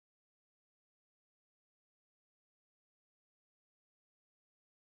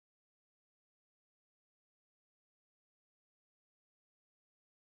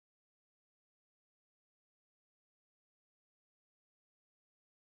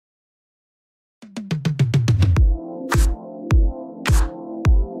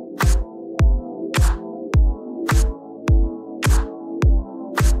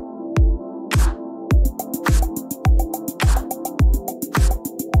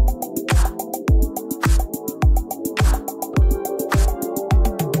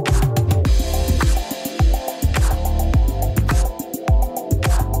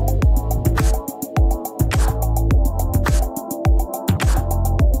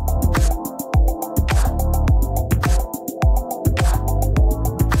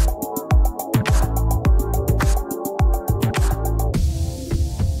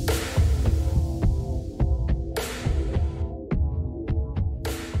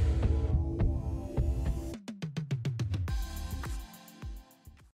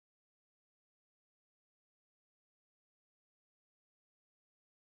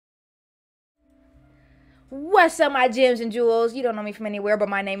What's up, my gems and jewels? You don't know me from anywhere, but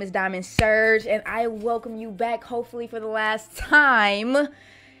my name is Diamond Surge, and I welcome you back, hopefully for the last time,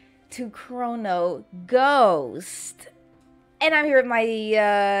 to Chrono Ghost. And I'm here with my,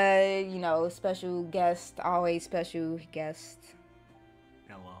 special guest, always special guest.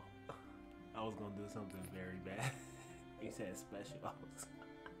 Hello. I was gonna do something very bad. You said special.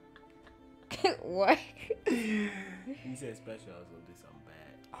 What? You said special. I was gonna do something bad.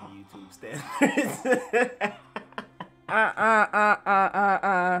 YouTube standards.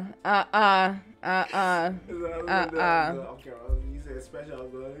 You said special. I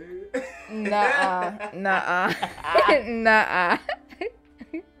was going. Nuh-uh.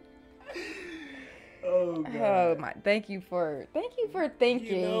 Oh God. Oh my! Thank you for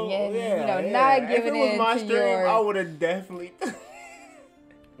thinking and not If giving it was in my to stream, your. I would have definitely.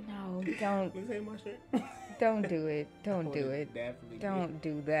 No, don't. Was it my stream? Don't do it. Don't do it. Definitely. Don't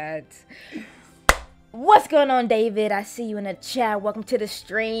do that. What's going on, David? I see you in the chat. Welcome to the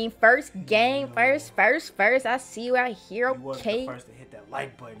stream. First game, first. I see you out here. You wasn't Okay. the first to hit that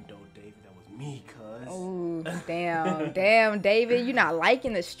like button, though, Dave. That was me, cuz. Oh, damn, David. You not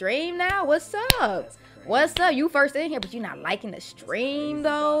liking the stream now? What's up? What's up? You first in here, but you not liking the stream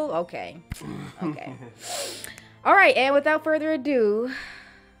though? Okay. All right, and without further ado,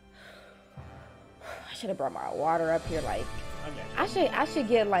 I should have brought my water up here. Like, I should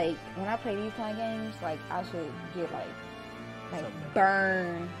get, like, when I play these kind of games, like, I should get like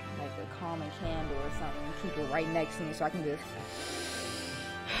burn like a common candle or something and keep it right next to me so I can just.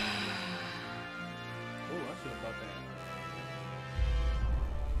 Ooh, I should have bought that.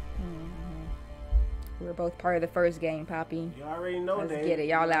 We're both part of the first game, Poppy. You already know, Let's Dave. get it.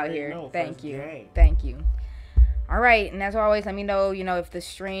 Y'all out here. Know, Thank you. game. Thank you. All right. And as always, let me know, if the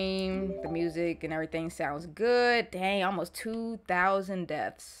stream, the music, and everything sounds good. Dang, almost 2,000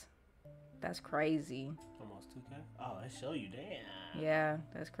 deaths. That's crazy. Almost 2K? Oh, that show you, damn. Yeah,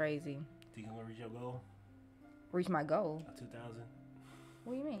 that's crazy. Think you gonna reach your goal? Reach my goal. 2,000?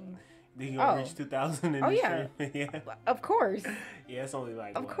 What do you mean? Think you gonna reach 2,000 in the yeah. stream? Yeah. Of course. Yeah, it's only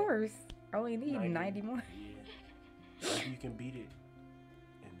like, Of course. I only need 90 more. Yeah. You can beat it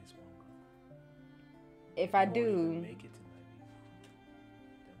in this one goal. If I You won't do, even make it to 90.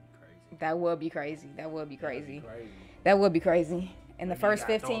 That'd be crazy. that would be crazy. That would be That'd crazy. be crazy. That would be crazy. In the Maybe first you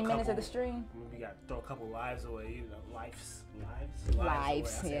gotta 15 throw a minutes of the couple- stream. Maybe you gotta throw a couple lives away, lives,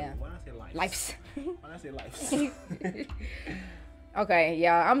 Lives, yeah. Why did I say lives? Lives. Why did I say lives? Okay,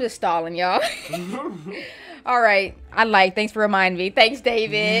 yeah, I'm just stalling, y'all. All right, thanks for reminding me. Thanks,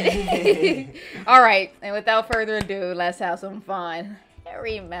 David. All right, and without further ado, let's have some fun.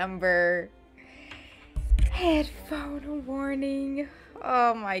 Remember, headphone warning.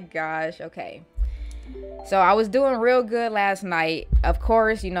 Oh my gosh, okay. So I was doing real good last night. Of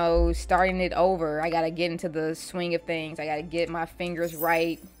course, starting it over, I got to get into the swing of things. I got to get my fingers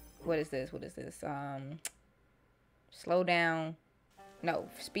right. What is this? Slow down. No,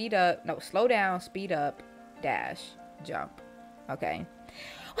 speed up. No, slow down, speed up, dash, jump. Okay.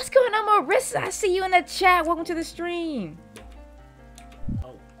 What's going on, Marissa? I see you in the chat. Welcome to the stream.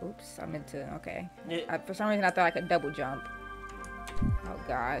 Oh. Oops, I meant to. Okay. Yeah. For some reason, I thought I could double jump. Oh,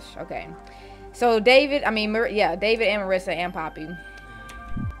 gosh. Okay. So, David and Marissa and Poppy.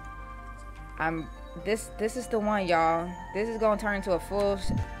 This is the one, y'all. This is going to turn into a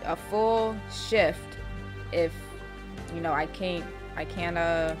full shift if, I can't,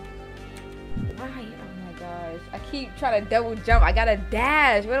 why? Oh my gosh. I keep trying to double jump. I got to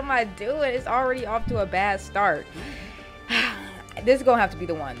dash. What am I doing? It's already off to a bad start. This is going to have to be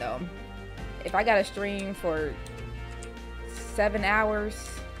the one, though. If I got to stream for 7 hours,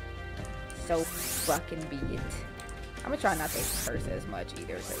 so fucking be it. I'm going to try not to curse as much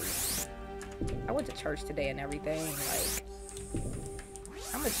either, because I went to church today and everything. Like,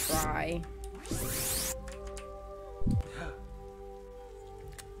 I'm going to try.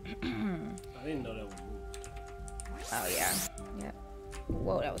 I didn't know that would move. Oh, yeah. Yep.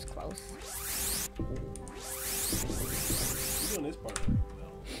 Whoa, that was close. You're doing this part pretty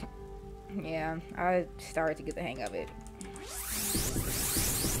well. Yeah, I started to get the hang of it.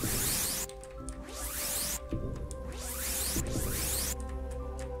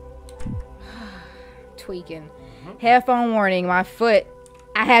 Tweaking. Headphone warning, my foot.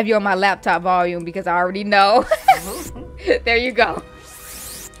 I have you on my laptop volume because I already know. There you go.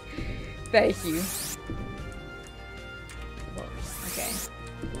 Thank you. Okay.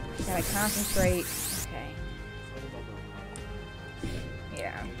 Gotta concentrate. Okay.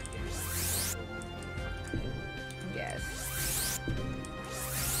 Yeah. Yes.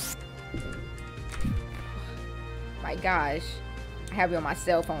 My gosh. I have it on my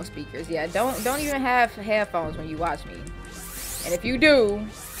cell phone speakers. Yeah, don't even have headphones when you watch me. And if you do,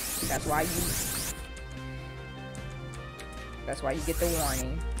 that's why you get the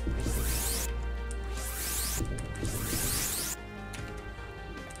warning.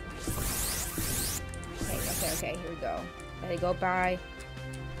 Okay, here we go. Let it go by.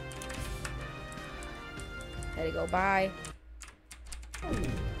 Let it go by.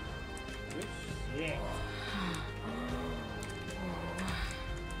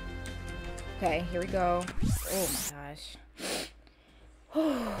 Okay, here we go. Oh my gosh.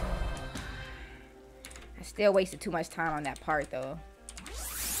 I still wasted too much time on that part though.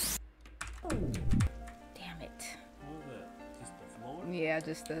 Damn it. What was that? Just the floor? Yeah,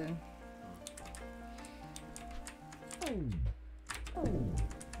 just the...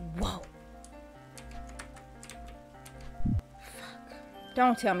 Whoa. Fuck.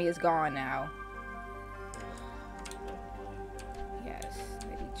 Don't tell me it's gone now. Yes,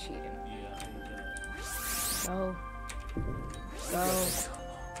 that he cheated. Yeah, I did. Go. Go.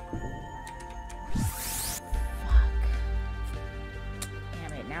 Fuck.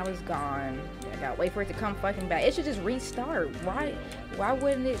 Damn it, now it's gone. I gotta wait for it to come fucking back. It should just restart. Why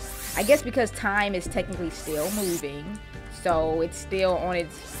wouldn't it? I guess because time is technically still moving. So it's still on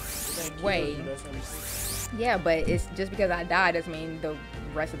its way. Yeah, but it's just because I died doesn't mean the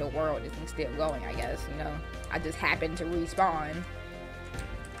rest of the world isn't still going, I guess, you know. I just happened to respawn.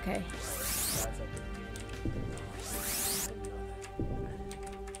 Okay.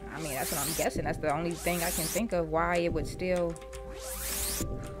 I mean, that's what I'm guessing. That's the only thing I can think of why it would still...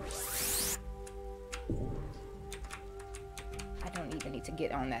 I don't even need to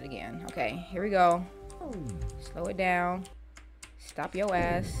get on that again. Okay, here we go. Slow it down. Stop your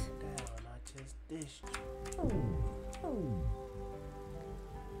ass.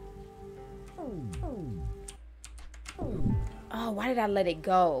 Oh, why did I let it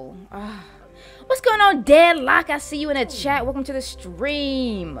go? What's going on, Deadlock? I see you in the chat. Welcome to the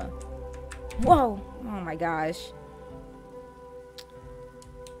stream. Whoa. Oh my gosh.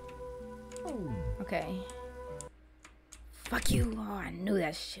 Okay. Fuck you. Oh, I knew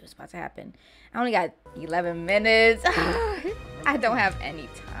that shit was about to happen. I only got 11 minutes. I don't have any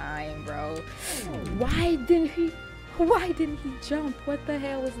time, bro. Why didn't he jump? What the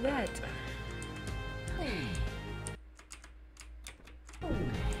hell was that?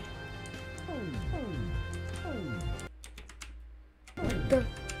 What the?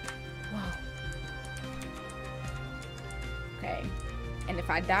 Whoa. Okay. And if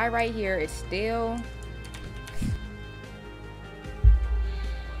I die right here, it's still...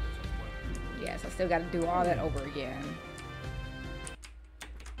 Yes, I still got to do all that over again.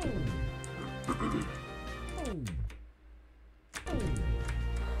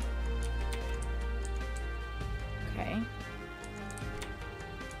 Okay.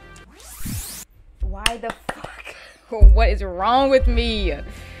 Why the fuck? What is wrong with me?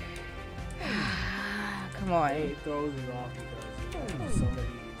 Come on. It throws it off because some of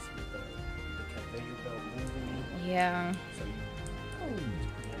these with the conveyor belt moving. Yeah. So you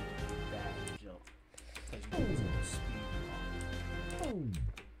that jump because you lose speed.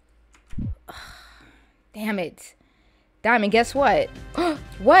 Damn it. Diamond, guess what?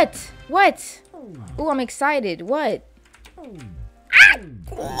 What? What? Ooh, I'm excited. What? Ah!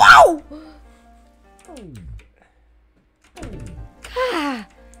 Whoa! God,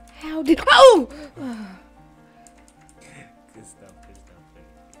 how did... Oh! Good stuff, good stuff.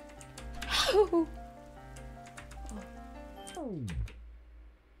 Oh.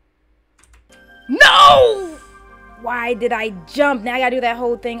 No! Why did I jump? Now I gotta do that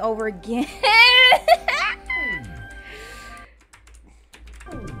whole thing over again.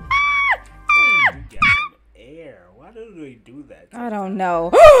 Do that. I don't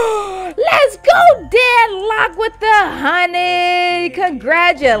know. Let's go, Deadlock with the 100.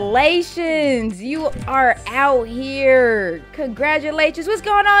 Congratulations. You are out here. Congratulations. What's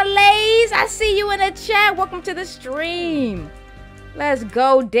going on, Lays? I see you in the chat. Welcome to the stream. Let's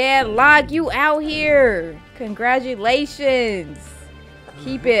go, Deadlock. You out here. Congratulations.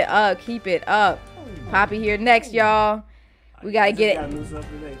 Keep it up. Keep it up. Poppy here next, y'all. We gotta get it.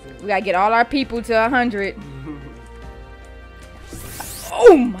 We gotta get all our people to 100.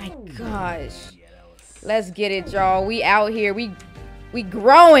 Oh my gosh. Let's get it, y'all. We out here. We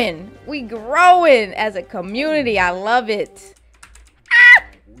growing. We growing as a community. I love it. Ah!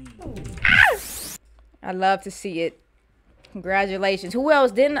 Ah! I love to see it. Congratulations. Who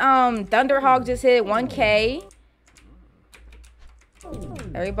else? Didn't Thunderhawk just hit 1K?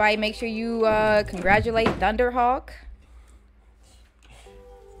 Everybody make sure you congratulate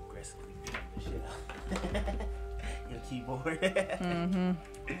keyboard.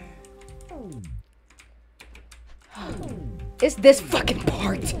 It's this fucking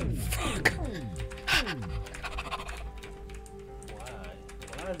part. Fuck.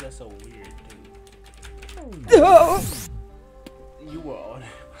 Why is that so weird, dude? Oh. You were on.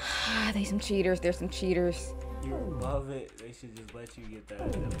 They some cheaters. There's some cheaters. You love it. They should just let you get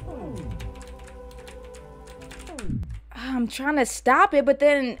that. I'm trying to stop it, but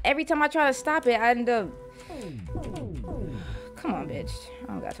then every time I try to stop it, I end up. Come on, bitch. I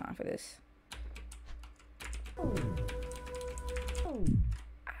don't got time for this.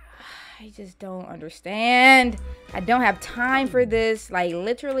 I just don't understand. I don't have time for this. Like,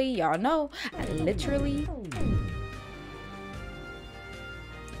 literally, y'all know. I literally.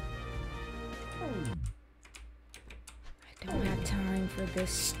 I don't have time for this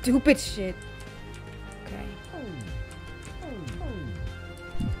stupid shit. Okay.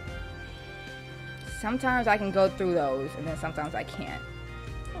 Sometimes I can go through those, and then sometimes I can't.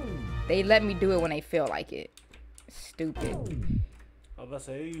 They let me do it when they feel like it. Stupid. I was about to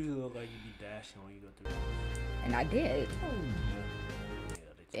say, it usually look like you be dashing when you go through. And I did.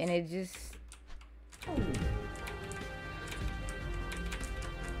 Yeah, And it just...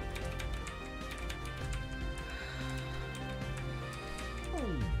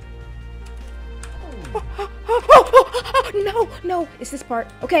 No, no, it's this part.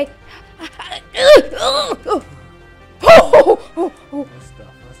 Okay. Good stuff. Let's go.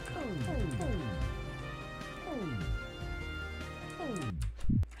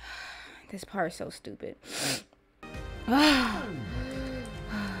 This part is so stupid.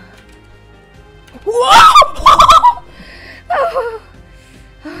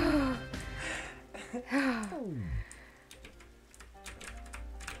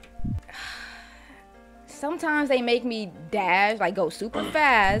 Sometimes they make me dash, like go super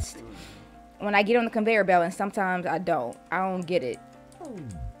fast when I get on the conveyor belt, and sometimes I don't. I don't get it.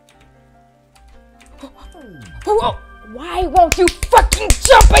 Why won't you fucking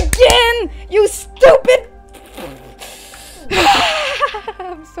jump again? You stupid!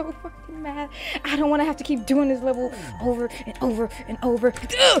 I'm so fucking mad. I don't want to have to keep doing this level over and over and over.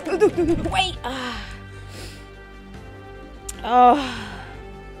 Wait. Oh.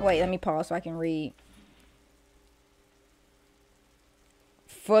 Wait, let me pause so I can read.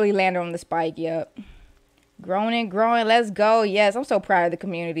 Fully landed on the spike, yep. Growing and growing, let's go. Yes, I'm so proud of the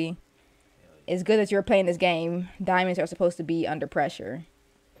community. It's good that you're playing this game. Diamonds are supposed to be under pressure.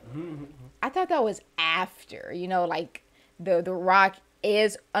 I thought that was after, you know, like the rock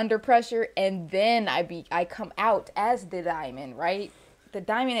is under pressure, and then I come out as the diamond, right? The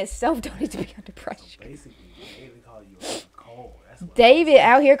diamond itself don't need to be under pressure. Basically, David called you cold. David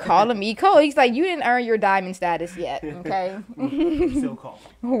out here calling me cold. He's like, you didn't earn your diamond status yet, okay? Still cold.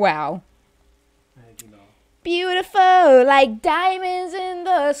 Wow. And, you know. Beautiful, like diamonds in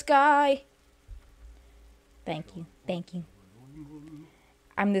the sky. Thank you. Thank you.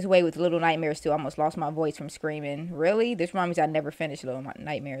 I'm this way with Little Nightmares too. I almost lost my voice from screaming. Really? This reminds me I never finished Little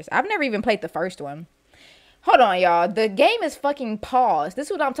Nightmares. I've never even played the first one. Hold on, y'all. The game is fucking paused. This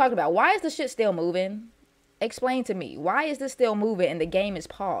is what I'm talking about. Why is the shit still moving? Explain to me. Why is this still moving and the game is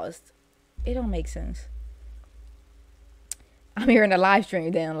paused? It don't make sense. I'm here in the live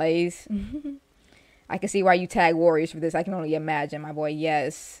stream then, Lays. I can see why you tag warriors for this. I can only imagine, my boy.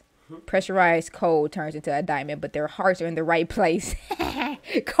 Yes. Pressurized cold turns into a diamond, but their hearts are in the right place.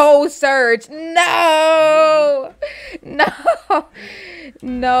 Cold surge. No. No.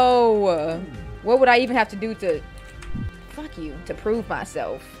 No. What would I even have to do to... Fuck you. To prove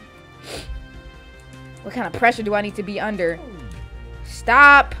myself? What kind of pressure do I need to be under?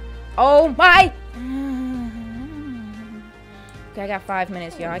 Stop. Oh my. Okay, I got 5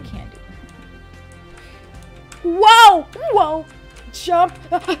 minutes, y'all. I can't do it. Whoa. Whoa. Jump.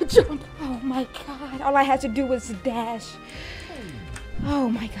 Jump. Oh my god. All I had to do was dash. Oh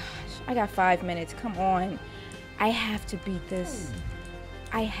my gosh. I got 5 minutes. Come on. I have to beat this.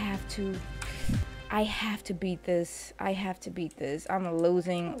 I have to beat this. I have to beat this. I'm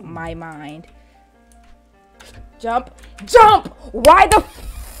losing my mind. Jump. Jump! Why the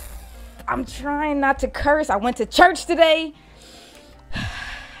I'm trying not to curse. I went to church today.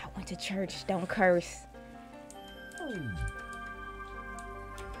 I went to church. Don't curse.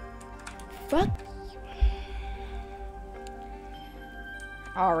 Fuck.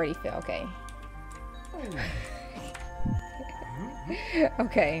 I already feel okay.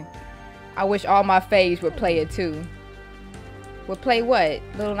 Okay. I wish all my faves would play it too. Would play what?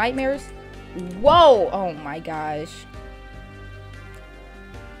 Little Nightmares? Whoa! Oh my gosh.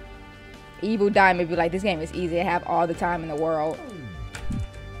 Evil Diamond be like, this game is easy. I have all the time in the world.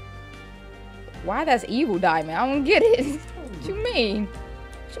 Why that's evil diamond? I don't get it. What you mean?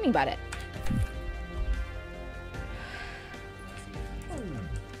 What you mean by that?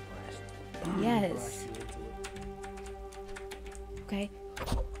 Yes. Okay.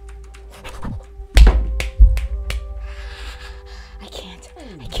 I can't.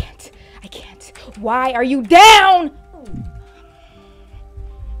 I can't. I can't. Why are you down?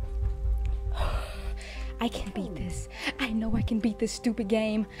 I can beat this. I know I can beat this stupid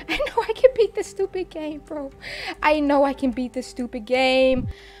game. I know I can beat this stupid game, bro. I know I can beat this stupid game.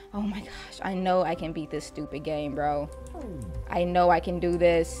 Oh my gosh. I know I can beat this stupid game, bro. I know I can do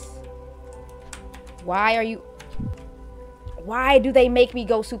this. Why are you... Why do they make me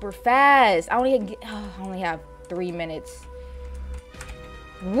go super fast? I only have 3 minutes.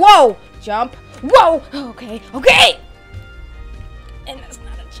 Whoa! Jump. Whoa! Okay. Okay! And that's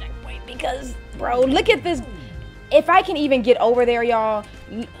not a checkpoint because, bro, look at this. If I can even get over there, y'all.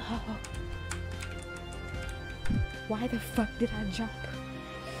 Why the fuck did I jump?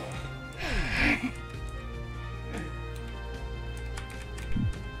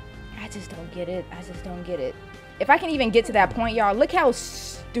 I just don't get it. I just don't get it. If I can even get to that point, y'all, look how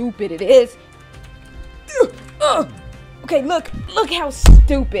stupid it is. Okay, look how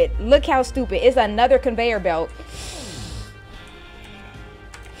stupid. Look how stupid. It's another conveyor belt.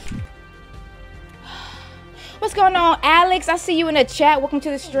 What's going on, Alex? I see you in the chat. Welcome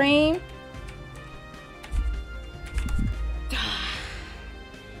to the stream.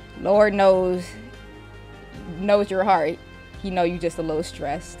 Lord knows your heart. He know you just a little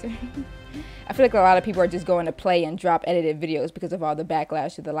stressed. I feel like a lot of people are just going to play and drop edited videos because of all the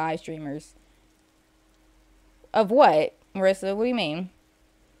backlash to the live streamers. Of what, Marissa? What do you mean?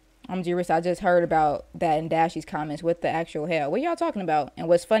 I'm Marissa. I just heard about that in Dashy's comments. What the actual hell? What y'all talking about? And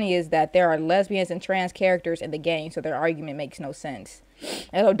what's funny is that there are lesbians and trans characters in the game, so their argument makes no sense.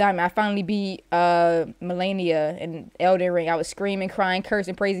 Hello, Diamond. I finally beat Melania in Elden Ring. I was screaming, crying,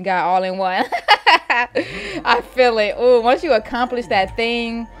 cursing, praising God all in one. I feel it. Oh, once you accomplish that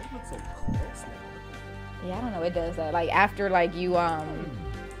thing. Yeah, I don't know. It does that. Like after like you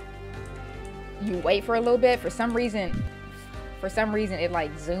wait for a little bit. For some reason it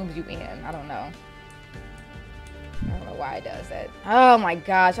like zooms you in. I don't know. I don't know why it does that. Oh my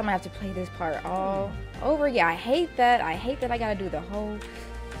gosh, I'm gonna have to play this part all over. Yeah, I hate that. I hate that I gotta do the whole...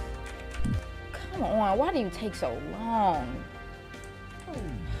 Come on, why do you take so long?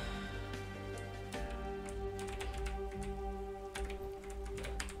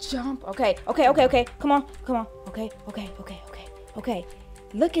 Jump. Okay. Come on. Okay.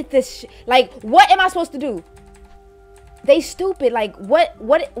 Look at this like, what am I supposed to do? They stupid. Like, what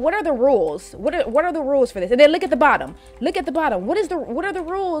are the rules? What are the rules for this? And then look at the bottom. What are the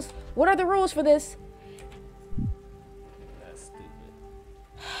rules? What are the rules for this? That's stupid.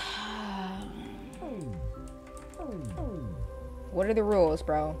 What are the rules,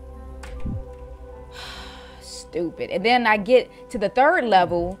 bro? Stupid. And then I get to the 3rd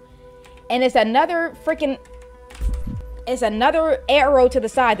level and it's another arrow to the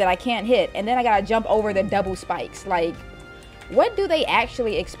side that I can't hit, and then I gotta jump over the double spikes. Like, what do they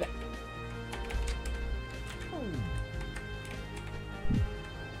actually expect?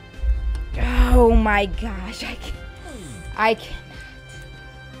 Oh my gosh, I cannot. I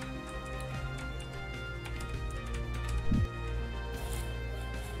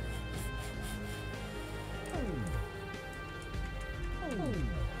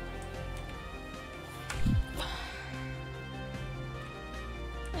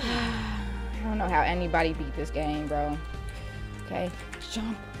don't know how anybody beat this game, bro. Okay,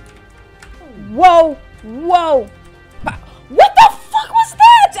 jump. Whoa. What the fuck was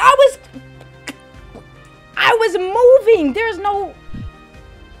that? I was moving. There's no...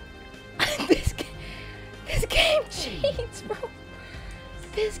 This game cheats, bro.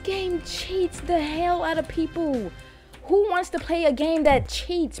 This game cheats the hell out of people. Who wants to play a game that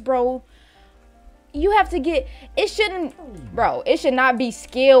cheats, bro? You have to get... It shouldn't... Bro, it should not be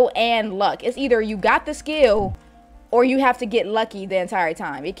skill and luck. It's either you got the skill or you have to get lucky the entire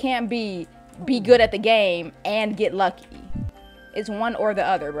time. It can't be good at the game and get lucky. It's one or the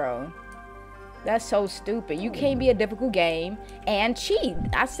other, bro. That's so stupid. You can't be a difficult game and cheat.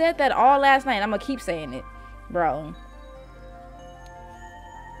 I said that all last night. I'm gonna keep saying it, bro.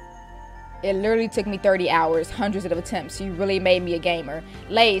 It literally took me 30 hours, hundreds of attempts. You really made me a gamer.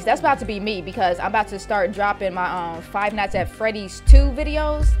 Lays, that's about to be me because I'm about to start dropping my Five Nights at Freddy's 2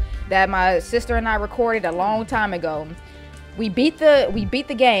 videos that my sister and I recorded a long time ago. We beat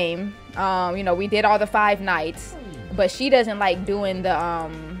the game. You know, we did all the 5 nights, but she doesn't like doing the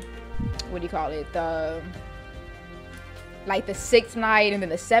what do you call it? like the 6th night and then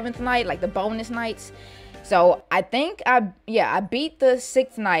the 7th night, like the bonus nights. So I think I beat the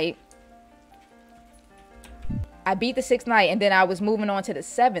 6th night. I beat the 6th night, and then I was moving on to the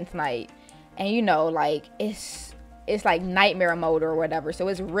 7th night. And you know, like it's like nightmare mode or whatever. So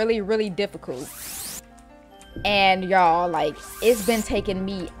it's really, really difficult. And y'all, like, it's been taking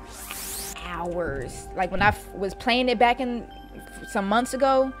me hours. Like when I was playing it back in some months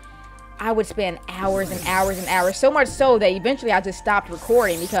ago, I would spend hours and hours and hours. So much so that eventually I just stopped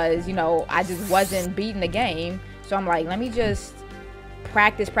recording because, you know, I just wasn't beating the game. So I'm like, let me just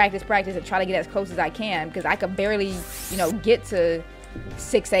practice and try to get as close as I can, because I could barely, you know, get to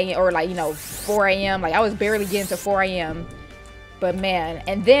 6 a.m. or like, you know, 4 a.m. Like I was barely getting to 4 a.m. But man,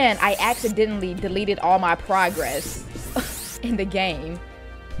 and then I accidentally deleted all my progress in the game.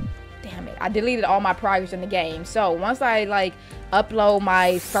 Damn it, I deleted all my progress in the game. So once I like upload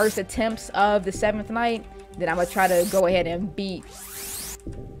my first attempts of the 7th night, then I'm gonna try to go ahead and beat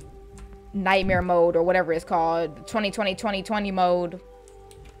nightmare mode or whatever it's called, 2020 mode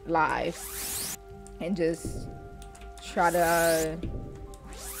live, and just try to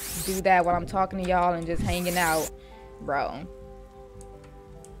do that while I'm talking to y'all and just hanging out. Bro,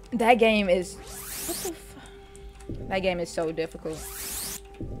 that game is, what the fuck? That game is so difficult.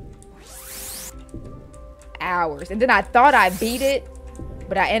 Hours. And then I thought I beat it,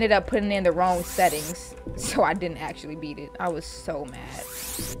 but I ended up putting in the wrong settings, so I didn't actually beat it. I was so mad.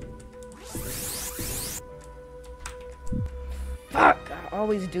 Fuck, I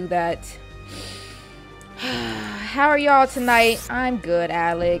always do that. How are y'all tonight? I'm good,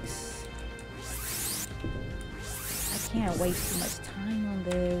 Alex. I can't waste too much time on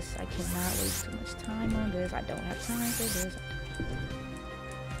this. I cannot waste too much time on this. I don't have time for this.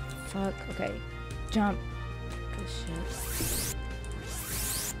 Fuck, okay. Jump. Good shit.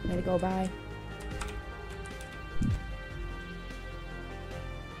 Let it go by.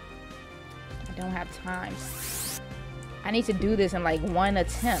 I don't have time. I need to do this in like one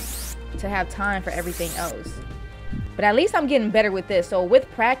attempt to have time for everything else. But at least I'm getting better with this. So with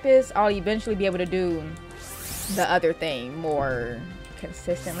practice, I'll eventually be able to do the other thing more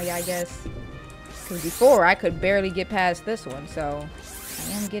consistently, I guess. Because before, I could barely get past this one. So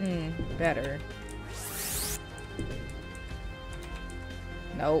I am getting better.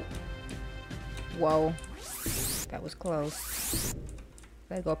 Nope. Whoa. That was close.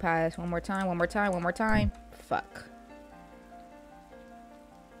 Let's go past one more time, one more time, one more time. Fuck.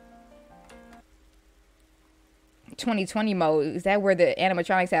 "2020 mode. Is that where the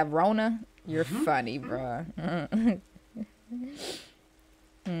animatronics have Rona? You're funny, bruh.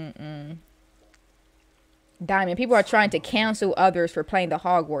 Diamond, people are trying to cancel others for playing the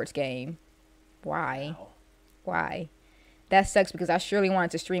Hogwarts game. Why? Why? That sucks because I surely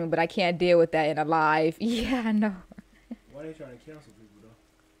wanted to stream, but I can't deal with that in a live. Yeah, I know. Why are they trying to cancel people,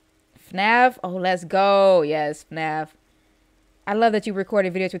 though? FNAF? Oh, let's go. Yes, FNAF. I love that you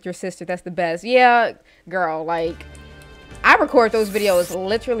recorded videos with your sister. That's the best. Yeah, girl, like, I record those videos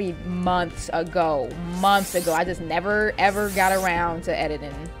literally months ago. Months ago. I just never, ever got around to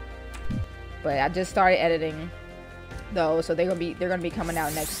editing. But I just started editing, though, so they're gonna be coming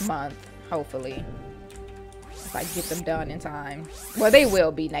out next month, hopefully. If I get them done in time. Well, they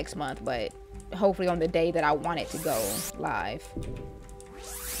will be next month, but hopefully on the day that I want it to go live.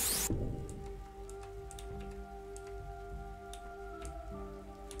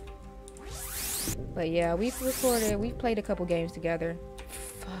 But yeah, we've played a couple games together.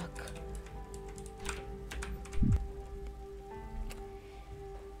 Fuck.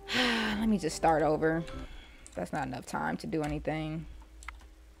 Let me just start over. That's not enough time to do anything.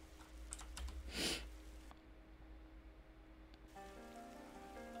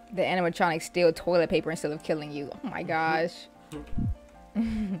 The animatronics steal toilet paper instead of killing you. Oh my gosh.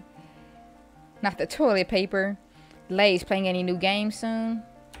 Not the toilet paper. Lay's playing any new games soon?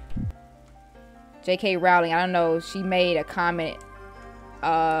 J.K. Rowling, I don't know. She made a comment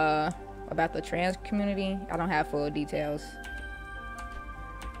about the trans community. I don't have full details.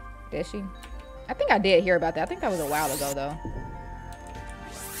 Did she? I think I did hear about that. I think that was a while ago, though.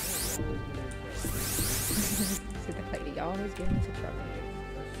 See, the lady always getting into trouble.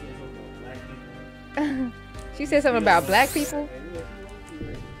 She said something about black people.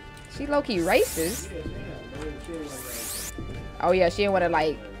 She low-key racist. Oh yeah, she didn't want to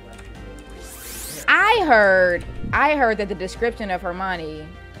like. I heard that the description of Hermione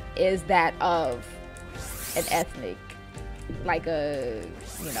is that of an ethnic, like a,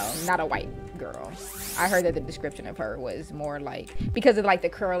 you know, not a white girl. I heard that the description of her was more like, because of like the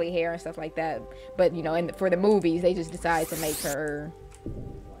curly hair and stuff like that. But you know, for the movies, they just decided to make her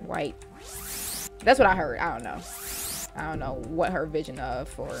white. That's what I heard. I don't know. I don't know what her vision of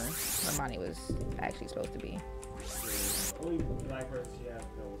for Hermione was actually supposed to be. The only black person she has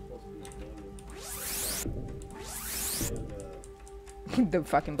that was supposed to be bullied. The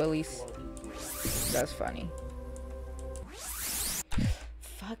fucking bullies. That's funny.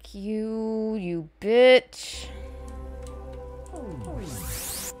 Fuck you, you bitch.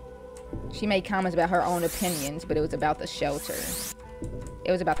 She made comments about her own opinions, but it was about the shelter.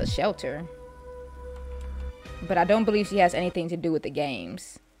 It was about the shelter. But I don't believe she has anything to do with the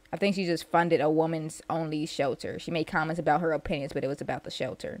games. I think she just funded a woman's only shelter. She made comments about her opinions, but it was about the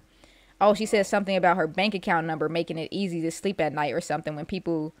shelter. Oh, she said something about her bank account number making it easy to sleep at night or something when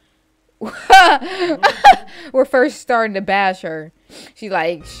people were first starting to bash her. She's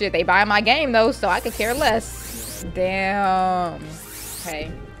like, shit, they buy my game though, so I could care less. Damn.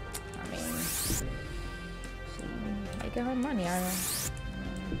 Okay. I mean, she making her money.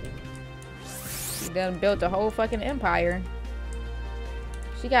 She done built a whole fucking empire.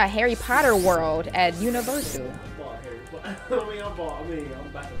 She got Harry Potter World at Universal. I'm about to buy Hogwarts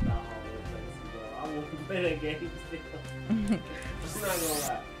Legacy, bro. I won't play that game still. I'm not gonna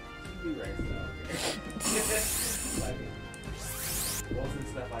lie. She be right like, most of the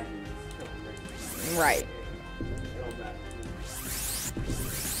stuff I use. Right.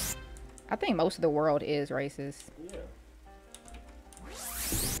 I think most of the world is racist. Yeah.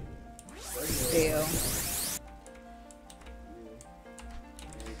 Still.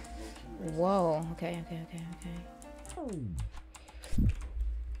 Whoa. Okay.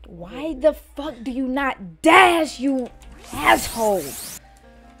 Why the fuck do you not dash, you asshole?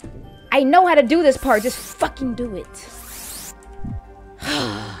 I know how to do this part. Just fucking do it.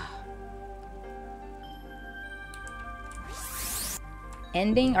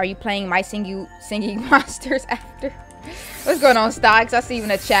 Ending? Are you playing my singing monsters after? What's going on, Stocks? I see you in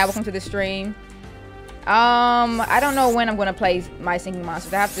the chat. Welcome to the stream. I don't know when I'm gonna play my singing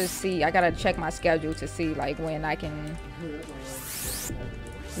monsters. I have to see. I gotta check my schedule to see like when I can.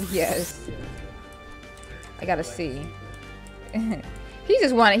 Yes. I gotta see. He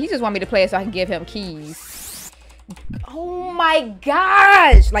just want me to play it so I can give him keys. Oh my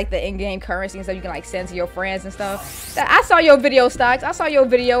gosh! Like the in-game currency and stuff you can like send to your friends and stuff. I saw your video, Stocks. I saw your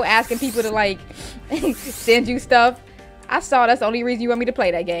video asking people to like send you stuff. I saw that's the only reason you want me to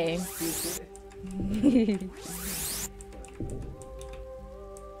play that game.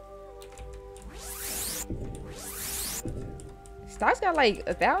 Stocks got like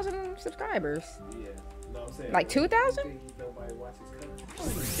 1,000 subscribers. Yeah. No, I'm saying like 2,000? Nobody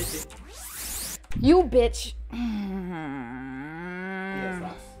watches You bitch.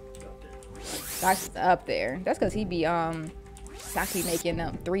 Yeah, Stocks is up there. That's because he be Stocks be making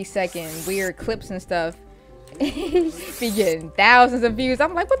 3-second weird clips and stuff. Be getting thousands of views.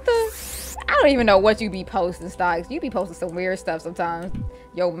 I'm like, what the? I don't even know what you be posting, Stocks. You be posting some weird stuff sometimes.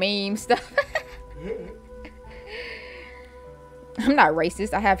 Yo, meme stuff. I'm not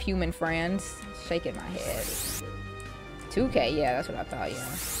racist. I have human friends. Shaking my head. 2K, yeah, that's what I thought,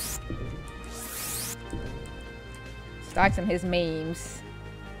 yeah. Stocks and his memes.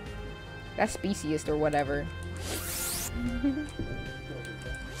 That's speciest or whatever.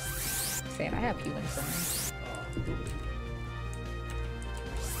 Saying I have human friends.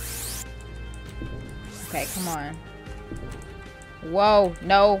 Okay, come on. Whoa,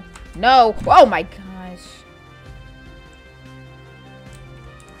 no, no. Oh my gosh.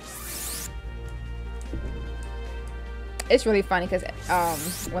 It's really funny because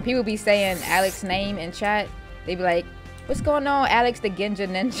when people be saying Alex's name in chat, they be like, what's going on, Alex the Genja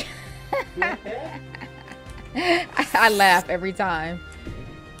Ninja? I laugh every time.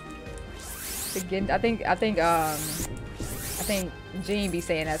 I think Gene be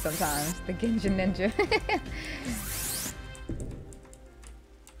saying that sometimes. The Genja Ninja.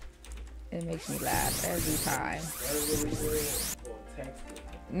 It makes me laugh every time.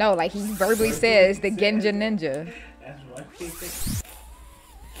 No, like he verbally says the Genja Ninja.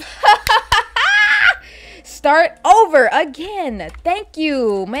 Start over again. Thank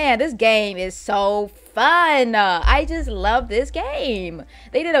you, man. This game is so fun. I just love this game.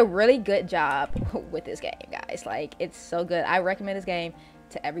 They did a really good job with this game, guys. Like, it's so good. I recommend this game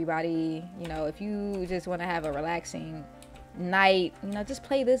to everybody. You know, if you just want to have a relaxing night, you know, just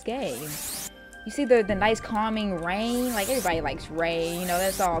play this game. You see the nice calming rain. Like, everybody likes rain, you know,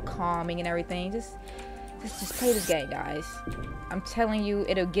 that's all calming and everything. Just play this game, guys. I'm telling you,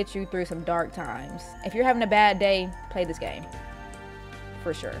 it'll get you through some dark times. If you're having a bad day, play this game.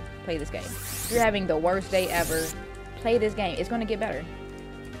 For sure, play this game. If you're having the worst day ever, play this game. It's gonna get better.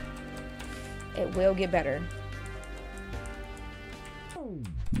 It will get better.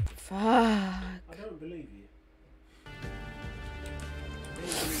 Fuck. I don't believe you.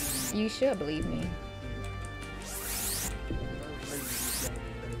 You should believe me.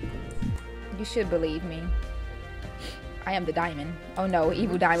 You should believe me. I am the diamond. Oh no,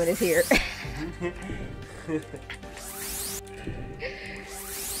 evil diamond is here.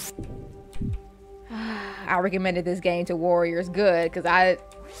 I recommended this game to Warriors. Good, because I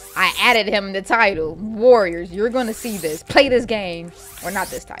added him in the title. Warriors, you're gonna see this. Play this game. Or not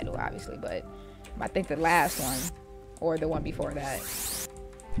this title, obviously, but I think the last one. Or the one before that.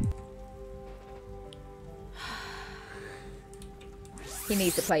 He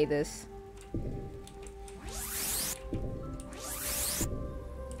needs to play this.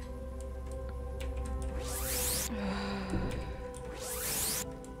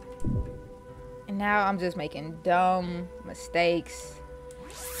 And now I'm just making dumb mistakes.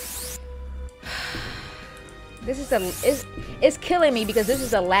 This is it's killing me because this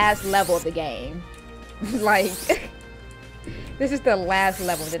is the last level of the game. Like, this is the last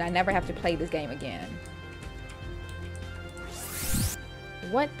level, then I never have to play this game again.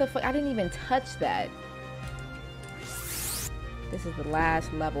 What the fuck? I didn't even touch that. This is the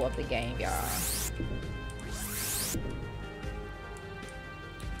last level of the game, y'all.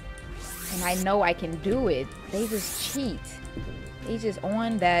 And I know I can do it. They just cheat. They just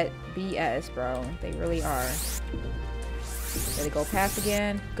on that BS, bro. They really are. Let it go past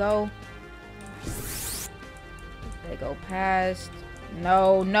again. Go. Let it go past.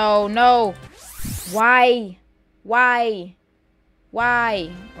 No, no, no. Why? Why?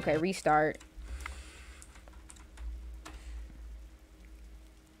 Why? Okay, restart.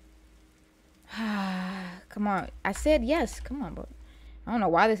 Come on. I said yes. Come on, bro. I don't know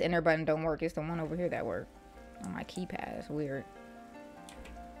why this enter button don't work. It's the one over here that worked. On my keypad. It's weird.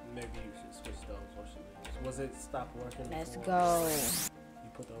 Maybe you should switch those. Or should was it stop working? Let's before? go.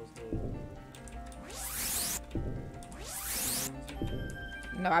 You put those little...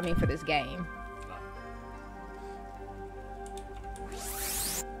 No, I mean for this game.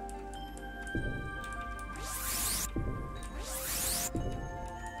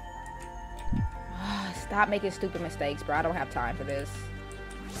 Stop making stupid mistakes, bro. I don't have time for this.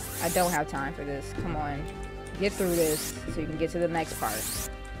 I don't have time for this. Come on. Get through this so you can get to the next part.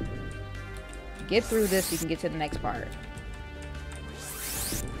 Get through this so you can get to the next part.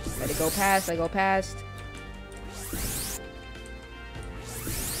 Let it go past. Let it go past.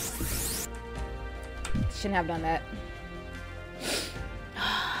 Shouldn't have done that.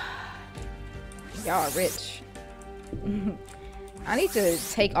 Y'all are rich. I need to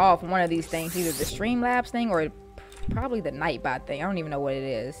take off one of these things. Either the Streamlabs thing or probably the Nightbot thing. I don't even know what it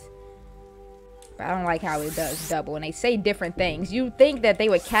is. But I don't like how it does double. And they say different things. You'd think that they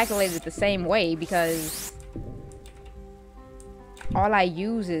would calculate it the same way because all I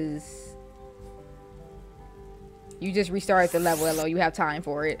use is... You just restart the level, LO. You have time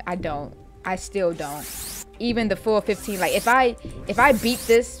for it. I don't. I still don't. Even the full 15. Like, if I beat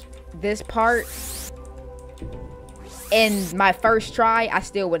this part... in my first try, I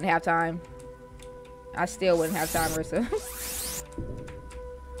still wouldn't have time. I still wouldn't have time, Marissa.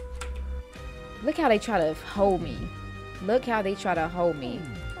 Look how they try to hold me. Look how they try to hold me.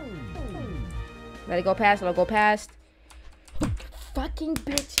 Let it go past. Let it go past. Fucking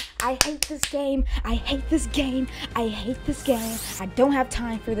bitch. I hate this game. I hate this game. I hate this game. I don't have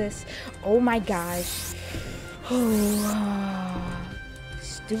time for this. Oh my gosh.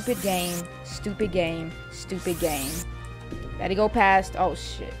 Stupid game. Stupid game. Stupid game. Let it go past. Oh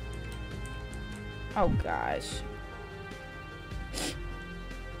shit. Oh gosh.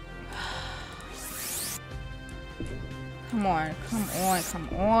 Come on. Come on. Come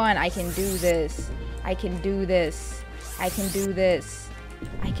on. I can do this. I can do this. I can do this.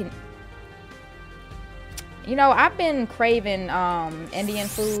 I can. You know, I've been craving Indian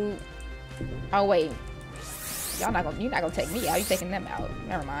food. Oh wait. You're not gonna take me out. You're taking them out.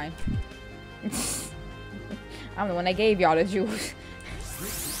 Never mind. I'm the one that gave y'all the juice.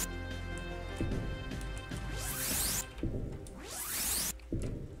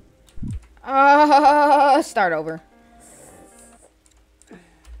 Start over.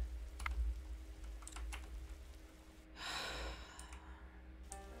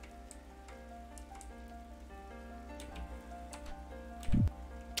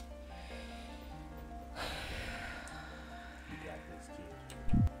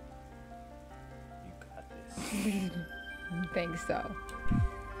 I think so.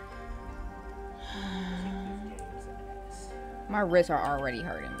 My wrists are already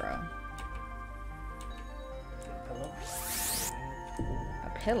hurting, bro. A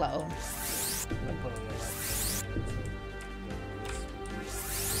pillow?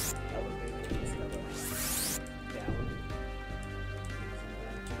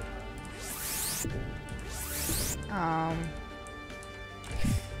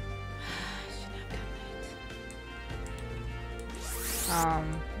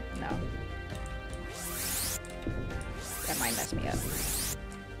 No. That might mess me up.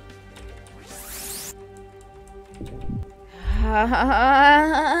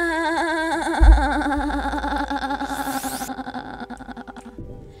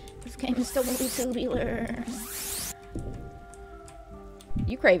 This game is still gonna be tubular.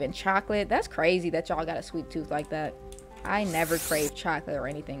 You craving chocolate? That's crazy that y'all got a sweet tooth like that. I never crave chocolate or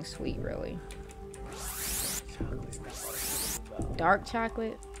anything sweet, really. Dark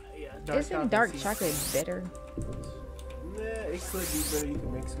chocolate? Yeah, Isn't dark chocolate bitter? Yeah, it could be bitter. You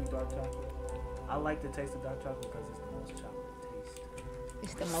can make sweet dark chocolate. I like the taste of dark chocolate because it's the most chocolate taste.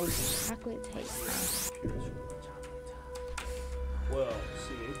 It's the most chocolate taste, huh? Purest chocolate. Well,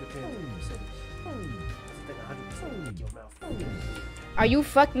 see, it depends on the percentage. I think 100% make your mouth full. Are you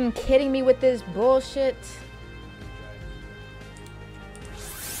fucking kidding me with this bullshit?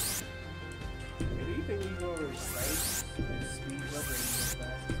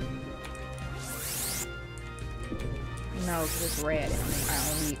 No, because it's red and I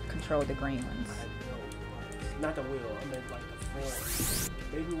only control the green ones. Not the wheel, I meant like the floor.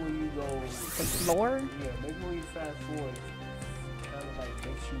 Maybe when you go... The floor? Yeah, maybe when you fast forward, it kind of like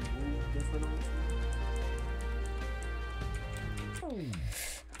makes you move differently.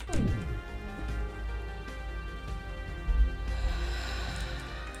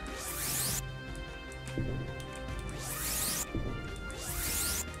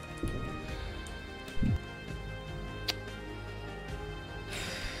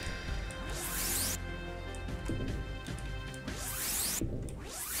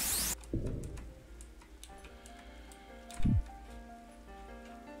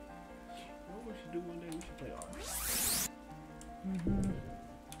 What we should do one day? We should play art.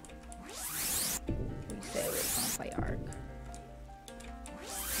 We said we were gonna play Ark.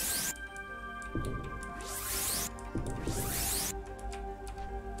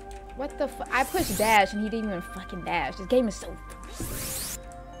 What the fuck? I pushed dash and he didn't even fucking dash. This game is so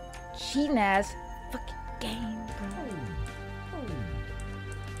cheating ass fucking game, bro.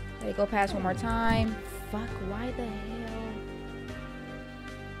 Let it go past one more time. Fuck, why the hell?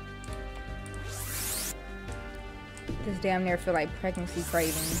 This damn near feel like pregnancy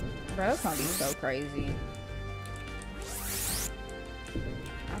craving. Bro, that's gonna be so crazy.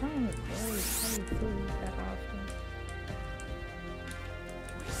 I don't really play food that often.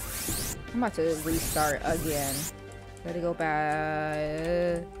 I'm about to restart again. Let it go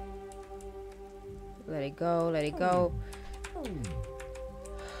back. Let it go, let it go.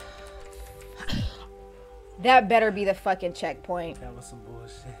 That better be the fucking checkpoint. That was some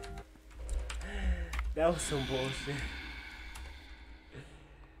bullshit. That was some bullshit.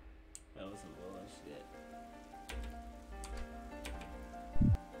 That was some bullshit.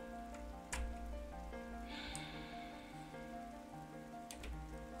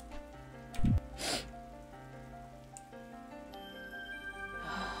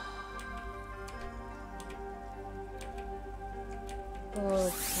 Oh,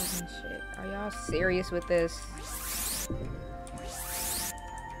 fucking shit. Are y'all serious with this?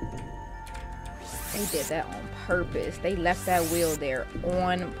 They did that on purpose. They left that wheel there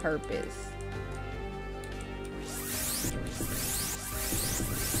on purpose.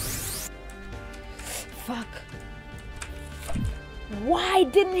 Fuck. Why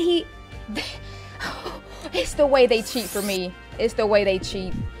didn't he? It's the way they cheat for me. It's the way they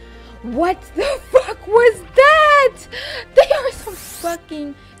cheat. What the fuck was that? They are some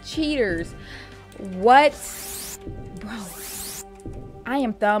fucking cheaters. What? Bro. I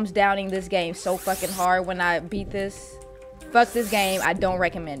am thumbs downing this game so fucking hard when I beat this. Fuck this game. I don't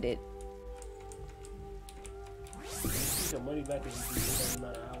recommend it. Get your money back if you do this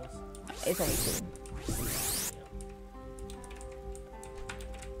amount of hours. It's only 2.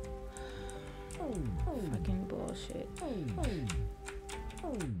 Fucking bullshit.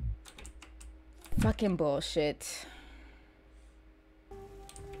 Fucking bullshit.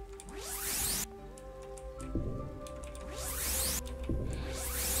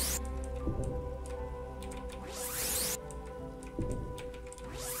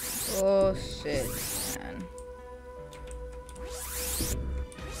 Bullshit, man.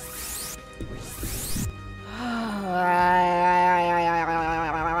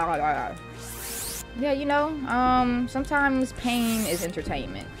 Yeah, you know, sometimes pain is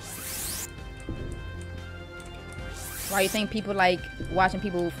entertainment. Why you think people like watching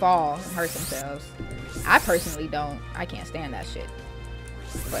people fall and hurt themselves? I personally don't. I can't stand that shit.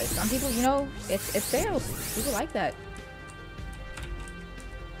 But some people, you know, it sells. People like that.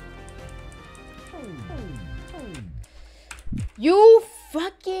 You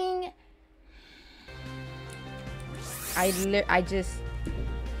fucking... I just...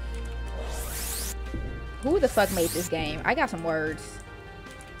 Who the fuck made this game? I got some words.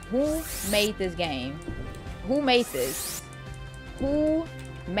 Who made this game? Who made this? Who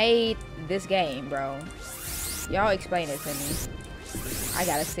made this game, bro? Y'all explain it to me. I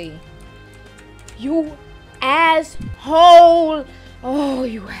gotta see. You asshole! Oh,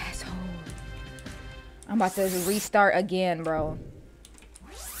 you asshole. I'm about to restart again, bro.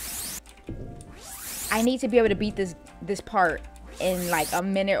 I need to be able to beat this part in like a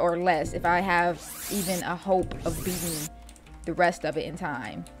minute or less if I have even a hope of beating the rest of it in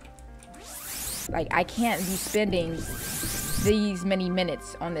time. Like, I can't be spending these many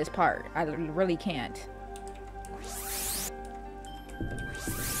minutes on this part. I really can't.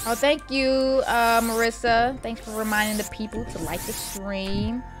 Oh, thank you, Marissa. Thanks for reminding the people to like the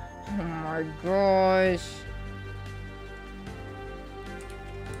stream. Oh my gosh.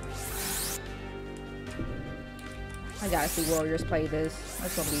 I gotta see Warriors play this.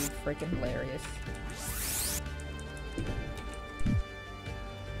 That's gonna be freaking hilarious.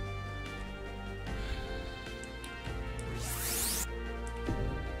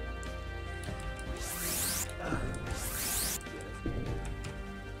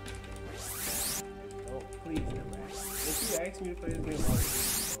 Ask me to play this game, you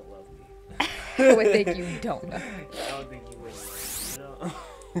don't love me. I would think you don't know. I don't think you would. No.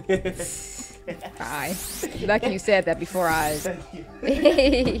 Fine. Lucky you said that before I... Thank you.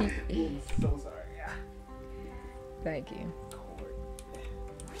 I'm so sorry. Yeah. Thank you.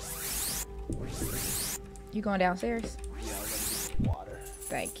 You going downstairs? Yeah, I'm gonna get water.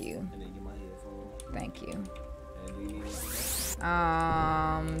 Thank you. And then get my headphones. Thank you. And do you need anything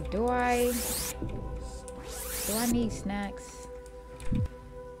else? Do I need snacks?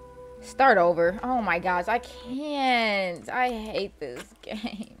 Start over. Oh my gosh, I can't. I hate this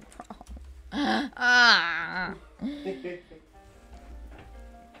game, bro. Ah.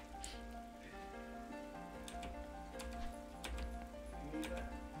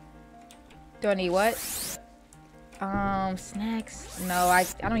 Do I need what? Snacks? No, I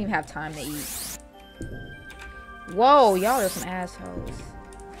don't even have time to eat. Whoa, y'all are some assholes.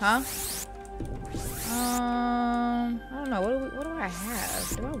 Huh? I don't know. What do I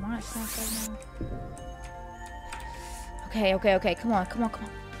have? Do I want snacks right now? Okay. Come on.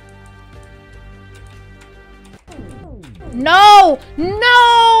 No!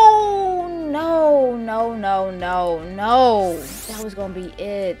 That was gonna be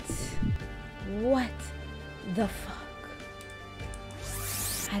it. What the fuck?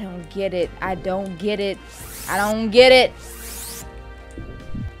 I don't get it.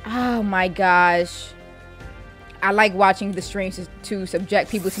 Oh my gosh. I like watching the streams to subject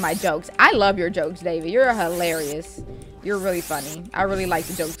people to my jokes. I love your jokes, David. You're hilarious. You're really funny. I really like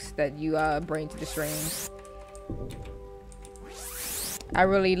the jokes that you bring to the streams. I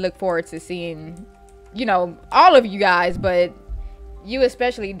really look forward to seeing, you know, all of you guys, but you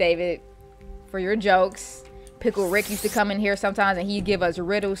especially, David, for your jokes. Pickle Rick used to come in here sometimes and he'd give us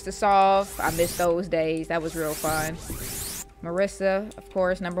riddles to solve. I miss those days. That was real fun. Marissa, of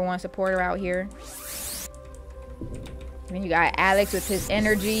course, #1 supporter out here. And then you got Alex with his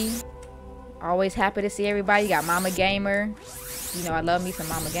energy. Always happy to see everybody. You got Mama Gamer. You know I love me some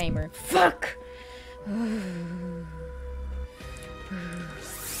Mama Gamer. Fuck!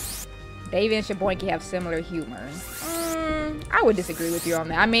 David and Shaboinky have similar humor. I would disagree with you on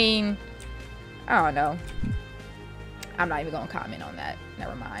that. I mean, I don't know. I'm not even gonna comment on that.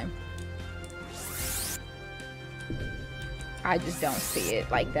 Never mind. I just don't see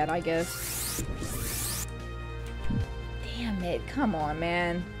it like that, I guess. Damn it. Come on,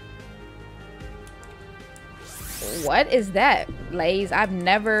 man. What is that, Lays? I've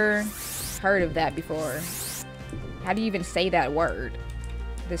never heard of that before. How do you even say that word?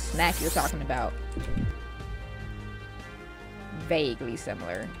 The snack you're talking about. Vaguely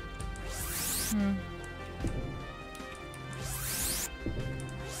similar. Damn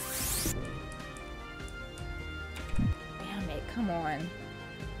it, come on.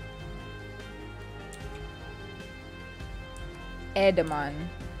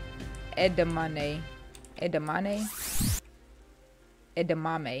 Edamame.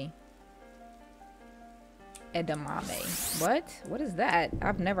 What? What is that?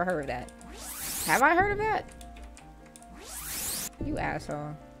 I've never heard of that. Have I heard of that? You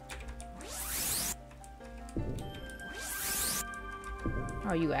asshole.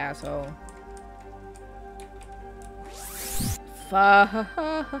 Oh, you asshole.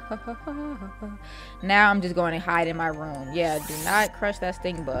 Now I'm just going to hide in my room. Yeah, do not crush that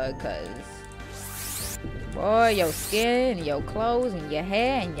stink bug, cause Boy, your skin, and your clothes, and your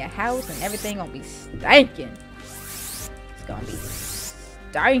hair, and your house, and everything gonna be stinking. It's gonna be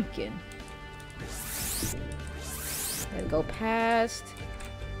stinking. Let's go past.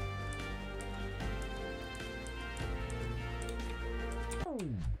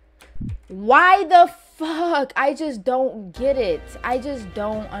 Why the fuck? I just don't get it. I just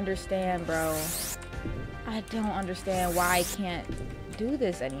don't understand, bro. I don't understand why I can't do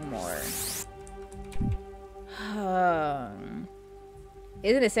this anymore.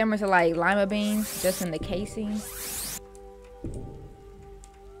 Isn't it similar to like lima beans, just in the casing?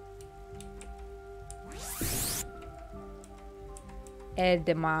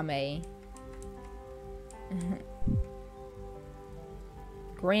 Edamame.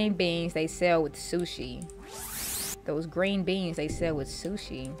 Green beans they sell with sushi. Those green beans they sell with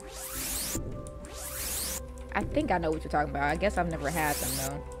sushi. I think I know what you're talking about. I guess I've never had them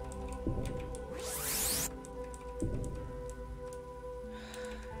though.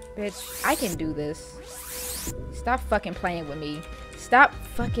 Bitch, I can do this. Stop fucking playing with me. Stop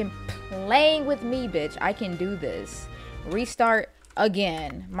fucking playing with me, bitch. I can do this. Restart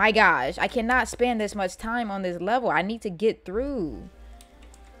again. My gosh, I cannot spend this much time on this level. I need to get through.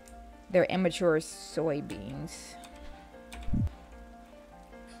 They're immature soybeans.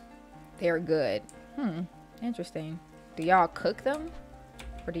 They're good. Interesting. Do y'all cook them?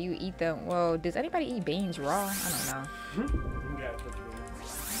 Or do you eat them? Well, does anybody eat beans raw? I don't know.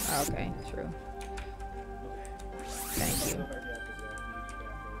 Oh, okay, true. Thank you.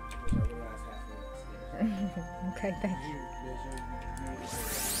 Okay, thank you.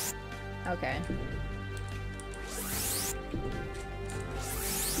 Okay.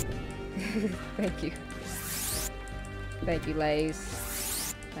 Thank you. Thank you, Lays.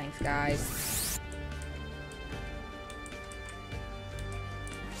 Thanks, guys.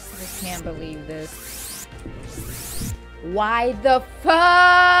 I just can't believe this. Why the fuck?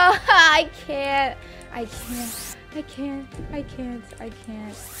 I can't. I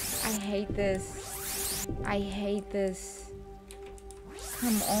hate this. I hate this.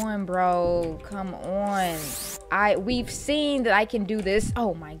 Come on, bro. Come on. We've seen that I can do this.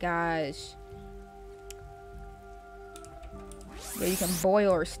 Oh my gosh. Yeah, you can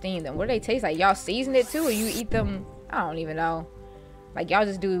boil or steam them. What do they taste like? Y'all season it too, or you eat them? I don't even know. Like y'all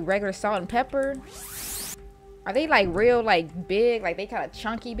just do regular salt and pepper? Are they like real, like big, like they kind of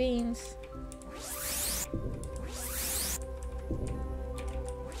chunky beans?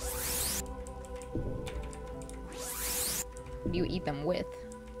 What do you eat them with?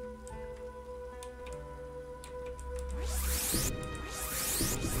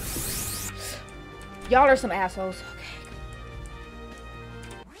 Y'all are some assholes. Okay.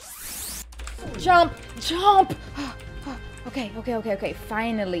 Jump! Jump! Okay.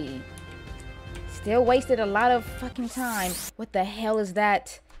 Finally. Still wasted a lot of fucking time. What the hell is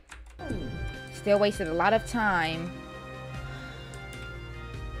that? Still wasted a lot of time.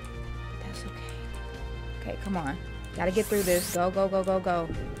 That's okay. Okay, come on. Gotta get through this. Go. Go.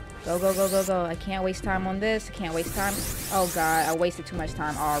 I can't waste time on this. I can't waste time. Oh god, I wasted too much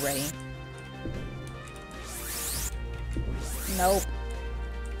time already. Nope.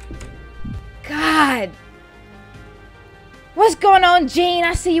 God. What's going on, Gene?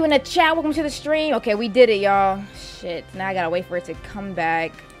 I see you in the chat. Welcome to the stream. Okay, we did it, y'all. Shit. Now I gotta wait for it to come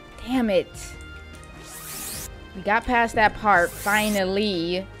back. Damn it. We got past that part,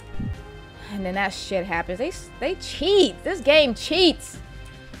 finally. And then that shit happens. They cheat. This game cheats.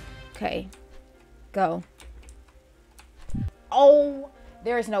 Okay. Go. Oh,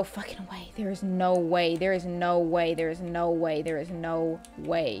 there is no fucking way. There is no way. There is no way. There is no way. There is no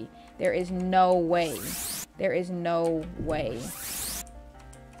way. There is no way. There is no way.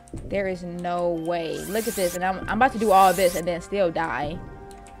 There is no way. Look at this. And I'm about to do all this and then still die.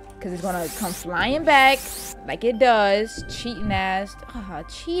 Because it's going to come flying back like it does. Cheating ass.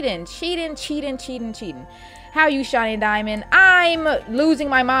 Cheating. How are you, Shiny Diamond? I'm losing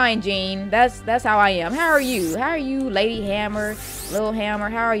my mind, Gene. That's how I am. How are you? How are you, Lady Hammer, Little Hammer?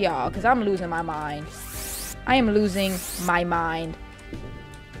 How are y'all? Because I'm losing my mind. I am losing my mind.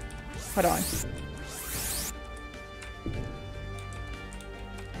 Hold on.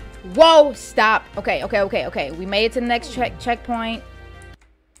 Whoa, stop. Okay. We made it to the next checkpoint.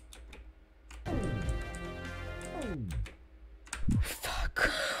 Fuck.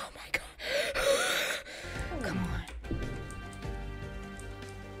 Oh my god. Come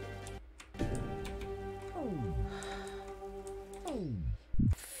on.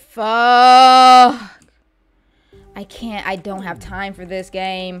 Fuck. I can't. I don't have time for this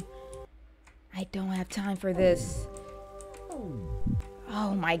game. I don't have time for this.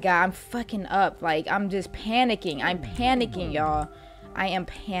 Oh my god, I'm fucking up. Like, I'm just panicking. I'm panicking, y'all. I am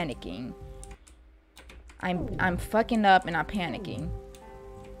panicking. I'm fucking up and I'm panicking.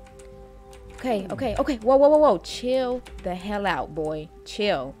 Okay, okay, okay. Whoa, whoa, whoa, whoa. Chill the hell out, boy.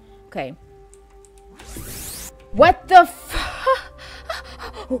 Chill. Okay. What the fuck?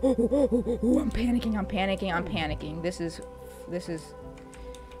 I'm panicking, I'm panicking, I'm panicking. This is...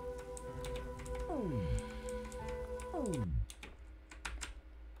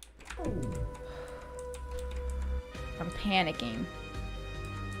 I'm panicking.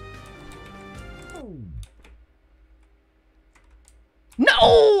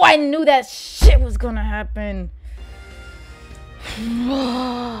 No! I knew that shit was gonna happen.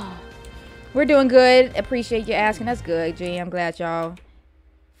 We're doing good. Appreciate you asking. That's good, G. I'm glad y'all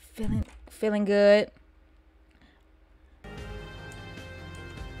feeling good.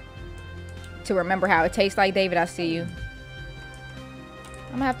 To remember how it tastes like, David, I see you.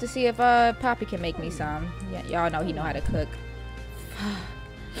 I'm gonna have to see if Poppy can make me some. Yeah, y'all know he know how to cook.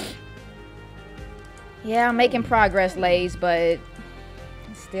 Yeah, I'm making progress, Lays, but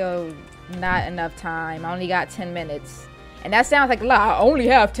still not enough time. I only got 10 minutes. And that sounds like a lot. I only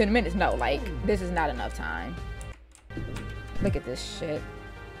have 10 minutes. No, like, this is not enough time. Look at this shit.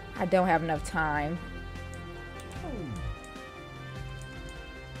 I don't have enough time.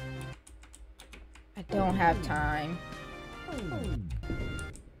 I don't have time.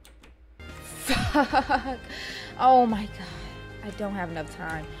 Fuck. Oh my god. I don't have enough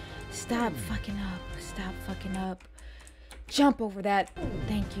time. Stop fucking up. Stop fucking up. Jump over that.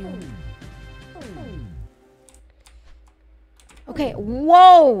 Thank you. Okay.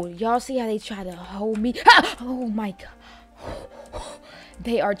 Whoa. Y'all see how they try to hold me? Ah! Oh my god.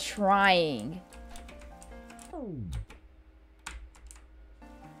 They are trying.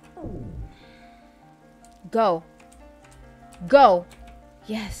 Go. Go.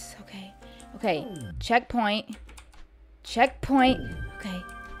 Yes. Okay. Okay. Checkpoint. Checkpoint. Okay.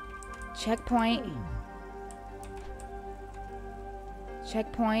 Checkpoint.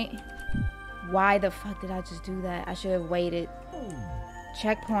 Checkpoint. Why the fuck did I just do that? I should have waited.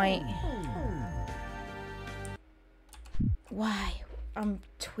 Checkpoint. Why? I'm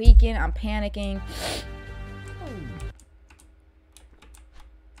tweaking. I'm panicking.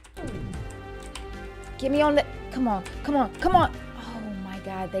 Get me on the... Come on. Come on. Come on. Oh my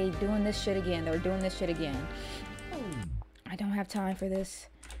god. They doing this shit again. They're doing this shit again. I don't have time for this.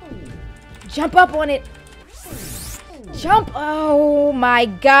 Jump up on it. Jump. Oh my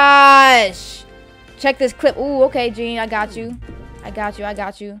gosh. Check this clip. Ooh, okay, Gene. I got you. I got you. I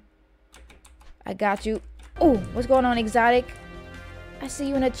got you. I got you. Ooh, what's going on, Exotic? I see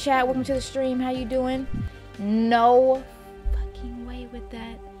you in the chat. Welcome to the stream. How you doing? No fucking way with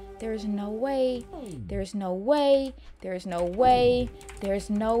that. There's no way. There's no way. There's no way. There's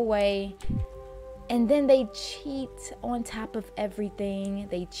no way. And then they cheat on top of everything.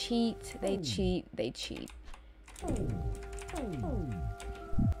 They cheat. They cheat. They cheat.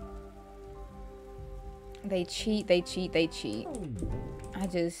 They cheat. They cheat. They cheat. I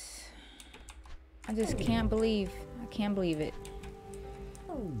just can't believe. I can't believe it.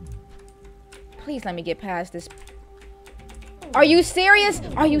 Please let me get past this. Are you serious?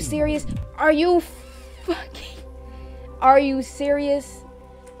 Are you serious? Are you fucking... Are you serious?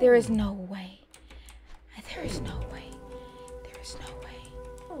 There is no way. There is no way. There is no way.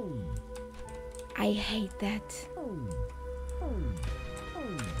 I hate that.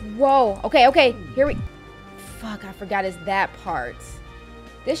 Whoa. Okay, okay. Here we... Fuck, I forgot it's that part.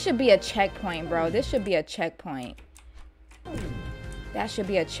 This should be a checkpoint, bro. This should be a checkpoint. That should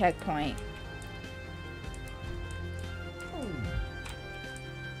be a checkpoint.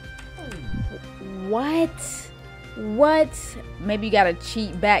 What? What? Maybe you gotta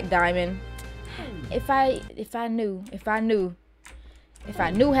cheat back, Diamond. If I knew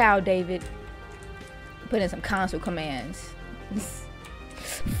how, David. Put in some console commands.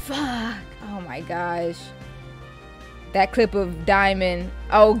 Fuck. Oh my gosh. That clip of Diamond.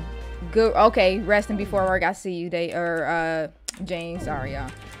 Oh, good. Okay, resting before work. I see you, Jane. Sorry, y'all.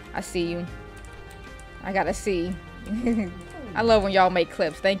 I see you. I gotta see. I love when y'all make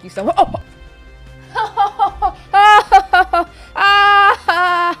clips. Thank you so much. Oh.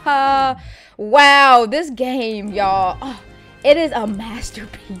 Wow, this game, y'all. Oh, it is a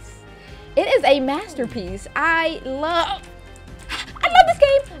masterpiece. It is a masterpiece. I love this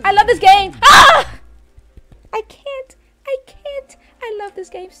game. I love this game. Ah! I can't. I love this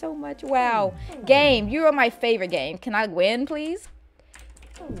game so much. Wow. Game, you are my favorite game. Can I win, please?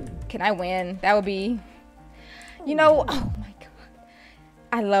 Can I win? That would be... You know, oh my god.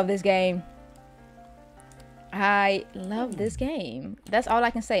 I love this game. I love this game. That's all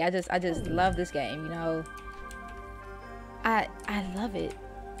I can say. I just love this game, you know. I love it.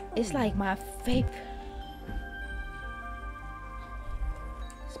 It's like my favorite.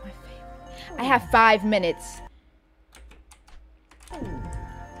 It's my favorite. I have 5 minutes.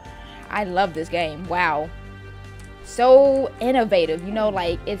 I love this game. Wow. So innovative, you know,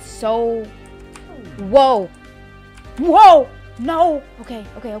 like it's so. Whoa. Whoa. No.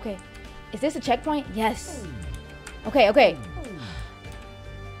 Okay. Is this a checkpoint? Yes. Okay.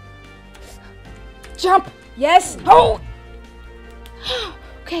 Jump. Yes. Oh.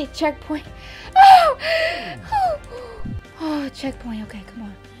 Okay, checkpoint. Oh, checkpoint. Okay,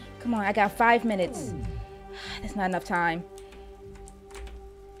 come on. I got 5 minutes. That's not enough time.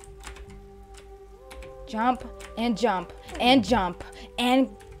 Jump and jump and jump and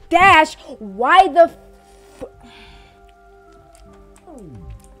dash. Why the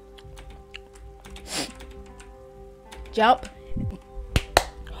jump.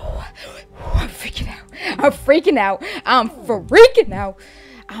 I'm freaking out.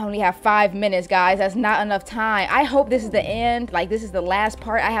 I only have 5 minutes, guys. That's not enough time. I hope this is the end. Like, this is the last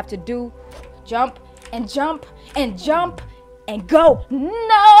part I have to do. Jump and jump and jump and go.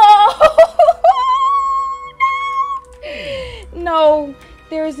 No! No,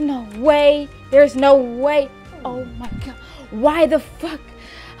 there's no way. There's no way. Oh my God. Why the fuck?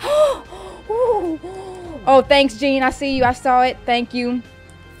 Oh, thanks, Gene. I see you. I saw it. Thank you.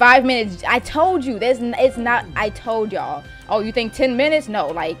 5 minutes. I told you. It's not. I told y'all. Oh, you think 10 minutes? No,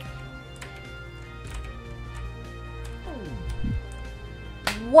 like.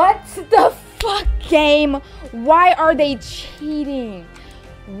 What the fuck, game? Why are they cheating?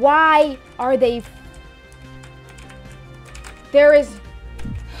 Why are they? There is.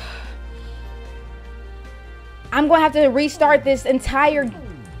 I'm gonna have to restart this entire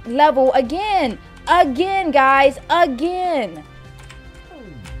level again. Again, guys. Again.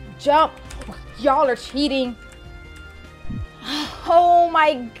 Jump. Y'all are cheating. Oh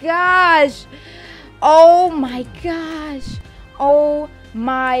my gosh. Oh my gosh. Oh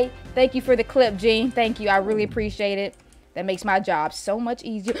my. Thank you for the clip, Gene. Thank you. I really appreciate it. That makes my job so much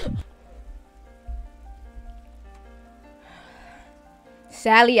easier.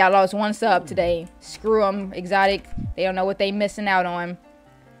 Sadly, I lost 1 sub today. Screw them, Exotic. They don't know what they missing out on.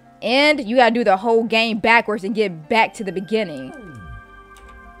 And you gotta do the whole game backwards and get back to the beginning.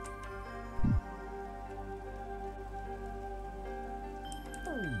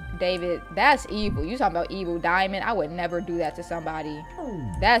 David, that's evil. You talking about evil, Diamond? I would never do that to somebody.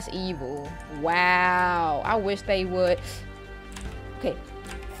 That's evil. Wow. I wish they would. Okay.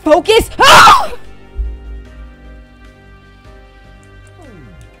 Focus. Oh!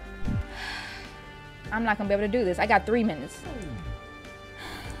 I'm not gonna be able to do this. I got 3 minutes.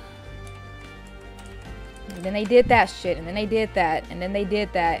 And then they did that shit. And then they did that. And then they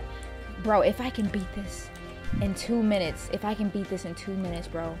did that. Bro, if I can beat this in 2 minutes. If I can beat this in 2 minutes,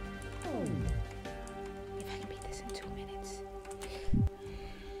 bro. If I can beat this in 2 minutes.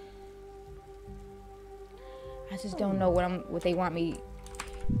 I just don't know what they want me.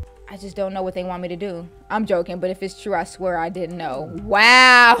 I just don't know what they want me to do. I'm joking, but if it's true, I swear I didn't know.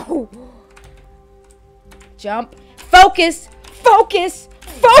 Wow. Jump. Focus. Focus.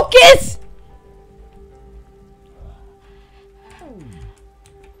 Focus.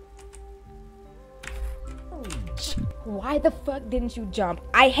 Why the fuck didn't you jump?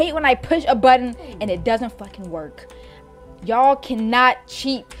 I hate when I push a button and it doesn't fucking work. Y'all cannot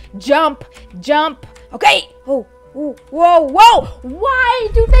cheat. Jump. Jump. Okay. Oh. Ooh, whoa, whoa. Why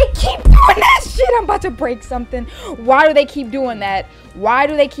do they keep doing that shit? I'm about to break something. Why do they keep doing that? Why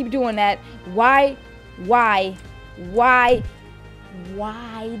do they keep doing that? Why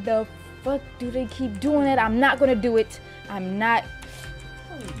the fuck do they keep doing it? I'm not gonna do it. I'm not.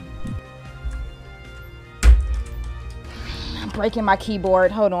 I'm breaking my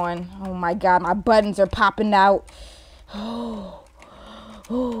keyboard. Hold on. Oh my God, my buttons are popping out. Oh,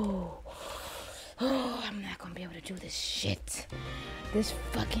 I'm not gonna be able to do this shit. This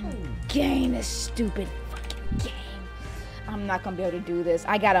fucking game, this stupid fucking game. I'm not gonna be able to do this.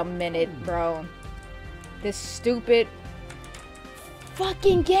 I got a minute, bro. This stupid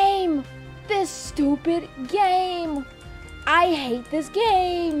fucking game. This stupid game. I hate this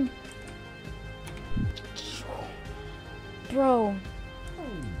game. Bro.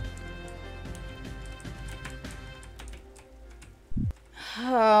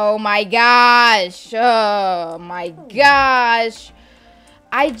 Oh my gosh. Oh my gosh.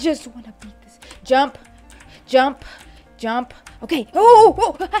 I just want to beat this. Jump. Jump. Jump. Okay.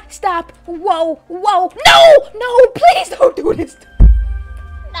 Oh, stop. Whoa. Whoa. No. No. Please don't do this.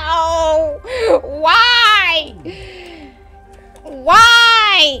 No. Why?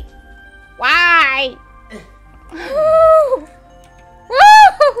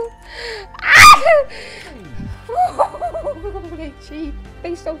 cheap.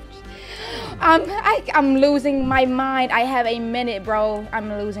 They so cheap. I'm losing my mind. I have a minute, bro. I'm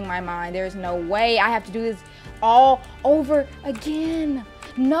losing my mind. There's no way I have to do this all over again.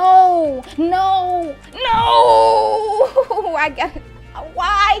 No, no, no.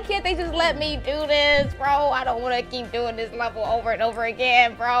 Why can't they just let me do this, bro? I don't want to keep doing this level over and over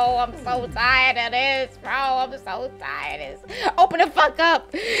again, bro. I'm so tired of this, bro. I'm so tired of this. Open the fuck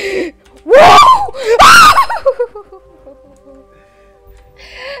up. Woo!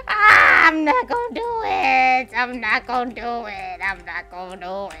 I'm not gonna do it. I'm not gonna do it. I'm not gonna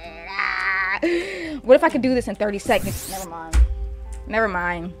do it. Ah. What if I could do this in 30 seconds? Never mind. Never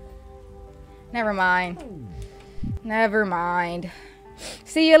mind. Never mind. Never mind.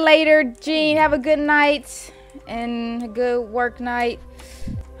 See you later, Gene. Have a good night and a good work night.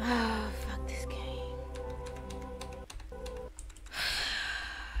 Oh, fuck this game.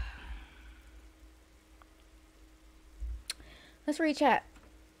 Let's read chat.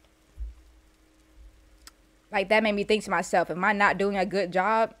 Like, that made me think to myself, am I not doing a good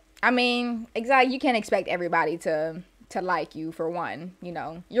job? I mean, exactly, you can't expect everybody to like you, for one. You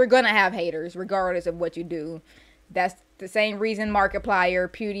know, you're gonna have haters regardless of what you do. That's the same reason Markiplier,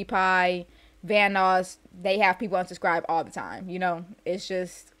 PewDiePie, Vanoss, they have people unsubscribe all the time. You know, it's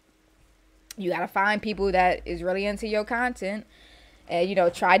just, you gotta find people that is really into your content and, you know,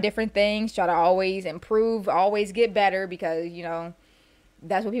 try different things, try to always improve, always get better, because, you know,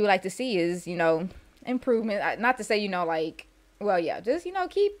 that's what people like to see is, you know, improvement. Not to say, you know, like, well, yeah, just, you know,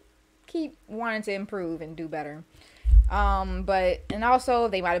 keep wanting to improve and do better. But, and also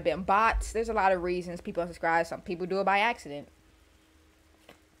they might have been bots. There's a lot of reasons people unsubscribe. Some people do it by accident.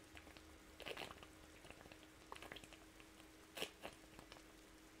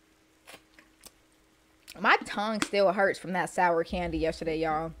 My tongue still hurts from that sour candy yesterday,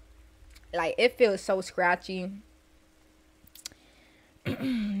 y'all. Like, it feels so scratchy.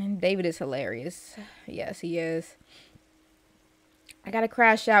 And David is hilarious. Yes, he is. I gotta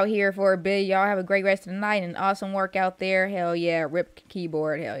crash out here for a bit. Y'all have a great rest of the night and awesome work out there. Hell yeah. Rip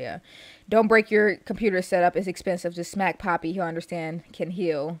keyboard. Hell yeah. Don't break your computer setup. It's expensive. Just smack Poppy. He'll understand. Can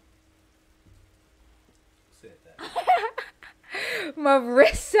heal. Said that.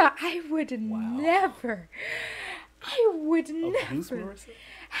 Marissa, I would never. I would Abuse never. Marissa?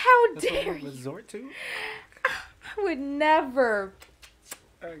 How That's dare what we you? resort to? I would never.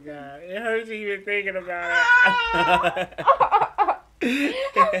 Oh god, it hurts even thinking about it.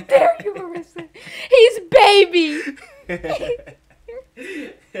 How dare you, Marissa? He's baby.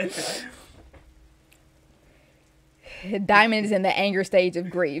 Diamond is in the anger stage of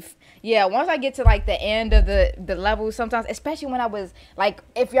grief. Yeah, once I get to like the end of the level, sometimes, especially when I was like,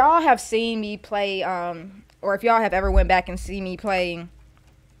 if y'all have seen me play, or if y'all have ever went back and see me play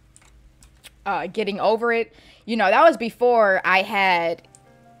Getting Over It, you know, that was before I had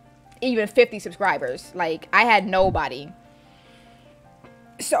even 50 subscribers. Like, I had nobody.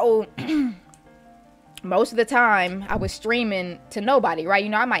 So most of the time I was streaming to nobody, right? You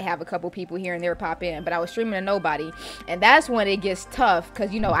know, I might have a couple people here and there pop in, but I was streaming to nobody. And that's when it gets tough,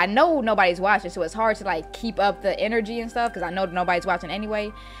 because, you know, I know nobody's watching, so it's hard to like keep up the energy and stuff, because I know nobody's watching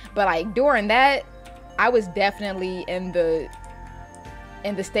anyway. But like during that, I was definitely in the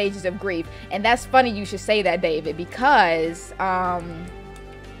stages of grief. And that's funny you should say that, David, because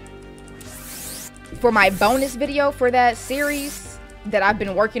for my bonus video for that series that I've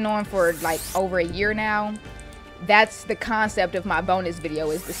been working on for like over a year now, that's the concept of my bonus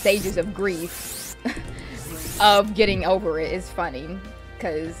video, is the stages of grief of getting over it. It's funny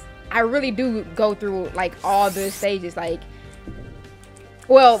because I really do go through like all the stages. Like,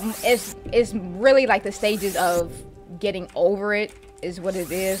 well, it's really like the stages of getting over it is what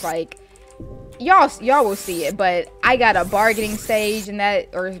it is. Like, y'all will see it, but I got a bargaining stage in that,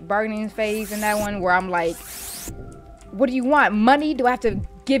 or bargaining phase in that one, where I'm like, what do you want? Money? Do I have to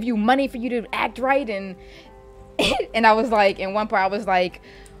give you money for you to act right? And and I was like, in one part I was like,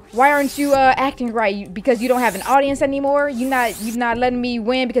 why aren't you acting right? Because you don't have an audience anymore? You're not letting me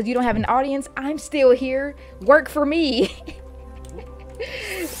win because you don't have an audience? I'm still here. Work for me.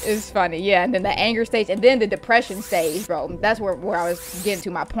 It's funny, yeah. And then the anger stage, and then the depression stage, bro. That's where I was getting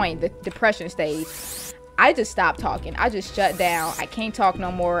to my point. The depression stage. I just stopped talking. I just shut down. I can't talk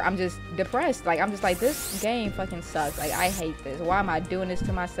no more. I'm just depressed. Like, I'm just like, this game fucking sucks. Like, I hate this. Why am I doing this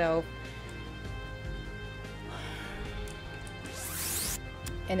to myself?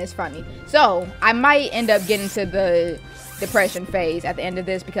 And it's funny. So I might end up getting to the depression phase at the end of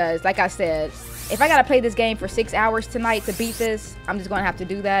this, because like I said, if I gotta play this game for 6 hours tonight to beat this, I'm just gonna have to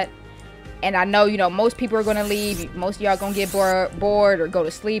do that. And I know, you know, most people are gonna leave. Most of y'all gonna get bored or go to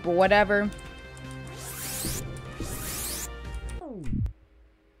sleep or whatever.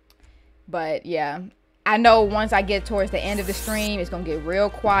 But yeah, I know once I get towards the end of the stream, it's gonna get real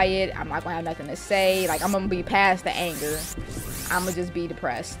quiet. I'm not gonna have nothing to say. Like, I'm gonna be past the anger. I'm gonna just be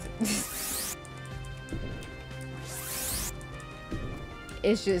depressed.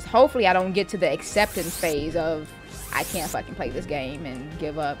 It's just, hopefully I don't get to the acceptance phase of I can't fucking play this game and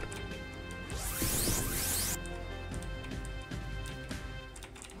give up.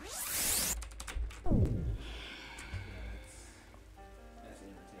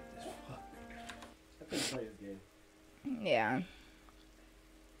 Yeah.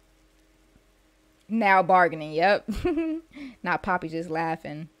 Now bargaining, yep. Not Poppy just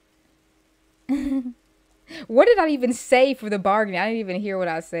laughing. What did I even say for the bargaining? I didn't even hear what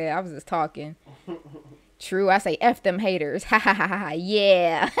I said. I was just talking. True, I say F them haters. Ha ha ha ha.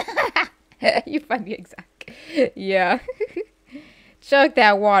 Yeah. You funny, exact. Yeah. Chug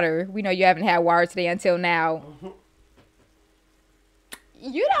that water. We know you haven't had water today until now.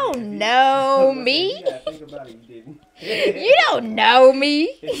 You don't know me. You don't know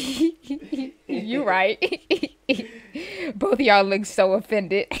me. You right. Both of y'all look so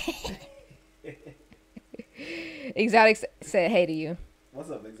offended. Exotic said hey to you.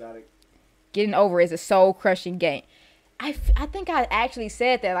 What's up, Exotic? Getting over is a soul crushing game. I think I actually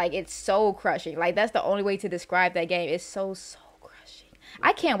said that, like, it's soul crushing. Like, that's the only way to describe that game. It's so soul crushing.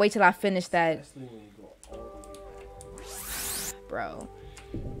 I can't wait till I finish that. Bro.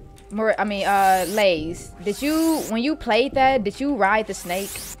 Lays, did you, when you played that, did you ride the snake?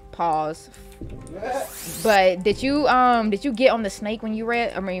 Pause. But did you get on the snake when you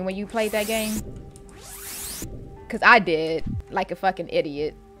when you played that game? Cause I did, like a fucking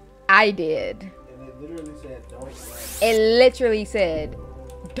idiot. I did. And it literally said, don't ride. It literally said,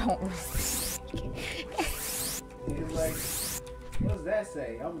 don't ride. He was like, what does that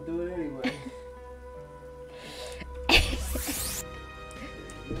say? I'm gonna do it anyway.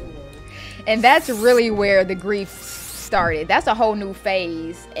 And that's really where the grief started. That's a whole new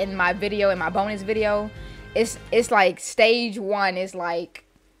phase in my video, in my bonus video. It's like stage 1 is like,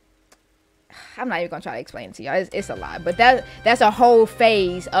 I'm not even gonna try to explain it to y'all. It's a lot, but that's a whole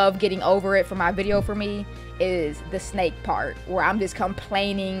phase of getting over it for my video. For me, is the snake part where I'm just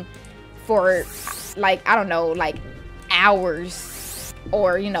complaining for, like, I don't know, like hours,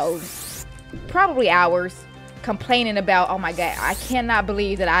 or, you know, probably hours, complaining about, oh my god, I cannot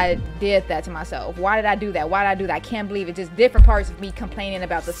believe that I did that to myself. Why did I do that? Why did I do that? I can't believe it. Just different parts of me complaining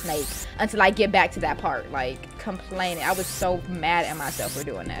about the snake until I get back to that part, like complaining. I was so mad at myself for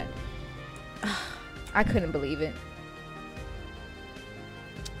doing that. I couldn't believe it.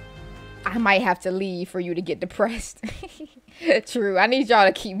 I might have to leave for you to get depressed. True. I need y'all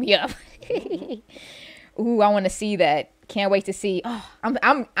to keep me up. Ooh, I want to see that. Can't wait to see. Oh,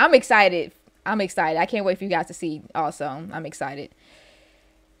 I'm excited. I'm excited. I can't wait for you guys to see also. I'm excited.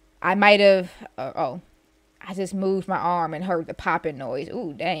 I might have... I just moved my arm and heard the popping noise.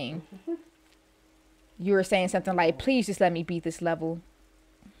 Ooh, dang. You were saying something like, please just let me beat this level.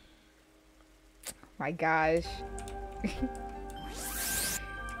 My gosh.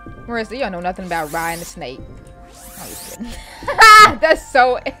 Marissa, you don't know nothing about riding a snake. I'm just kidding. That's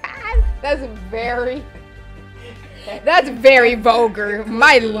so... That's very vulgar.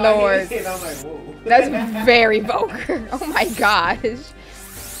 My lord. That's very vulgar. Oh my gosh.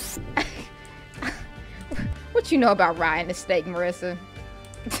 What you know about riding a snake, Marissa?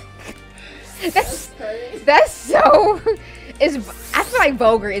 That's so... I feel like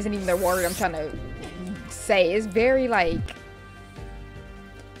vulgar isn't even the word I'm trying to say. It's very like...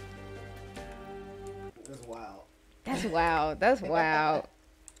 That's wild. That's wild. That's wild.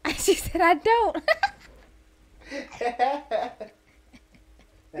 She said I don't.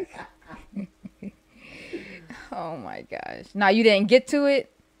 Oh my gosh. Now you didn't get to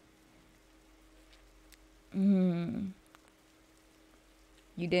it? You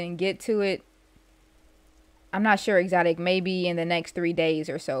didn't get to it? I'm not sure, Exotic. Maybe in the next 3 days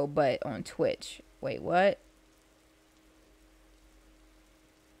or so, but on Twitch. Wait, what?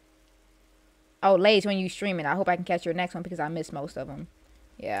 Oh, Lays, when you streaming. I hope I can catch your next one because I missed most of them.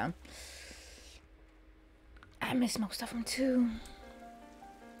 Yeah. I miss most of them too.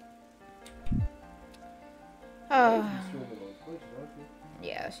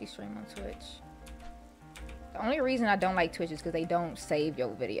 Yeah, she streams on Twitch. The only reason I don't like Twitch is because they don't save your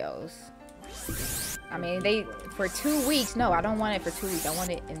videos. I mean, for 2 weeks. No, I don't want it for 2 weeks. I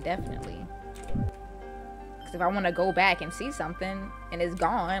want it indefinitely. Because if I want to go back and see something and it's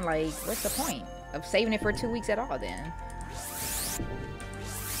gone, like, what's the point of saving it for 2 weeks at all then?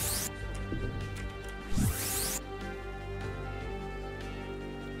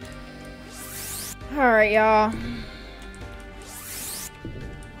 Alright, y'all.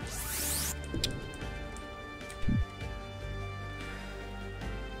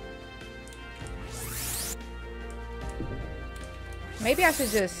 Maybe I should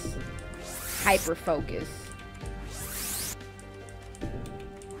just hyper focus.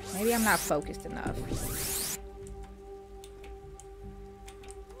 Maybe I'm not focused enough.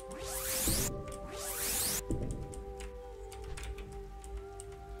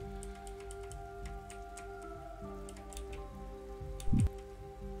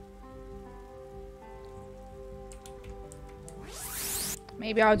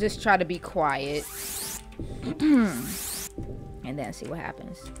 Maybe I'll just try to be quiet. And then see what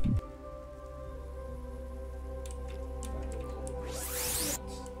happens.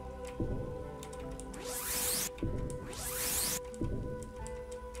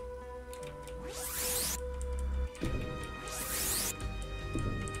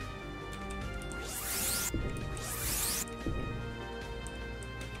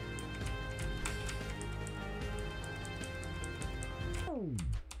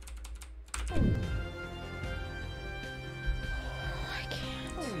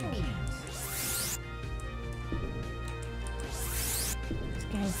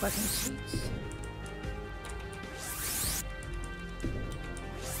 Fucking cheats.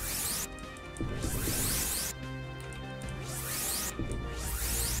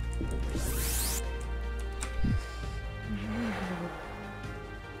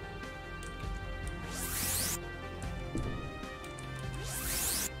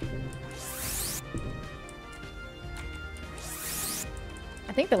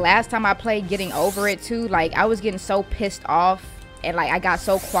 I think the last time I played Getting Over It too, like I was getting so pissed off. And like I got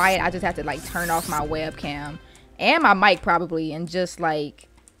so quiet, I just had to like turn off my webcam and my mic probably, and just like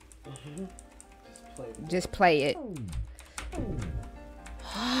just play it.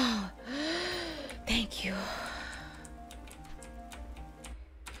 Thank you.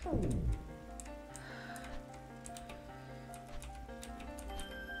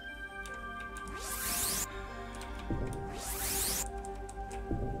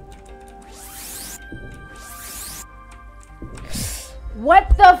 What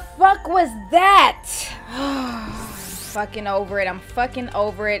the fuck was that? I'm fucking over it. I'm fucking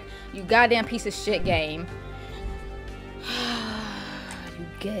over it. You goddamn piece of shit game.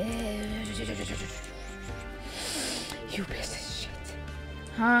 You piece of shit.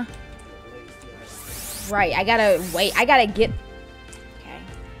 Huh? Right, I gotta wait. I gotta get... Okay.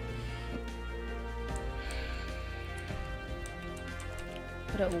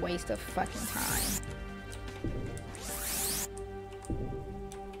 What a waste of fucking time.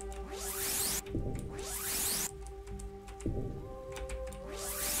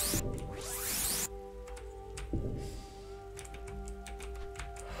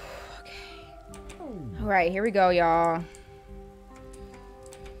 All right, here we go, y'all.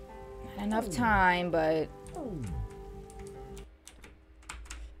 Not enough time, but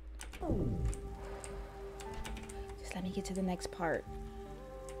just let me get to the next part.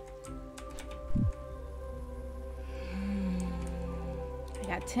 I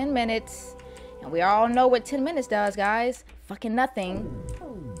got 10 minutes, and we all know what 10 minutes does, guys. Fucking nothing.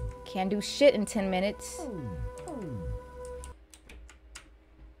 Can't do shit in 10 minutes.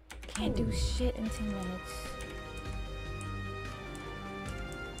 Can't do shit in 10 minutes.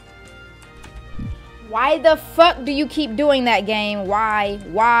 Why the fuck do you keep doing that, game? Why?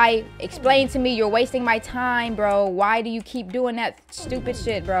 Why? Explain to me. You're wasting my time, bro. Why do you keep doing that stupid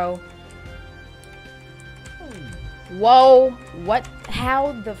shit, bro? Whoa. What?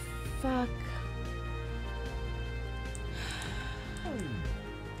 How the fuck?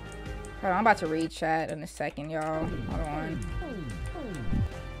 Hold on, I'm about to read chat in a second, y'all. Hold on.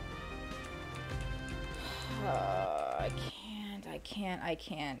 I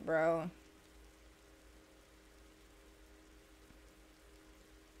can't, bro.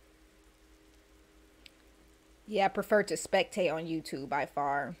 Yeah, I prefer to spectate on YouTube by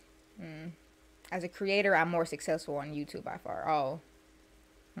far. As a creator, I'm more successful on YouTube by far. Oh.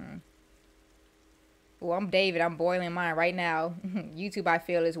 Well, I'm David. I'm boiling mine right now. YouTube, I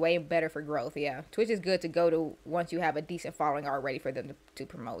feel, is way better for growth. Yeah. Twitch is good to go to once you have a decent following already for them to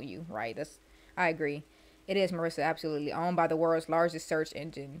promote you, right? I agree. It is, Marissa, absolutely. Owned by the world's largest search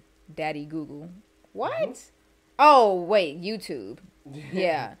engine, Daddy Google. What? Oh, wait, YouTube.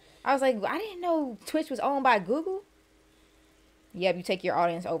 Yeah. I was like, I didn't know Twitch was owned by Google. Yep, you take your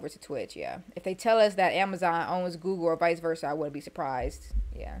audience over to Twitch, yeah. If they tell us that Amazon owns Google or vice versa, I wouldn't be surprised.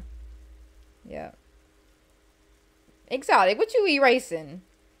 Yeah. Yeah. Exotic, what you erasing?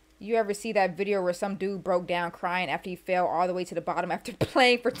 You ever see that video where some dude broke down crying after he fell all the way to the bottom after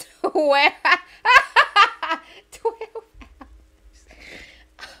playing for 12 hours?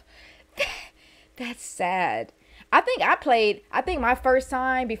 That's sad. I think my first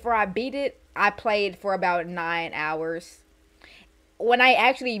time before I beat it, I played for about 9 hours. when I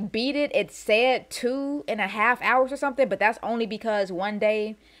actually beat it, it said 2.5 hours or something, but that's only because one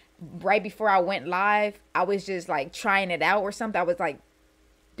day right before I went live, I was just like trying it out or something. I was like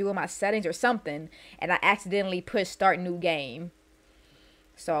doing my settings or something, and I accidentally pushed start new game.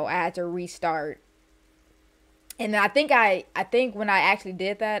 So I had to restart. And then I think when I actually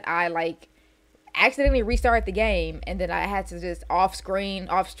did that, I like accidentally restarted the game, and then I had to just off stream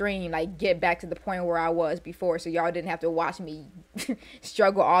like get back to the point where I was before, so y'all didn't have to watch me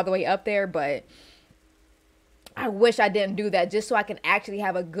struggle all the way up there. But I wish I didn't do that, just so I can actually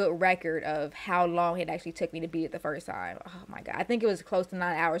have a good record of how long it actually took me to beat it the first time. Oh my god, I think it was close to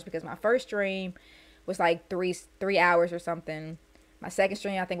 9 hours, because my first stream was like three hours or something. My second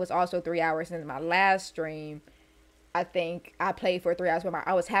stream I think was also 3 hours, and then my last stream I think I played for 3 hours, but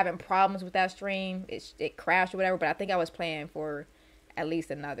I was having problems with that stream. It crashed or whatever, but I think I was playing for at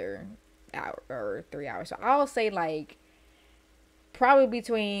least another hour or 3 hours. So I'll say like probably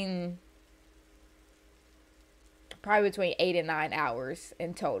between 8 and 9 hours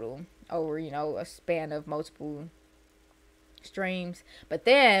in total over, you know, a span of multiple streams. But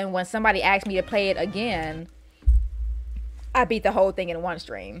then when somebody asked me to play it again, I beat the whole thing in one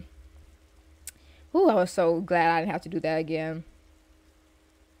stream. Ooh, I was so glad I didn't have to do that again.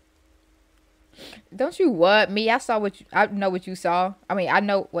 Don't you what? Me? I saw what I know what you saw. I mean, I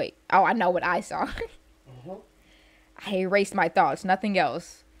know. Wait. Oh, I know what I saw. I erased my thoughts. Nothing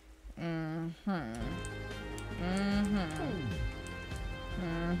else.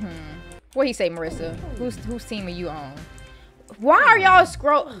 What he say, Marissa? Whose team are you on? Why are y'all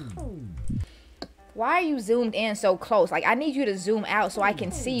Why are you zoomed in so close? Like, I need you to zoom out so I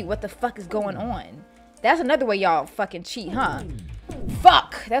can see what the fuck is going on. That's another way y'all fucking cheat, huh?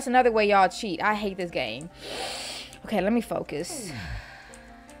 Fuck! That's another way y'all cheat. I hate this game. Okay, let me focus.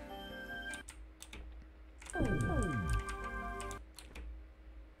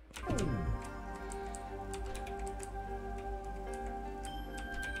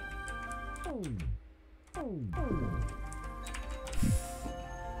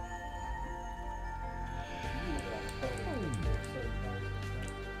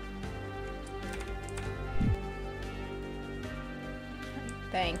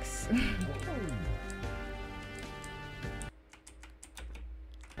 Thanks.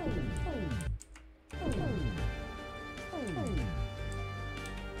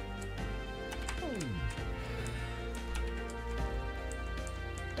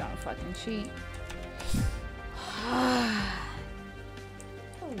 Don't fucking cheat. Come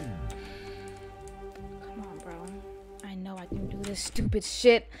on, bro. I know I can do this stupid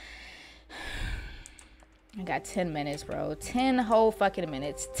shit. I got 10 minutes, bro. 10 whole fucking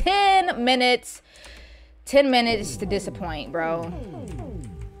minutes. 10 minutes. 10 minutes to disappoint, bro.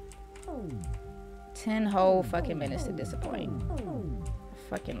 10 whole fucking minutes to disappoint. I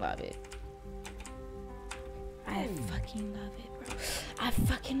fucking love it. I fucking love it, bro. I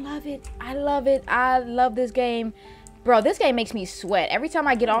fucking love it. I love it. I love this game. Bro, this game makes me sweat. Every time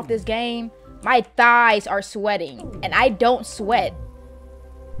I get off this game, my thighs are sweating. And I don't sweat.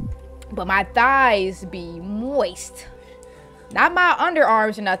 But my thighs be moist. Not my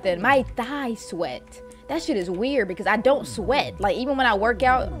underarms or nothing. My thighs sweat. That shit is weird because I don't sweat. Like, even when I work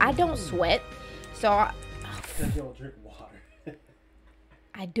out, I don't sweat. So, Because you don't drink water.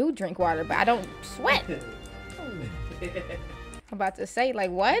 I do drink water, but I don't sweat. I'm about to say,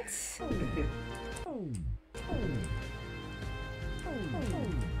 like, what?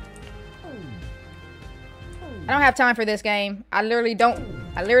 I don't have time for this game. I literally don't.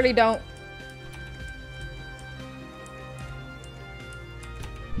 I literally don't.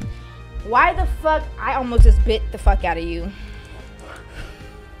 Why the fuck? I almost just bit the fuck out of you.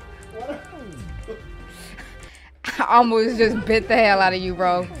 I almost just bit the hell out of you,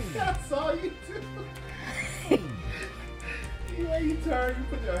 bro. I saw you too. You turned, you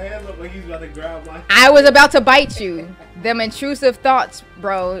put your hands up like he's about to grab my. I was about to bite you. Them intrusive thoughts,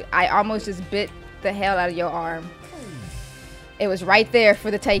 bro. I almost just bit the hell out of your arm. It was right there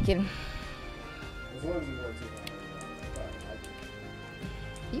for the taking. As long as you want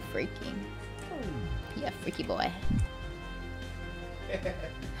to. You freaky. You a freaky boy.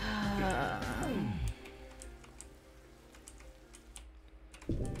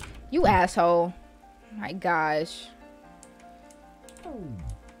 You asshole. My gosh.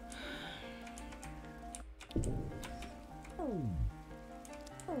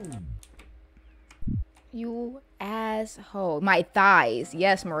 You asshole. My thighs.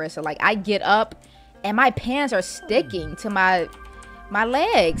 Yes, Marissa. Like, I get up and my pants are sticking to my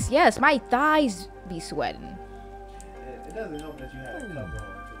legs. Yes, my thighs be sweating. It doesn't help that you have a cover on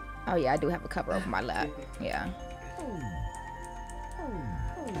too. Oh yeah, I do have a cover over my lap. Yeah.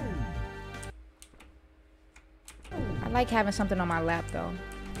 like having something on my lap though.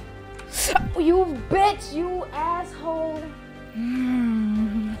 You bitch, you asshole.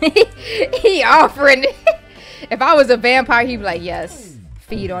 He offering. If I was a vampire, he'd be like, yes,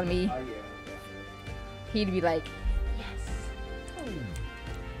 feed on me. He'd be like, yes.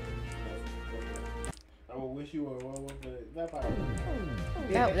 I would wish you were one with the vampire.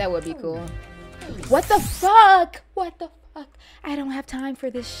 That would be cool. What the fuck? What the fuck? I don't have time for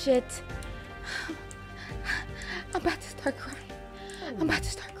this shit. I'm about to start crying. I'm about to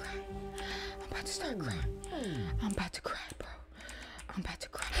start crying. I'm about to start crying. I'm about to cry, bro. I'm about to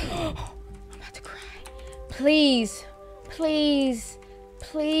cry. I'm about to cry. Please. Please.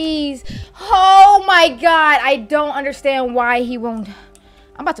 Please. Oh my god. I don't understand why he won't.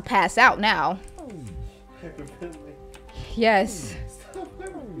 I'm about to pass out now. Yes.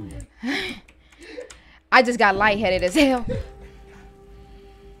 I just got lightheaded as hell.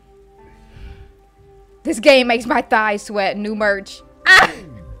 This game makes my thighs sweat. New merch. Ah!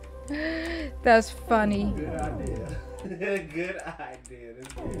 That's funny. Good idea. Good idea. This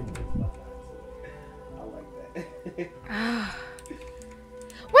game makes my thighs sweat. I like that.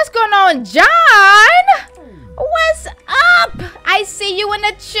 What's going on, John? What's up? I see you in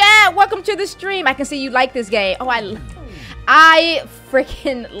the chat. Welcome to the stream. I can see you like this game. Oh, I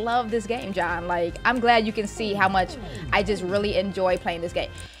freaking love this game, John. Like, I'm glad you can see how much I just really enjoy playing this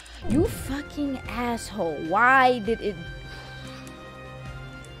game. You fucking asshole. Why did it...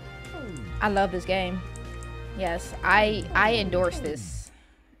 I love this game. Yes, I endorse this.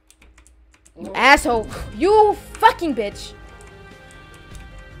 You asshole. You fucking bitch.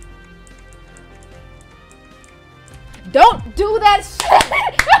 Don't do that shit.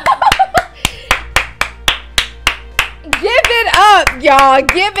 Give it up, y'all.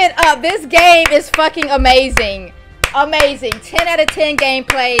 Give it up. This game is fucking amazing. Amazing. 10 out of 10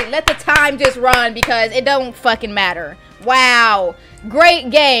 gameplay. Let the time just run because it don't fucking matter. Wow. Great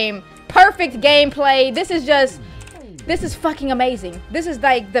game. Perfect gameplay. This is fucking amazing. This is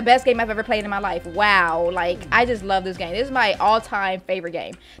like the best game I've ever played in my life. Wow. Like, I just love this game. This is my all-time favorite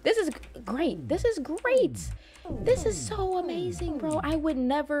game. This is great. This is great. This is so amazing, bro. I would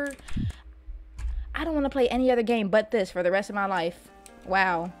never... I don't want to play any other game but this for the rest of my life.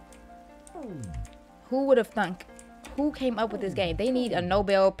 Wow. Who would have thunk? Who came up with this game? They need a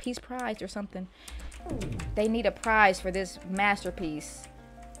Nobel Peace Prize or something. They need a prize for this masterpiece.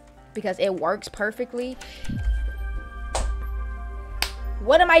 Because it works perfectly.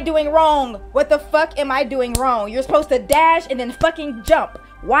 What am I doing wrong? What the fuck am I doing wrong? You're supposed to dash and then fucking jump.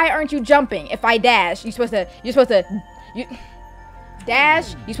 Why aren't you jumping if I dash? You're supposed to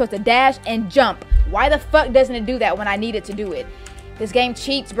dash. You're supposed to dash and jump. Why the fuck doesn't it do that when I need it to do it? This game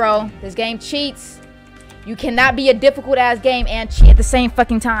cheats, bro. This game cheats. You cannot be a difficult ass game and cheat at the same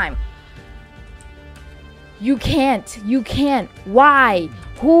fucking time. You can't. You can't. Why?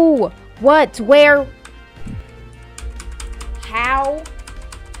 Who? What? Where? How?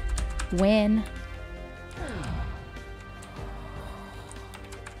 When?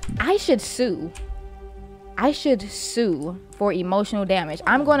 I should sue. I should sue for emotional damage.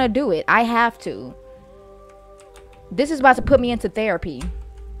 I'm gonna do it. I have to. This is about to put me into therapy.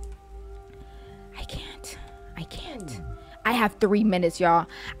 I can't. I can't. I have 3 minutes, y'all.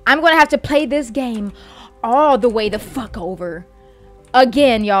 I'm gonna have to play this game all the way the fuck over.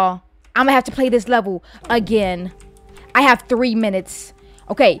 Again, y'all. I'm gonna have to play this level again. I have 3 minutes.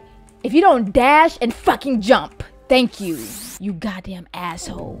 Okay. If you don't dash and fucking jump. Thank you. You goddamn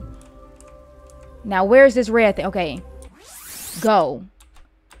asshole. Now, where's this red thing? Okay. Go.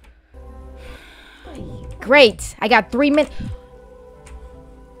 Great. I got 3 minutes.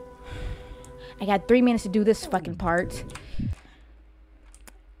 I got 3 minutes to do this fucking part.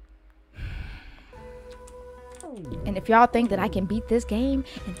 And if y'all think that I can beat this game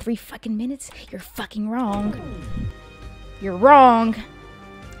in 3 fucking minutes, you're fucking wrong. You're wrong.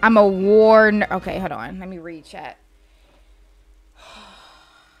 I'm a war nerd. Okay, hold on. Let me read chat.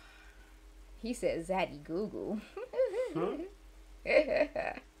 He said Zaddy Google.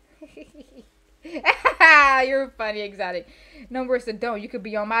 You're funny, exotic. No worse than don't. You could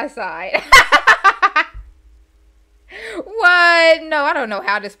be on my side. What? No, I don't know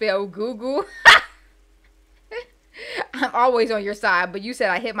how to spell Google. I'm always on your side, but you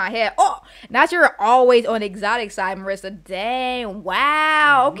said I hit my head. Oh, not you're always on the exotic side, Marissa. Dang.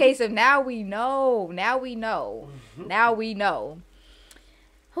 Wow. Okay, so now we know. Now we know. Now we know.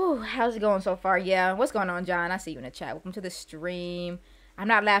 Whew, how's it going so far? Yeah, what's going on, John? I see you in the chat. Welcome to the stream. I'm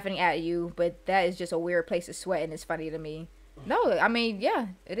not laughing at you, but that is just a weird place to sweat, and it's funny to me. No, I mean, yeah,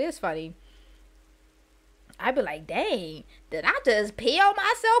 it is funny. I'd be like, dang, did I just pee on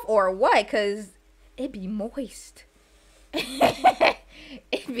myself or what? Because it be moist.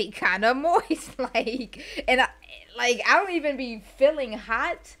 It be kind of moist, like, and I don't even be feeling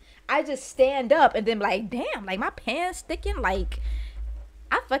hot. I just stand up and then like, damn, like my pants sticking, like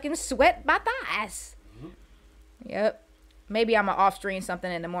I fucking sweat my thighs. Yep. Maybe I'm gonna off stream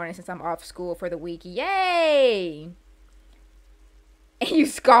something in the morning since I'm off school for the week. Yay! And you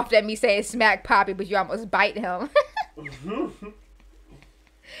scoffed at me saying smack Poppy, but you almost bite him.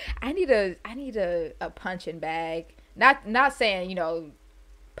 I need a punching bag. Not saying, you know,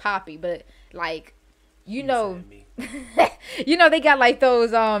 Poppy, but like, you know, you know they got like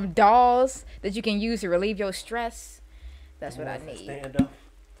those dolls that you can use to relieve your stress. That's what I need. Stand up.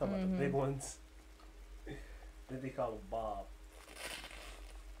 Talking about the big ones. They call them Bob.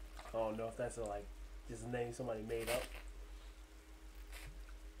 I don't know if that's like just a name somebody made up.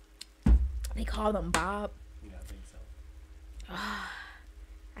 They call them Bob. Yeah, I think so.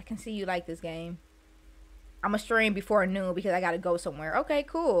 I can see you like this game. I'm gonna stream before noon because I gotta go somewhere. Okay,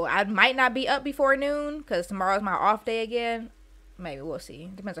 cool. I might not be up before noon because tomorrow's my off day again. Maybe we'll see.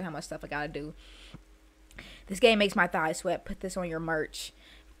 Depends on how much stuff I gotta do. This game makes my thighs sweat. Put this on your merch.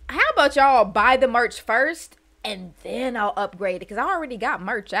 How about y'all buy the merch first and then I'll upgrade it because I already got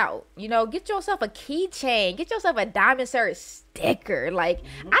merch out. You know, get yourself a keychain. Get yourself a Diamond Sir sticker. Like,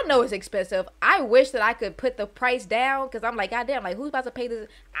 I know it's expensive. I wish that I could put the price down because I'm like, goddamn, like, who's about to pay this?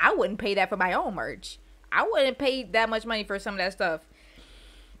 I wouldn't pay that for my own merch. I wouldn't pay that much money for some of that stuff.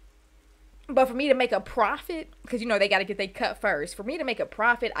 But for me to make a profit, because, you know, they got to get their cut first. For me to make a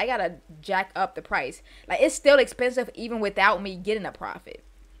profit, I got to jack up the price. Like, it's still expensive even without me getting a profit.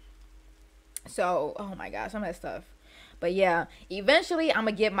 So, oh my gosh, some of that stuff. But yeah, eventually I'm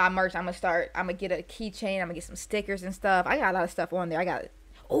gonna get my merch. I'm gonna get a keychain. I'm gonna get some stickers and stuff. I got a lot of stuff on there.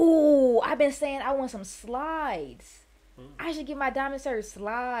 I've been saying I want some slides. I should get my Diamond Sir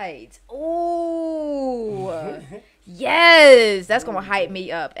slides. Ooh. Yes. That's gonna hype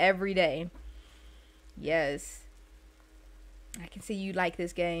me up every day. Yes. I can see you like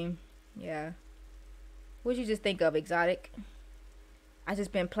this game. Yeah. What'd you just think of, Exotic? I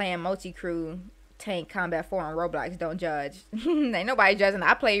just been playing multi-crew tank combat 4 on Roblox. Don't judge. Ain't nobody judging.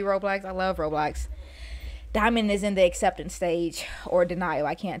 I play Roblox. I love Roblox. Diamond is in the acceptance stage or denial.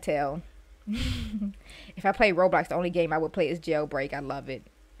 I can't tell. If I play Roblox, the only game I would play is Jailbreak. I love it.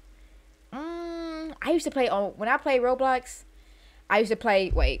 I used to play when I play Roblox. I used to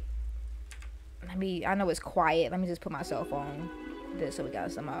play. Wait. I know it's quiet. Let me just put myself on this so we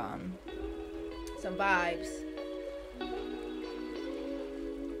got some vibes.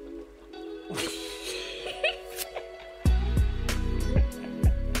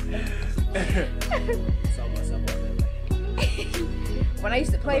 When I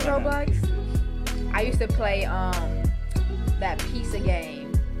used to play Roblox, I used to play that pizza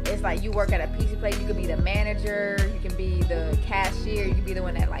game. It's like you work at a pizza place. You could be the manager, you can be the cashier, you can be the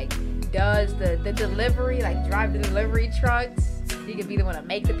one that like does the delivery, like drive the delivery trucks. You can be the one to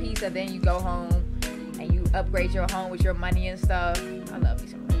make the pizza, then you go home and you upgrade your home with your money and stuff. I love me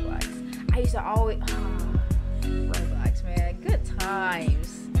some Roblox. I used to always Roblox, man. Good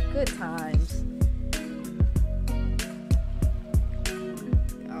times. Good times.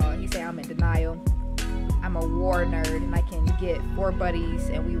 Oh, he said I'm in denial. I'm a war nerd and I can get 4 buddies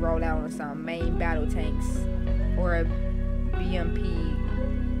and we roll out on some main battle tanks or a BMP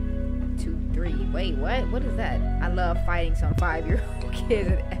 2-3. Wait, what? What is that? I love fighting some 5-year-old kids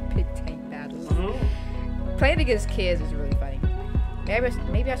in epic tank battles. Playing against kids is really funny.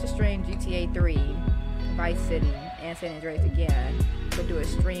 Maybe I should stream GTA 3, Vice City, and San Andreas again. To do a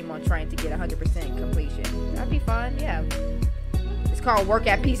stream on trying to get 100% completion. That'd be fun, yeah. It's called Work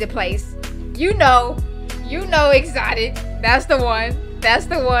at Pizza Place. You know, Exotic. That's the one. That's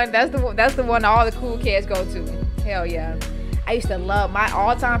the one all the cool kids go to. Hell yeah. I used to love my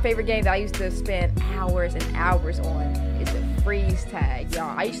all-time favorite game that I used to spend hours and hours on is the freeze tag,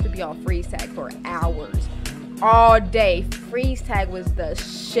 y'all. I used to be on freeze tag for hours. All day. Freeze tag was the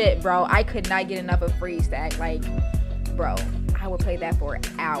shit, bro. I could not get enough of freeze tag. Like, bro, I would play that for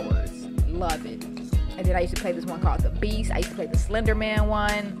hours. Love it. And then I used to play this one called The Beast. I used to play the Slender Man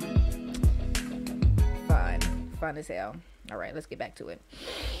one. Fun as hell. All right, let's get back to it.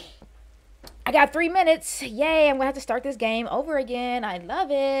 I got 3 minutes. Yay, I'm gonna have to start this game over again. I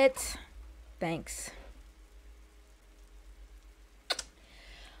love it. Thanks.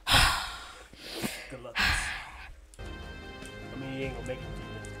 Good luck. I mean, you ain't gonna make it.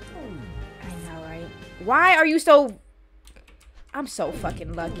 I know, right? Why are you so... I'm so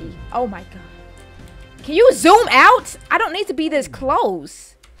fucking lucky. Oh my god. Can you zoom out? I don't need to be this close.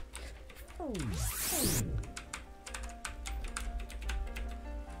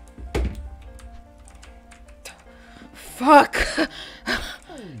 Fuck.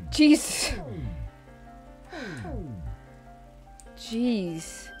 Jesus.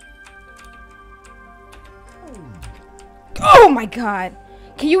 Jeez. Oh my god.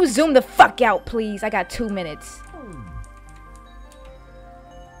 Can you zoom the fuck out, please? I got 2 minutes.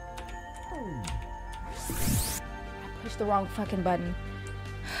 I pushed the wrong fucking button.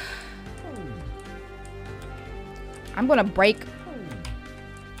 I'm gonna break.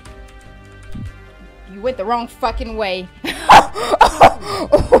 You went the wrong fucking way.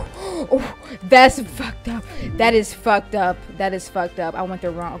 Oh, that's fucked up. That is fucked up. That is fucked up. I went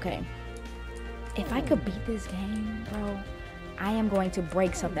the wrong. Okay. If I could beat this game, bro, I am going to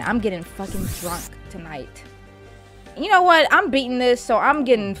break something. I'm getting fucking drunk tonight. You know what? I'm beating this, so I'm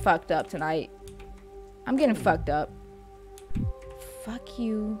getting fucked up tonight. I'm getting fucked up. Fuck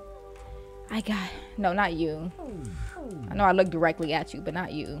you. No, not you. I know I look directly at you, but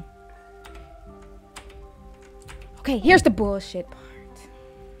not you. Okay, here's the bullshit part.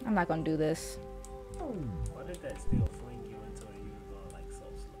 I'm not gonna do this. Why did that still fling you until you were going like so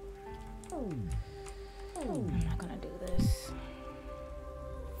slow? I'm not gonna do this.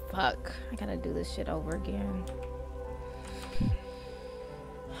 Fuck. I gotta do this shit over again.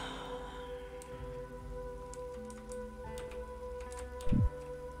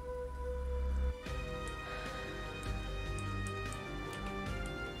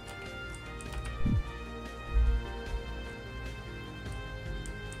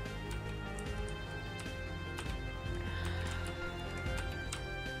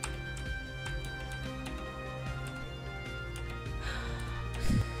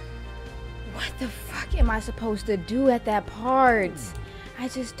 What the fuck am I supposed to do at that part? I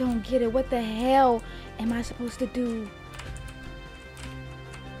just don't get it. What the hell am I supposed to do?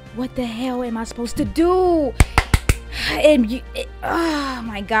 What the hell am I supposed to do? Oh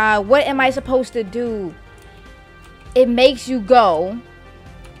my god, what am I supposed to do? It makes you go.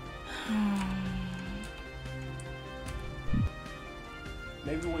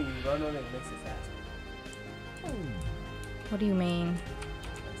 Maybe when you run on it, it makes it faster. What do you mean?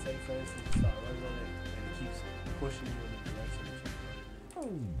 Like say for instance, you start running on it and it keeps pushing you in the direction that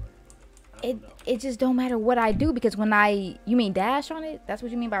you're running. It just don't matter what I do, because when you mean dash on it? That's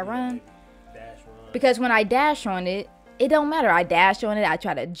what you mean by run? Like dash run. Because when I dash on it, it don't matter. I dash on it, I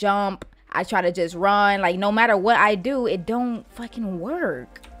try to jump, I try to just run. Like, no matter what I do, it don't fucking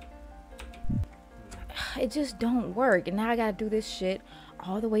work. It just don't work. And now I gotta do this shit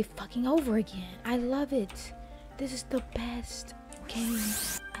all the way fucking over again. I love it. This is the best game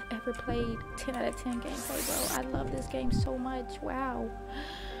I've ever played. 10 out of 10 gameplay, bro. I love this game so much. Wow.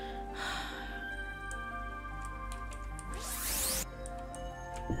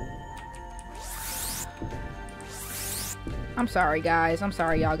 I'm sorry, guys. I'm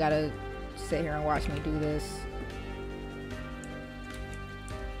sorry y'all gotta sit here and watch me do this.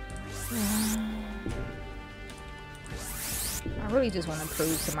 I really just want to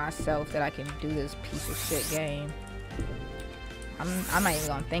prove to myself that I can do this piece of shit game. I'm not even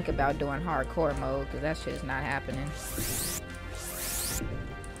gonna think about doing hardcore mode, because that shit is not happening.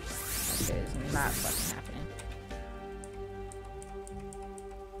 That shit is not fucking happening.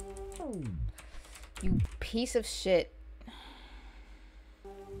 You piece of shit.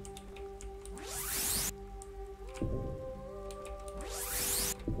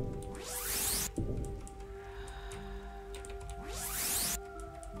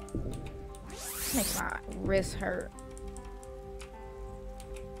 Makes my wrist hurt.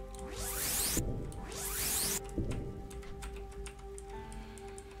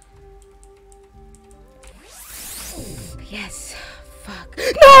 Yes. Fuck.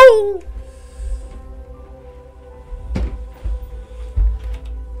 No!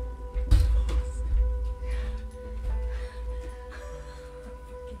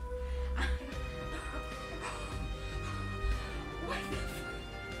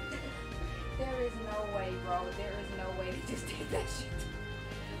 There is no way, bro. There is no way to just take that shit.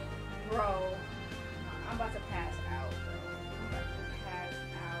 Bro, I'm about to pass out, bro. I'm about to pass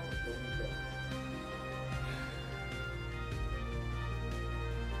out.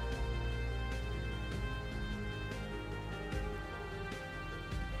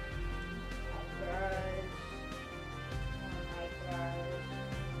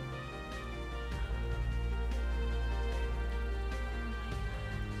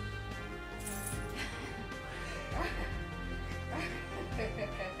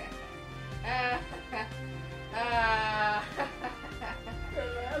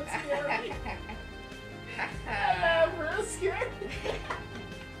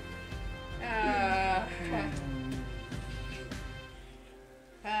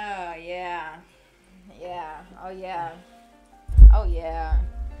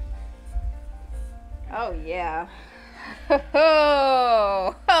 Oh yeah.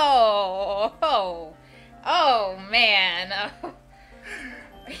 Oh, oh, oh, oh man.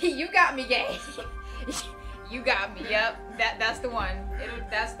 You got me, gay. You got me. Yep. That's the one.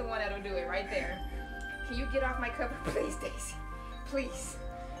 That's the one that'll do it right there. Can you get off my cover, please, Daisy? Please.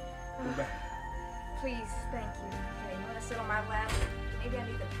 Please, thank you. Okay, you wanna sit on my lap? Maybe I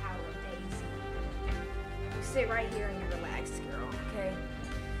need the power of Daisy. You sit right here and you relax, girl, okay?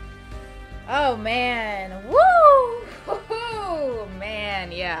 Oh man. Woo!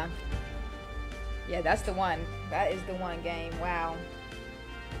 Man, yeah. Yeah, that's the one. That is the one game. Wow.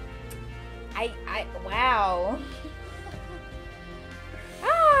 Wow.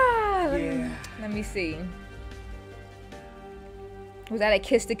 Yeah. Let me see. Was that a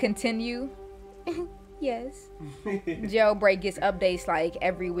kiss to continue? Yes. Jailbreak gets updates like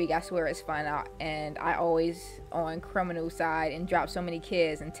every week. I swear it's fun. And I always on criminal side and drop so many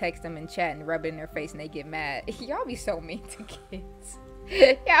kids and text them and chat and rub it in their face and they get mad. Y'all be so mean to kids.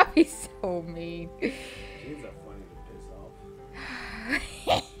 Y'all be so mean. Kids are funny to piss off.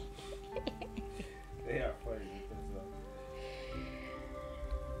 They are funny to piss off.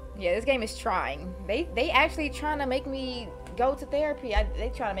 Yeah, this game is trying. They actually trying to make me go to therapy.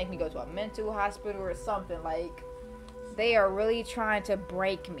 They trying to make me go to a mental hospital or something. Like, they are really trying to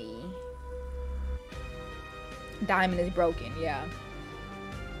break me. Diamond is broken, yeah.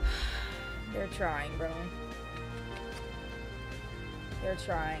 They're trying, bro. They're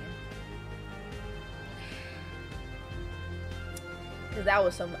trying. Cause that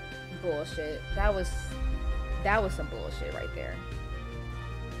was some bullshit. That was some bullshit right there.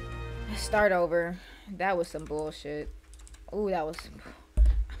 Start over. That was some bullshit. Ooh, I'm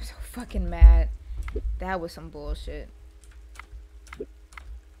so fucking mad. That was some bullshit.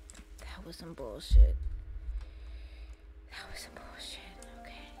 That was some bullshit. That was some bullshit.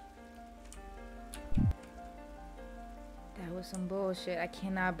 Okay. That was some bullshit. I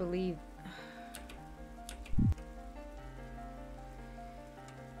cannot believe.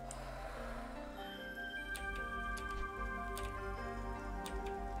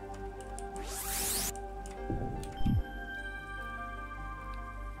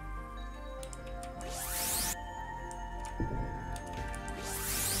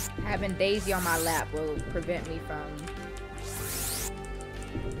 Having Daisy on my lap will prevent me from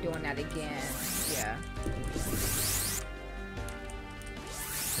doing that again. Yeah.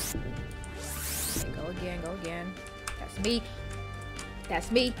 Okay, go again, go again. That's me.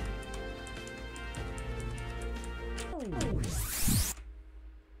 That's me. I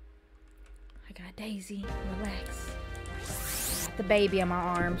got Daisy. Relax. Got the baby in my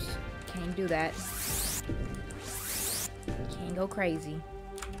arms. Can't do that. Can't go crazy.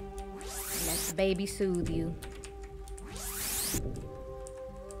 Let the baby soothe you.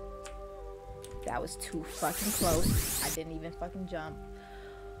 That was too fucking close. I didn't even fucking jump.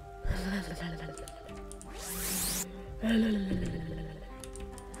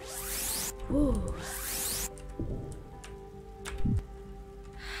 Whew.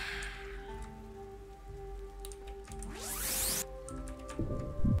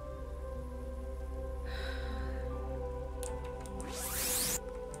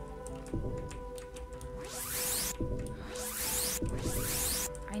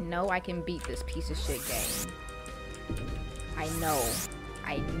 I know I can beat this piece of shit game. I know.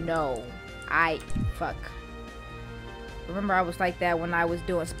 Fuck. Remember I was like that when I was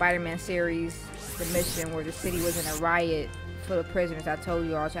doing Spider-Man series, the mission where the city was in a riot full of prisoners. I told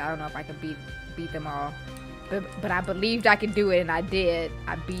you all, I don't know if I could beat them all. But I believed I could do it, and I did.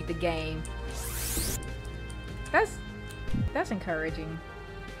 I beat the game. That's encouraging.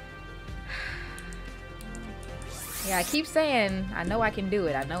 Yeah, I keep saying, I know I can do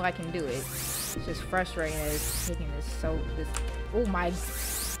it. I know I can do it. It's just frustrating that it's taking oh my,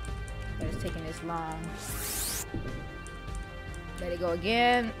 that it's taking this long. Let it go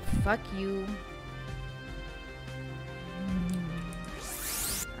again. Fuck you.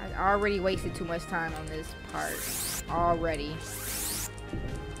 I already wasted too much time on this part. Already.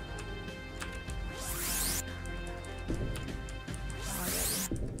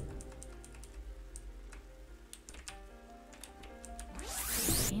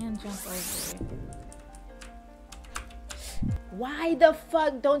 And jump over it. Why the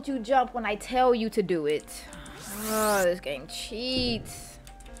fuck don't you jump when I tell you to do it? Oh, this game cheats.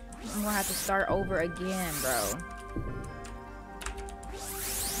 I'm gonna have to start over again, bro. I'm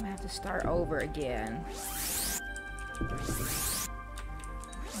gonna have to start over again.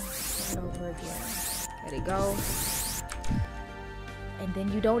 Start over again. Let it go. And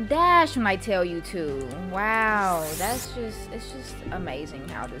then you don't dash when I tell you to. Wow, it's just amazing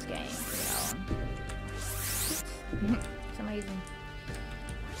how this game, It's amazing.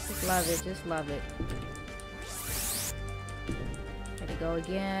 Just love it. Just love it. There we go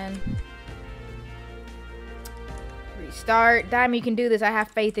again. Restart. Diamond, you can do this. I have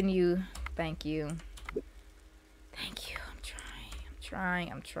faith in you. Thank you. Thank you. I'm trying.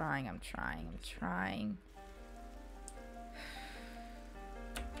 I'm trying. I'm trying. I'm trying. I'm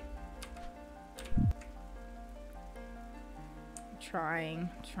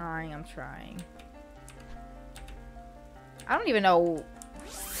trying. I'm trying. I don't even know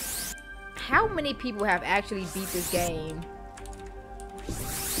how many people have actually beat this game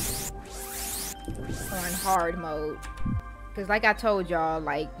on hard mode. Because like I told y'all,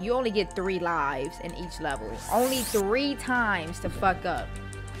 like, you only get 3 lives in each level. Only 3 times to fuck up.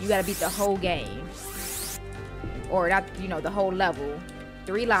 You gotta beat the whole game. Or not, you know, the whole level.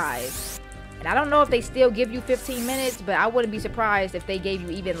 3 lives. And I don't know if they still give you 15 minutes, but I wouldn't be surprised if they gave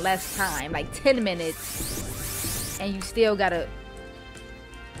you even less time. Like 10 minutes. And you still gotta...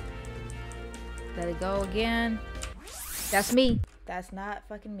 Let it go again. That's me. That's not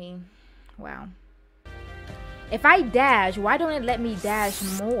fucking me. Wow. If I dash, why don't it let me dash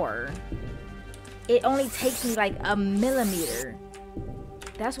more? It only takes me like a millimeter.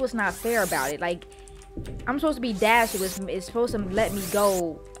 That's what's not fair about it. Like, I'm supposed to be dashing. It's supposed to let me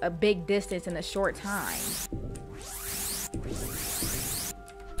go a big distance in a short time.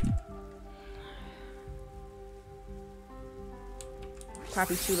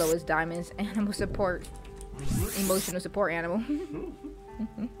 Papi Chulo is Diamond's animal support. Emotional support animal.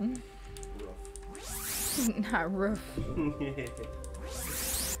 Not rough.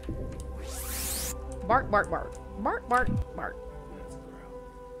 Bark, bark, bark. Bark, bark, bark.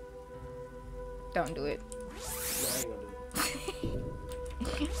 Don't do it. No, I ain't gonna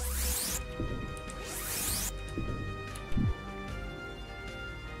do it.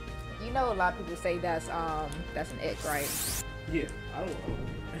 You know, a lot of people say that's an ick, right? Yeah, I don't know.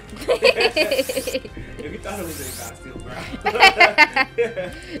 If you thought it was an ick, I'd still growl.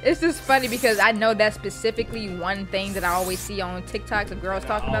 It's just funny because I know that's specifically one thing that I always see on TikToks of girls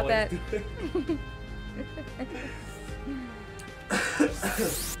talking about that.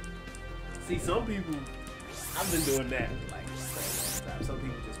 See, some people, I've been doing that like for a long time. Some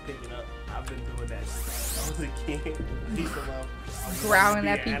people just pick it up. I've been doing that since I was a kid. Growling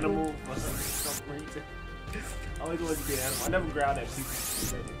at people. Animal for some reason. I always wanted to be an animal. I never growled at people,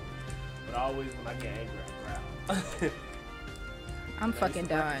 but I always, when I get angry, I growl. I'm fucking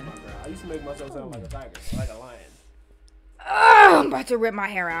done. I used to make myself sound like a tiger, like a lion. Oh, I'm about to rip my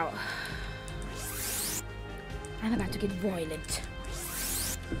hair out. I'm about to get violent.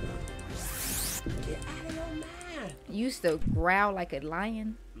 Get out of your mind. You used to growl like a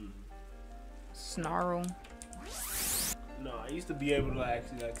lion? Snarl? No, I used to be able to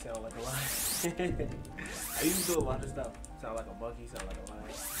actually like sound like a lion. I used to do a lot of stuff. Sound like a monkey, sound like a lion.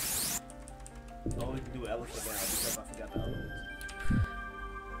 I only can do elephant now because I forgot the other ones.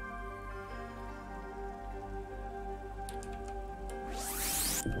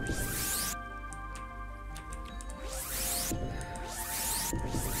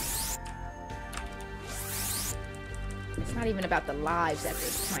 It's not even about the lives at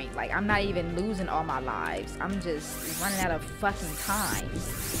this point. Like, I'm not even losing all my lives. I'm just running out of fucking time.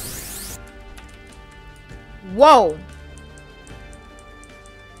 Whoa!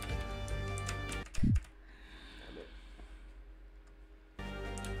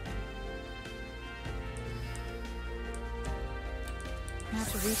 I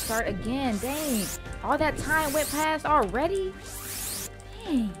have to restart again. Dang. All that time went past already?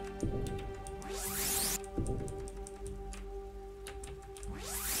 Dang.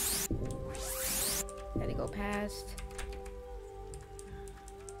 Let it go past.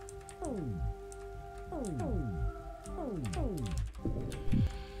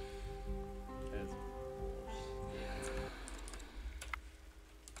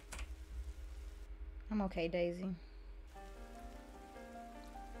 I'm okay, Daisy.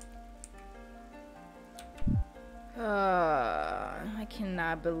 I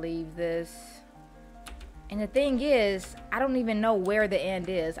cannot believe this. And the thing is, I don't even know where the end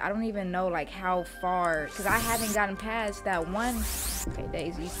is. I don't even know like how far, because I haven't gotten past that one. Okay,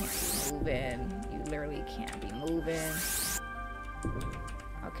 Daisy, you can't be moving. You literally can't be moving.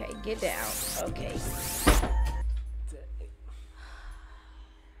 Okay, get down. Okay.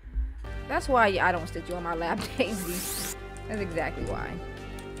 That's why I don't stick you on my lap, Daisy. That's exactly why.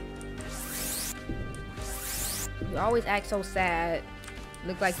 You always act so sad.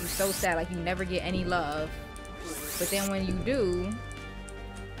 Look like you're so sad, like you never get any love. But then when you do,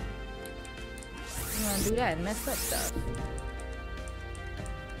 you wanna do that and mess up stuff.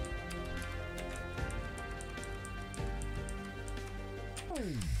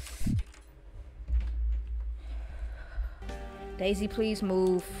 Daisy, please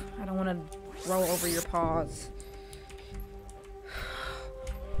move. I don't want to roll over your paws.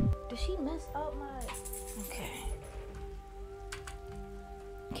 Did she mess up my... Okay.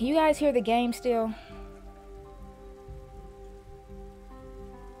 Can you guys hear the game still?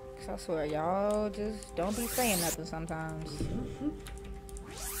 Cause I swear, y'all just don't be saying nothing sometimes.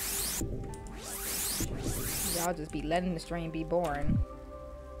 Y'all just be letting the stream be boring.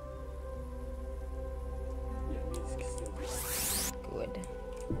 Good.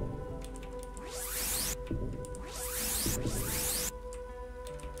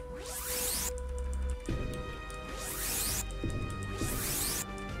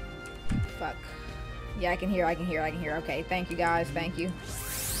 Fuck. Yeah, I can hear. Okay, thank you guys. Thank you.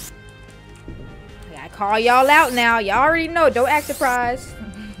 I call y'all out now. Y'all already know. Don't act surprised.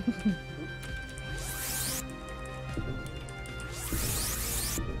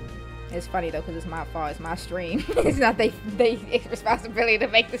 It's funny though, because it's my fault. It's my stream. It's not they responsibility to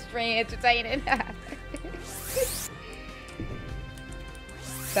make the stream entertaining.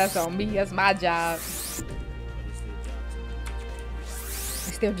 That's on me. That's my job.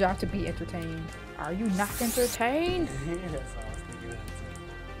 It's their job to be entertained. Are you not entertained? That's all I was thinking.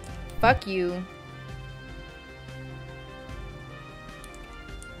 Fuck you.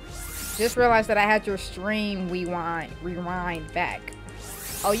 Just realized that I had your stream rewind back.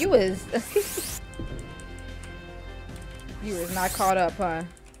 Oh, you was you was not caught up, huh?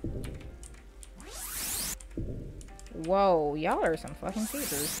 Whoa, y'all are some fucking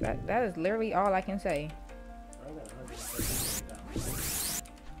cheaters. That is literally all I can say.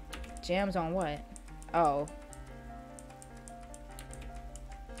 Gems on what? Oh.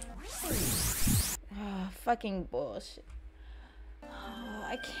 Oh, fucking bullshit. Oh,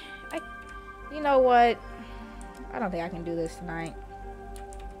 I can't. You know what? I don't think I can do this tonight.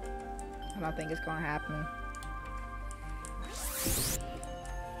 I don't think it's gonna happen.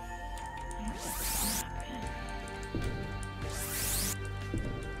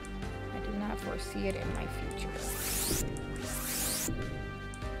 I do not foresee it in my future.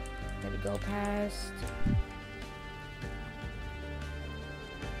 Let it go past.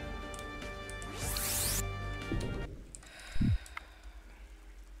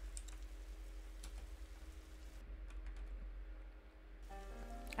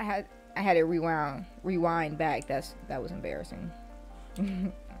 I had it rewind back. That was embarrassing.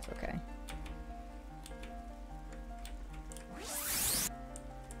 That's okay.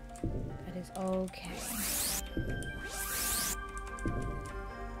 That is okay.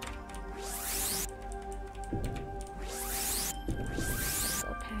 Let's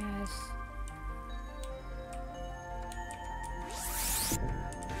go past.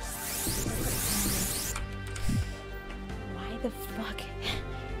 Why the fuck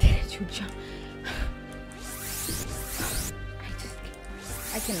did you jump?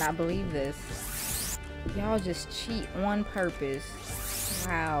 I cannot believe this. Y'all just cheat on purpose.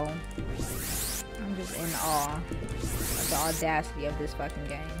 Wow. I'm just in awe of the audacity of this fucking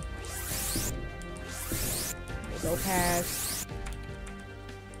game. Go past.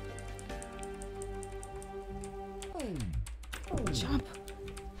 Jump.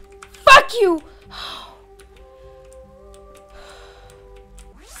 Fuck you!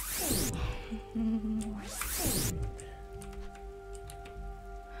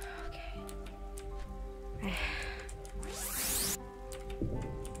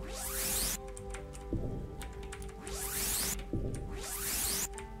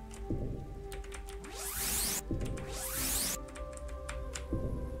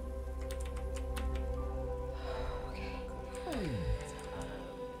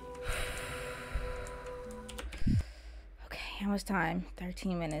 How much time?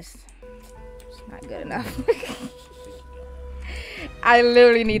 13 minutes. It's not good enough. I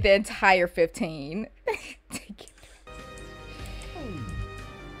literally need the entire 15.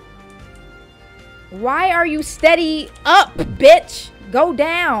 Why are you steady up, bitch? Go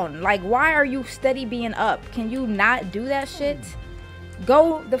down. Like, why are you steady being up? Can you not do that shit?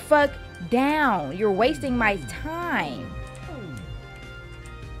 Go the fuck down. You're wasting my time.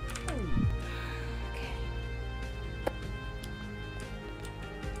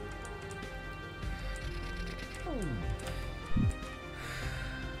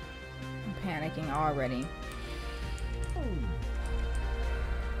 Panicking already.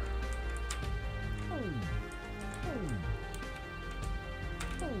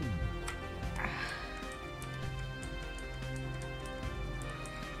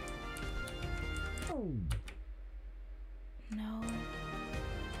 No.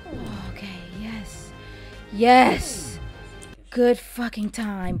 Okay, yes. Yes. good fucking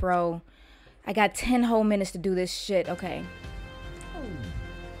time, bro. I got 10 whole minutes to do this shit. Okay.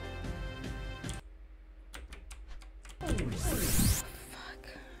 Fuck.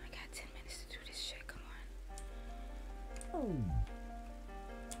 I got 10 minutes to do this shit. Come on.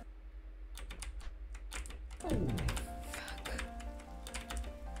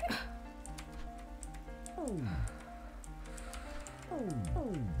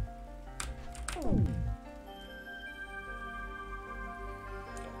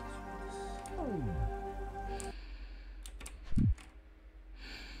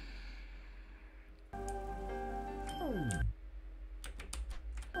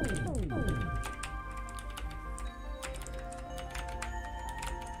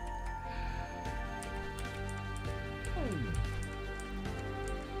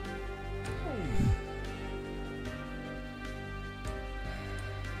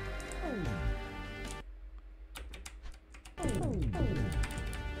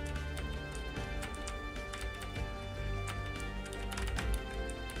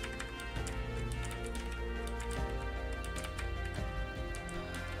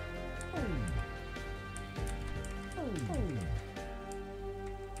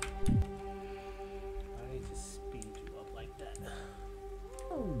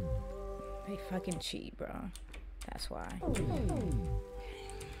 They fucking cheat, bro. That's why. I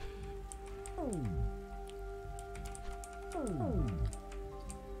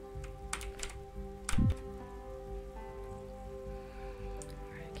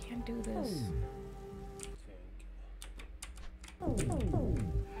can't do this.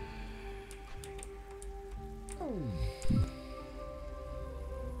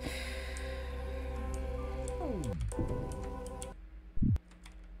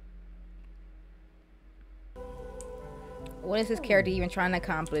 What is this character even trying to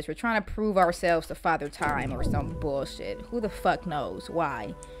accomplish? We're trying to prove ourselves to Father Time or some bullshit. Who the fuck knows?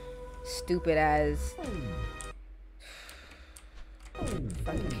 Why? Stupid ass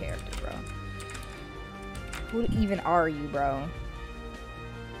fucking character, bro. Who even are you, bro?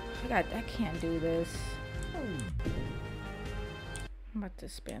 I can't do this. I'm about to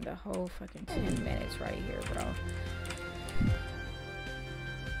spend a whole fucking 10 minutes right here, bro.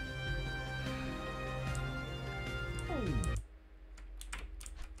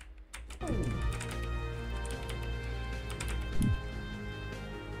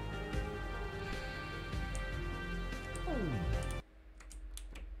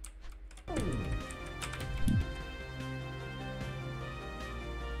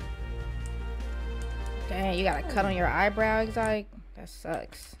 Dang, you got a cut on your eyebrow, Exotic? That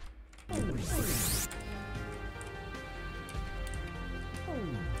sucks.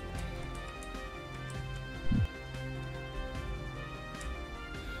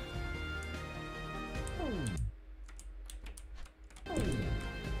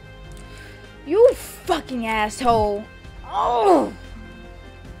 You fucking asshole. Oh.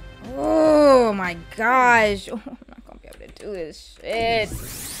 Oh my gosh. Oh, I'm not gonna be able to do this shit.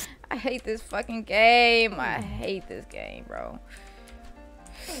 I hate this fucking game. I hate this game, bro.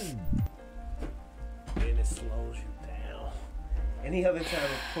 And it slows you down. Any other time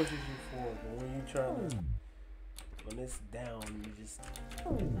it pushes you forward, but when you try to, when it's down, you just.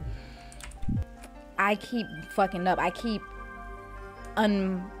 I keep fucking up. I keep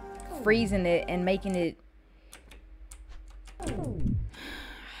unfreezing it and making it.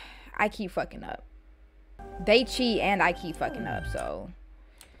 I keep fucking up. They cheat and I keep fucking up, so.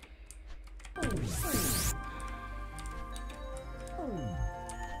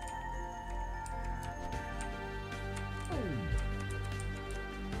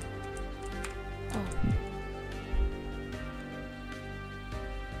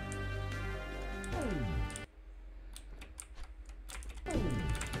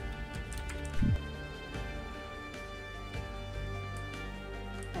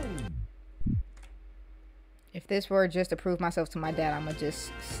 If this were just to prove myself to my dad, I'm gonna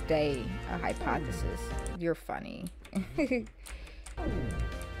just stay a hypothesis. You're funny. You're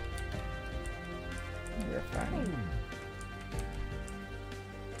funny.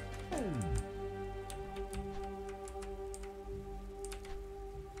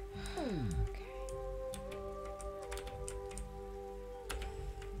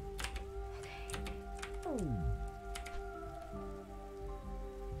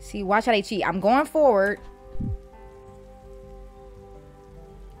 See, watch how they cheat. I'm going forward.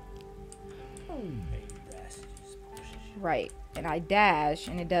 Right, and I dash,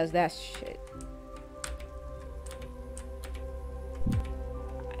 and it does that shit.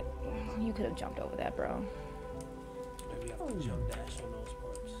 You could have jumped over that, bro. Maybe I have to jump dash on those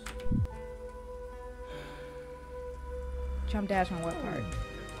parts. Jump dash on what part?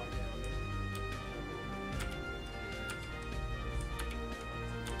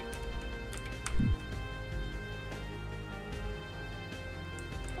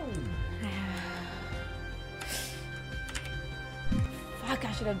 Fuck,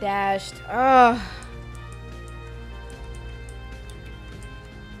 I should have dashed. Ugh.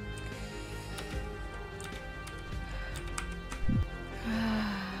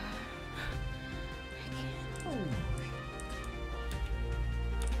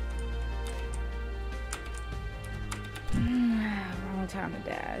 Wrong time to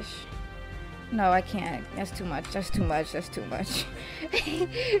dash. No, I can't. That's too much. That's too much. That's too much. It's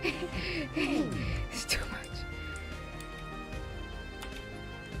too much.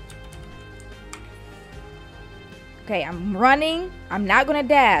 Okay, I'm running. I'm not gonna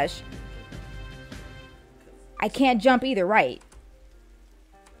dash. I can't jump either, right?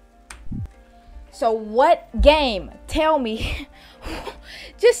 So what game? Tell me.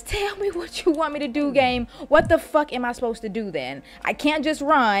 Just tell me what you want me to do, game. What the fuck am I supposed to do then? I can't just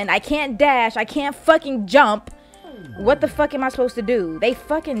run. I can't dash. I can't fucking jump. What the fuck am I supposed to do? They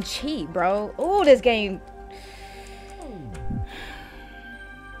fucking cheat, bro. Ooh, this game.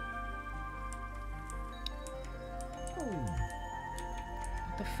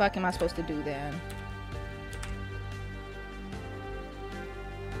 What the fuck am I supposed to do then?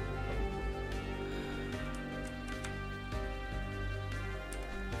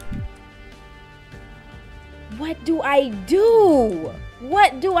 What do I do?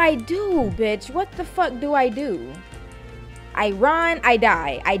 What do I do, bitch? What the fuck do I do? I run, I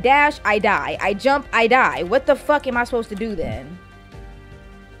die. I dash, I die. I jump, I die. What the fuck am I supposed to do then?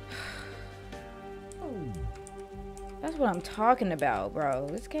 That's what I'm talking about, bro.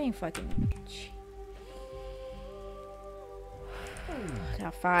 This game fucking...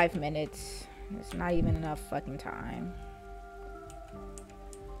 Got 5 minutes. It's not even enough fucking time.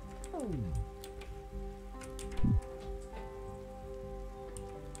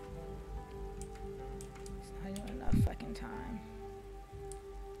 Fucking time.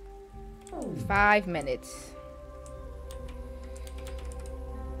 5 minutes.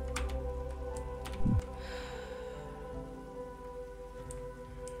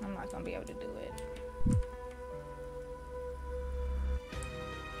 I'm not gonna be able to do it.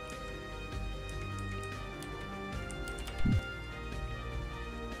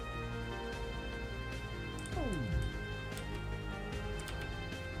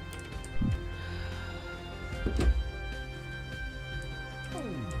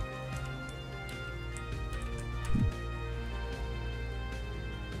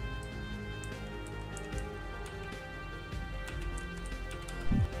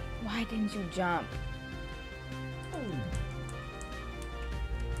 Why didn't you jump?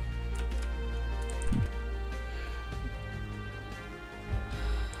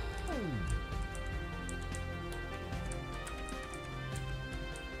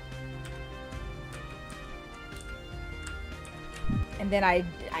 And then I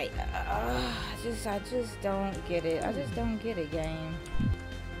just don't get it. I just don't get it, game.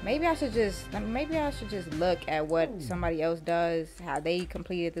 Maybe I should just look at what somebody else does, how they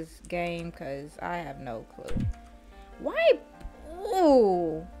completed this game, because I have no clue. Why?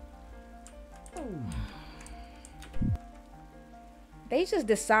 Ooh. They just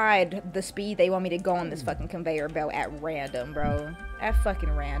decide the speed they want me to go on this fucking conveyor belt at random, bro. At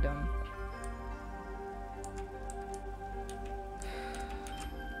fucking random.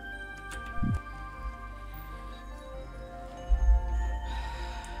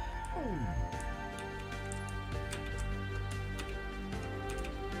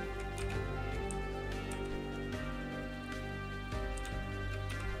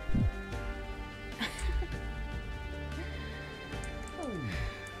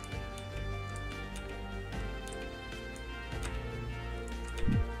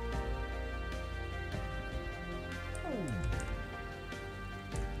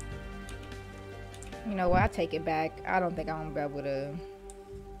 You know what? I take it back. I don't think I'm gonna be able to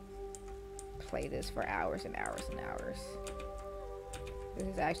play this for hours and hours and hours. This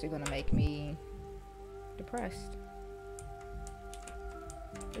is actually gonna make me depressed.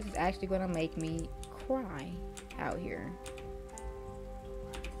 This is actually gonna make me cry out here.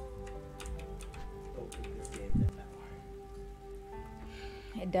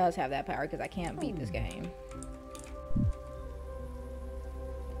 It does have that power because I can't beat this game.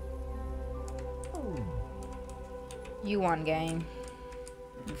 You won, game.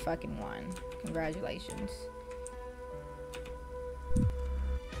 You fucking won. Congratulations.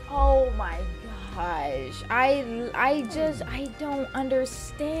 Oh my gosh. I don't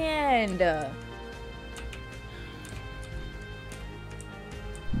understand.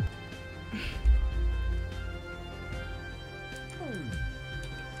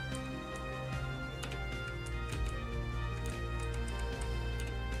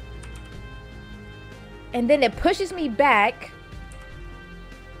 And then it pushes me back.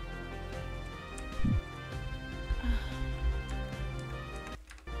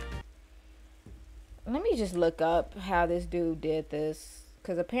 Let me just look up how this dude did this.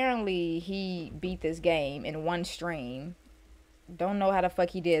 Because apparently he beat this game in one stream. Don't know how the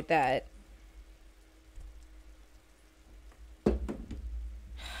fuck he did that.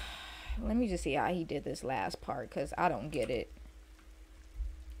 Let me just see how he did this last part. Because I don't get it.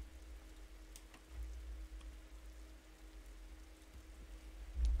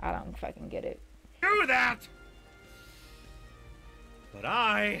 I don't fucking get it. Do that! But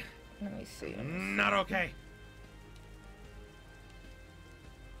I... Let me see. Not okay.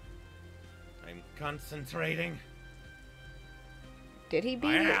 I'm concentrating. Did he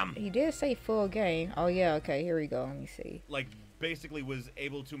beat it? He did say full game. Oh yeah, okay, here we go. Let me see. Like, basically was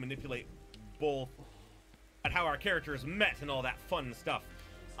able to manipulate both at how our characters met and all that fun stuff.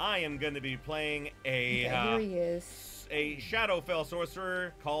 I am going to be playing a... Okay, here he is. A Shadowfell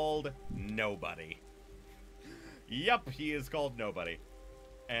sorcerer called Nobody. Yup, he is called Nobody.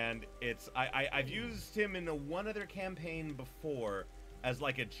 And it's... I've used him in one other campaign before as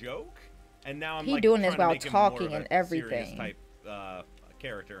like a joke. And now I'm like doing this while to talking and everything. Type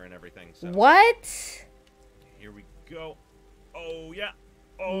character and everything. So. What? Here we go. Oh yeah.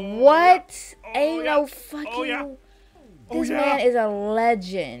 Oh, what? Yeah. Oh, Ain't yeah. no fucking. Oh, yeah. This man is a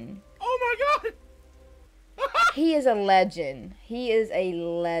legend. Oh my god. He is a legend. He is a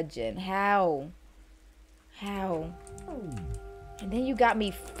legend. How? How? And then you got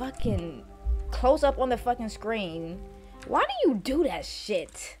me fucking close up on the fucking screen. Why do you do that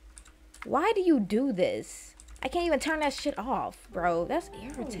shit? Why do you do this? I can't even turn that shit off, bro. That's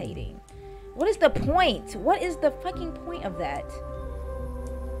irritating. What is the point? What is the fucking point of that?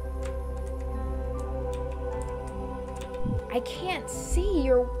 I can't see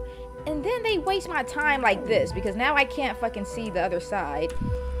your... And then they waste my time like this because now I can't fucking see the other side.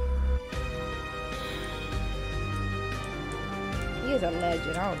 He is a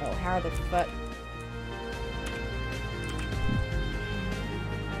legend. I don't know how the fuck...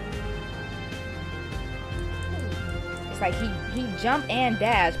 It's like he jumped and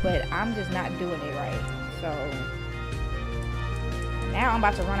dashed, but I'm just not doing it right. So now I'm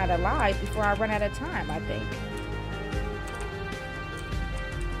about to run out of lives before I run out of time, I think.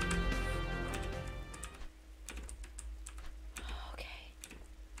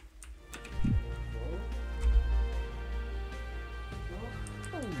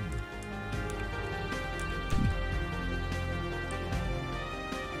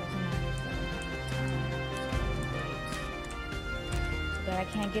 I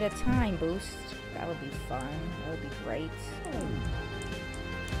can't get a time boost. That would be fun. That would be great.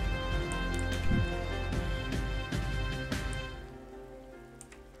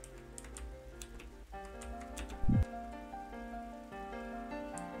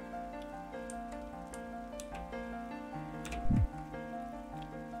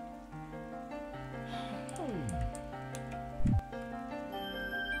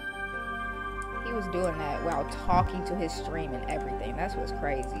 He was doing that while talking to his stream and everything. That's what's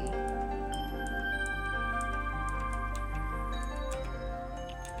crazy.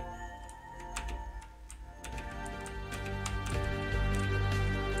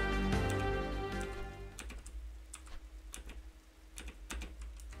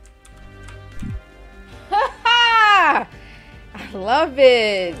 I love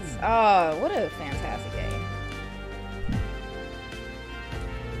it. Oh, what a fantastic game.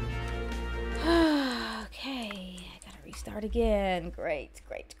 Okay, I gotta restart again. Great,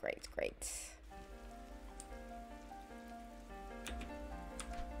 great, great, great.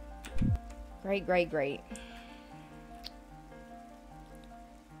 Great, great, great.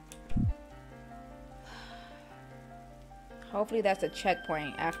 Hopefully that's a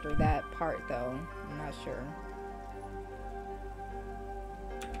checkpoint after that part though. I'm not sure.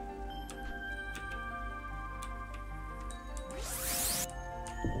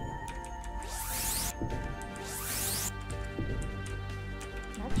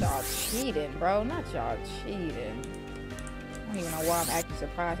 Not y'all cheating, bro. Not y'all cheating. I don't even know why I'm acting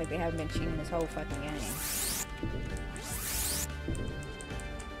surprised like they haven't been cheating this whole fucking game.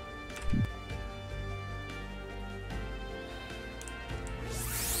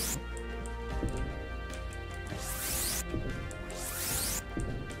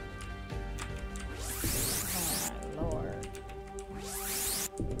 Oh my lord.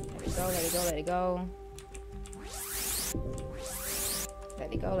 Let it go, let it go, let it go.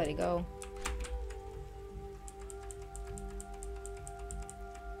 Let it go, let it go.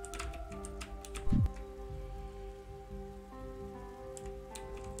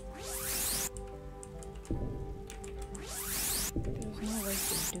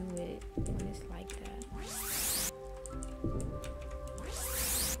 do it when it's like that.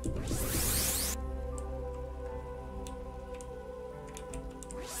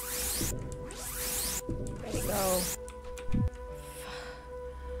 There you go.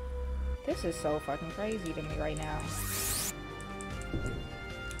 This is so fucking crazy to me right now.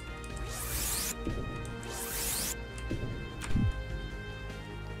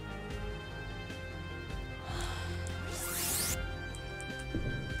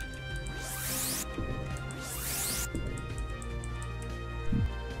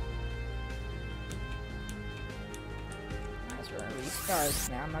 That's where it restarts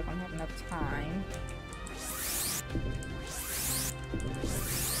now. I'm not gonna have enough time.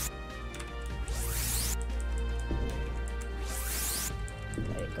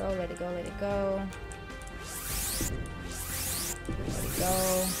 Let it go, let it go, let it go. Let it go.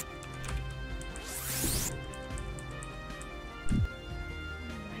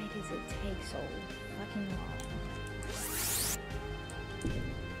 Why does it take so fucking long?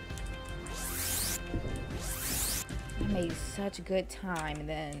 I made such good time and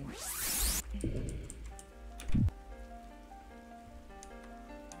then...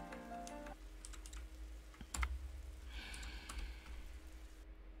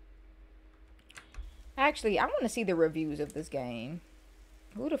 Actually, I want to see the reviews of this game.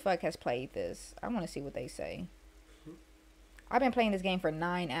 Who the fuck has played this? I want to see what they say. I've been playing this game for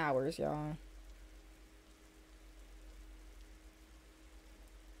 9 hours, y'all.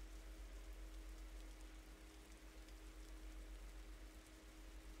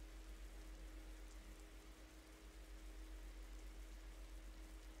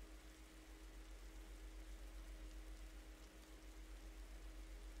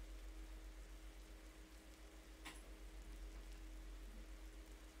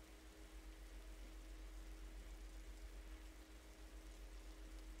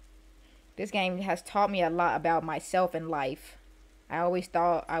 This game has taught me a lot about myself and life. I always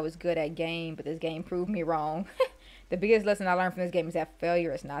thought I was good at game, but this game proved me wrong. The biggest lesson I learned from this game is that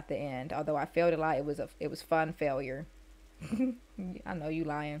failure is not the end. Although I failed a lot, it was fun failure. I know you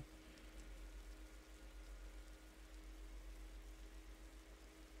lying.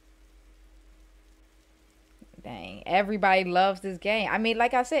 Dang, everybody loves this game. I mean,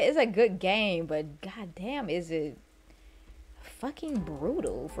 like I said, it's a good game, but goddamn, is it fucking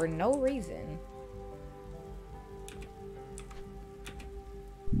brutal for no reason.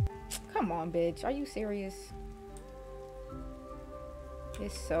 Come on, bitch. Are you serious?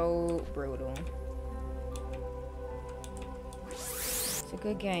 It's so brutal. It's a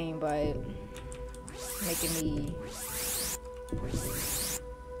good game, but it's making me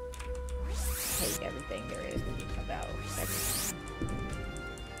hate everything there is about everything.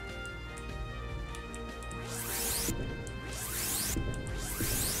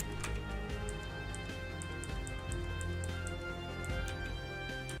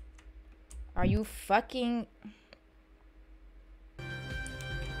 Are you fucking...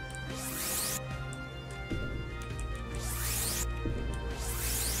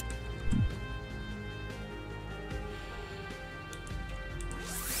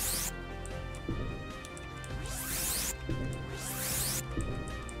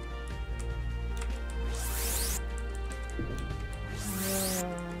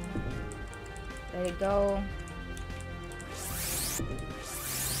 Let it go.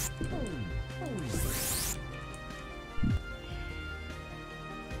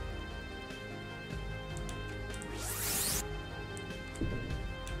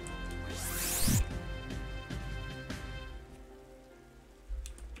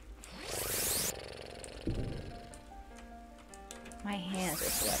 My hands are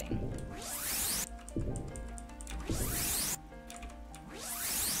sweating.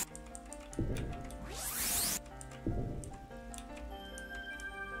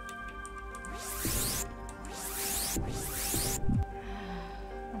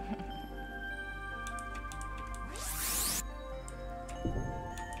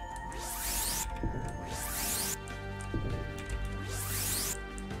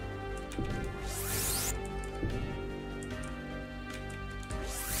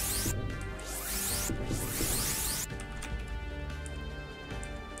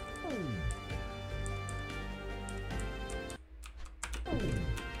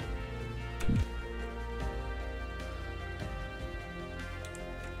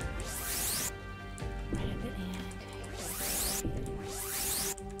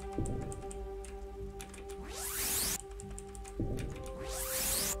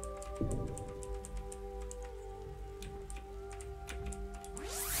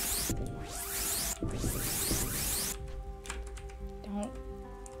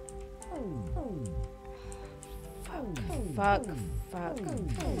 Fuck. Fuck. I don't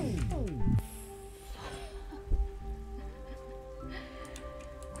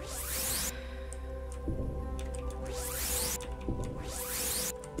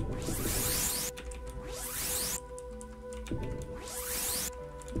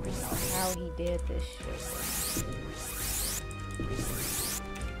know how he did this shit.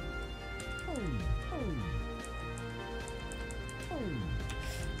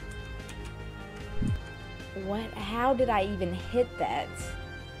 What? How did I even hit that?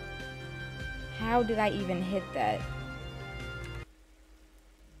 How did I even hit that?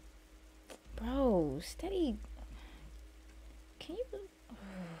 Bro, steady. Can you...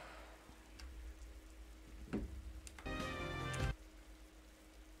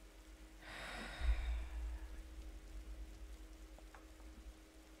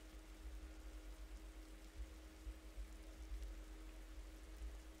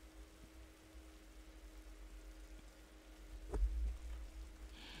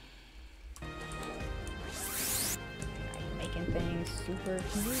 Things super.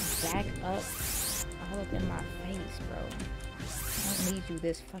 Can you back up all up in my face, bro? I don't need you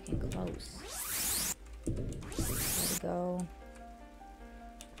this fucking close. There we go.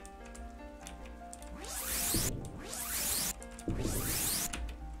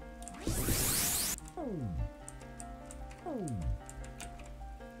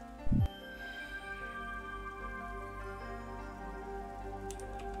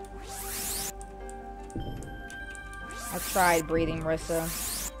 I tried breathing, Marissa.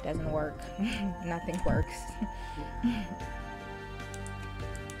 Doesn't work. Nothing works. I'm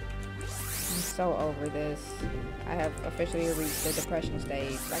so over this. I have officially reached the depression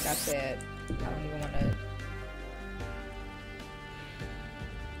stage. Like I said, I don't even want to...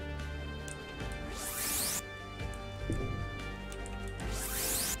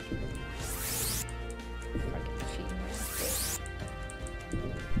 Fucking cheating ass bitch.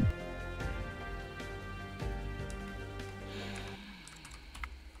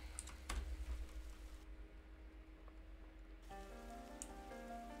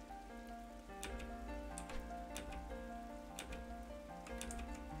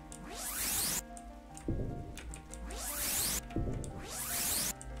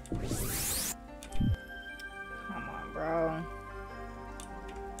 Come on, bro.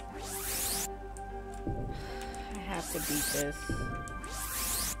 I have to beat this.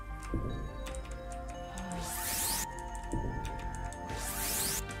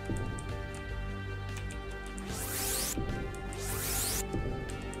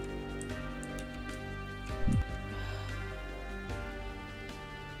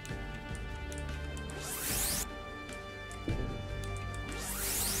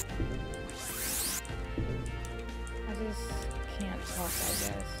 I just can't talk, I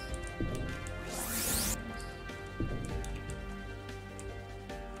guess.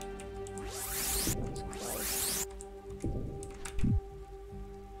 It's close.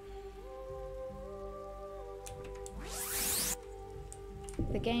 If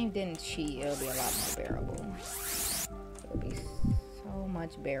the game didn't cheat, it'll be a lot more bearable. It'll be so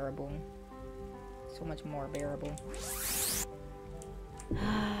much bearable. So much more bearable.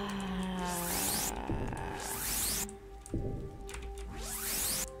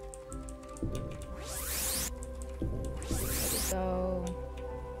 So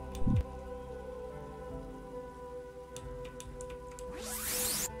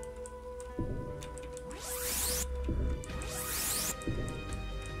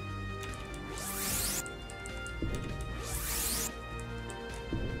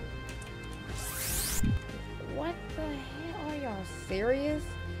what the hell? Are y'all serious?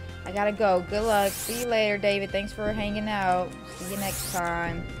 I gotta go. Good luck. See you later, David. Thanks for hanging out. See you next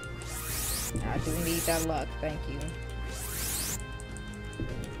time. I do need that luck. Thank you.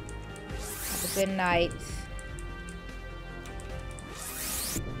 Have a good night.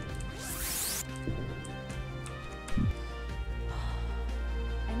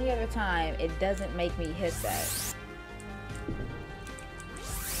 Any other time, it doesn't make me hit that.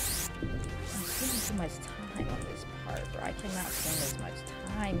 I'm spending too much time on this part, bro. I cannot spend as much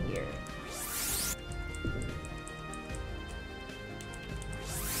time here.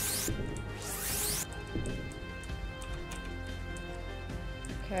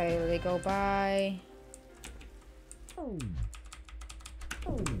 Okay, they go by.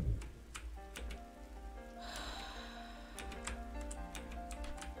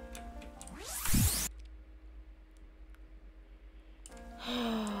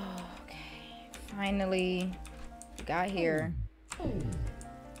 Okay, finally got here.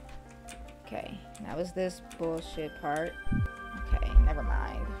 Okay, that was this bullshit part. Okay, never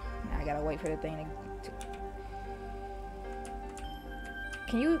mind. Now I gotta wait for the thing to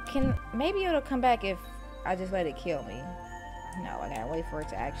maybe it'll come back if I just let it kill me. No, I gotta wait for it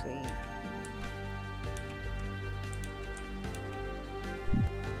to actually.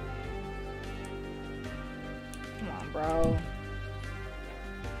 Come on, bro.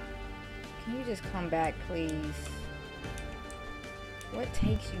 Can you just come back, please? What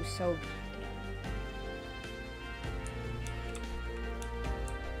takes you so goddamn?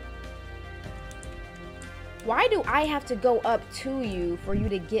 Why do I have to go up to you for you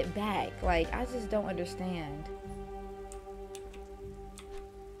to get back? Like, I just don't understand.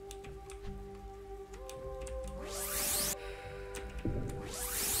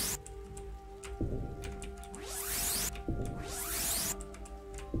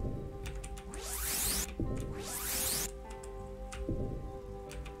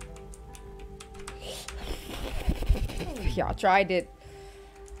 Y'all tried it.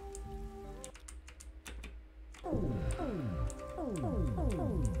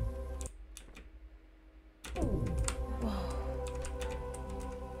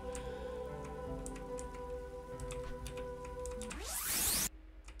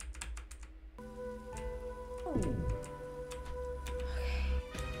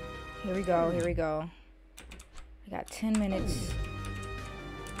 Here we go, here we go. I got 10 minutes.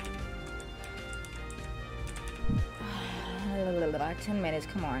 10 minutes,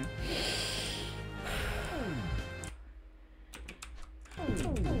 come on.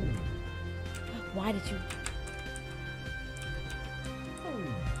 Why did you...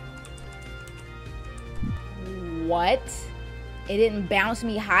 What? It didn't bounce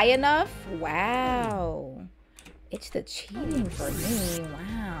me high enough? Wow. It's the cheating for me.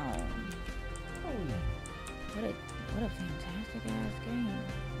 Wow. What a fantastic ass game.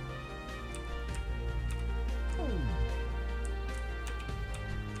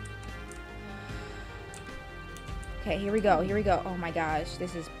 Okay, here we go. Here we go. Oh my gosh,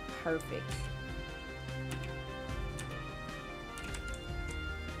 this is perfect.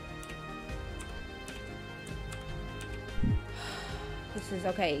 This is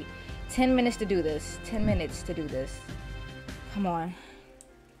okay. 10 minutes to do this. 10 minutes to do this. Come on.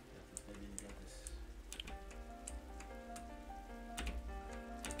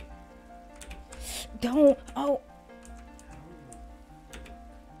 Don't. Oh.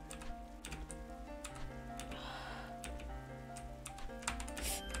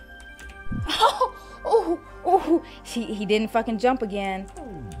 Oh. He didn't fucking jump again.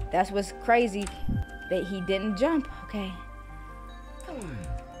 That's what's crazy. That he didn't jump. Okay. Come on.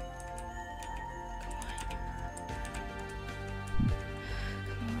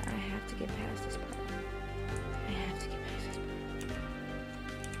 I have to get past this part. I have to get past this part.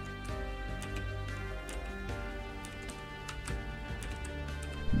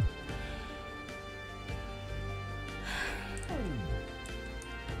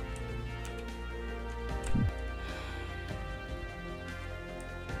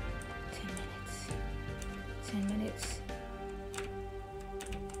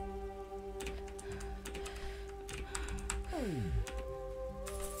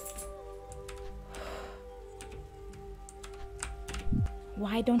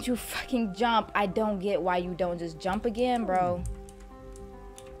 Why don't you fucking jump? I don't get why you don't just jump again, bro.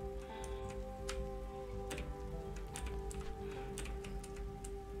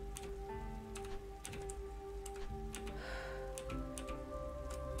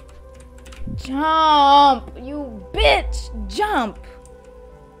 Jump! You bitch! Jump!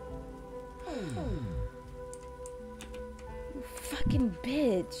 You fucking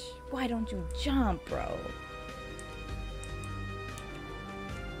bitch. Why don't you jump, bro?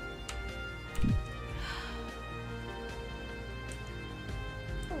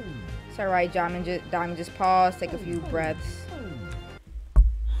 It's alright, Diamond. Just pause, take a few breaths.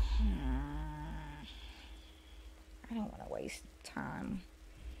 I don't want to waste time.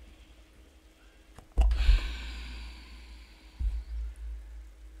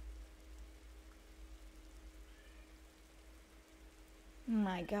 Oh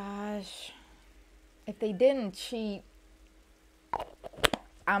my gosh. If they didn't cheat,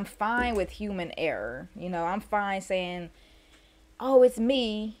 I'm fine with human error. You know, I'm fine saying, oh, it's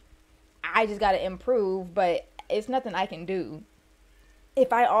me. I just got to improve, but it's nothing I can do.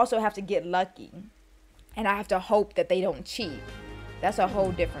 If I also have to get lucky and I have to hope that they don't cheat, that's a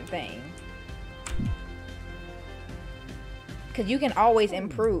whole different thing. Because you can always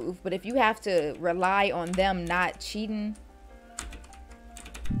improve, but if you have to rely on them not cheating,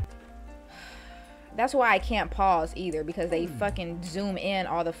 that's why I can't pause either, because they fucking zoom in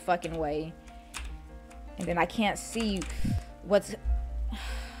all the fucking way. And then I can't see what's...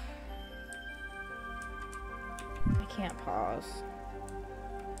 I can't pause.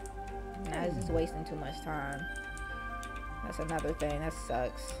 Now it's just wasting too much time. That's another thing. That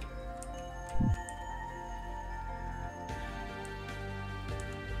sucks.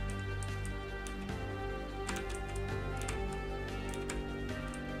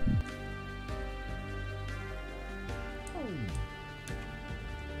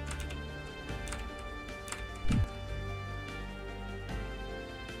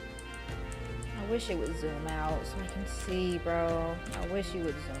 I wish it would zoom out so I can see, bro. I wish you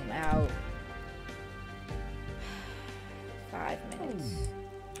would zoom out. 5 minutes.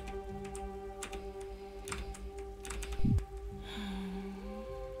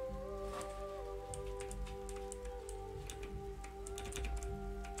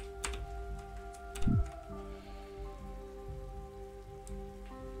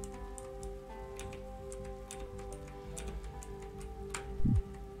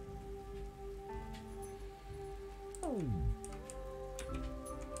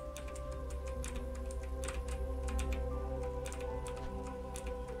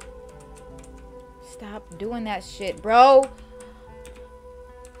 Stop doing that shit, bro.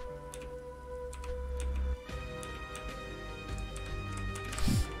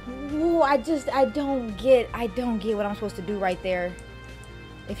 Ooh, I don't get what I'm supposed to do right there.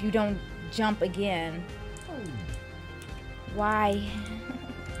 If you don't jump again. Why?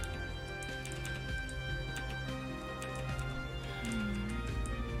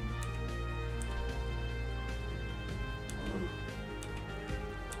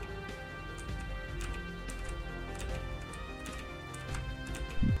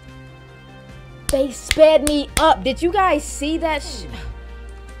 They sped me up. Did you guys see that?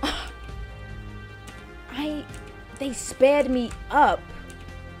 They sped me up.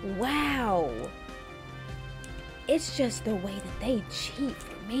 Wow. It's just the way that they cheat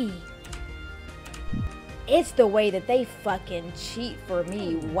for me. It's the way that they fucking cheat for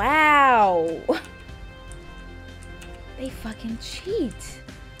me. Wow. They fucking cheat.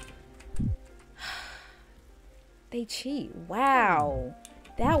 They cheat. Wow.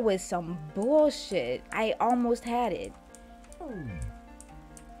 That was some bullshit. I almost had it.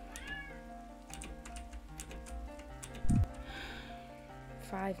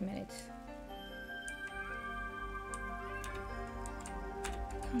 5 minutes.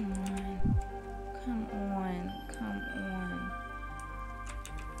 Come on. Come on. Come on.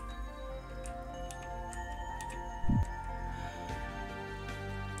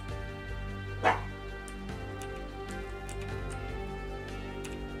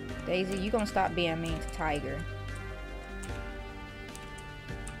 Daisy, you gonna stop being mean to Tiger.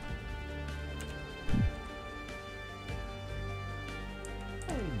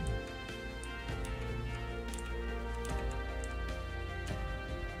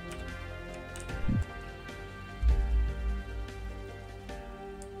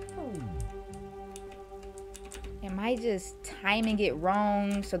 Am I just timing it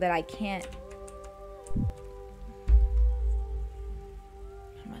wrong so that I can't?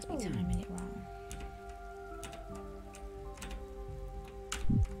 I must be timing it wrong.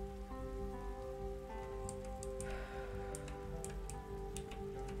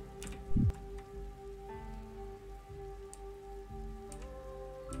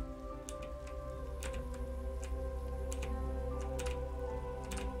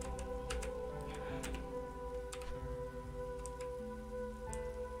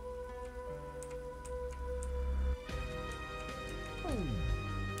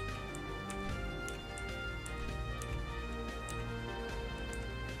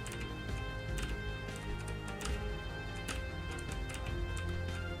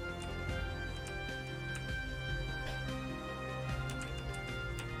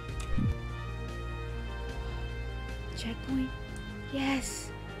 Checkpoint? Yes.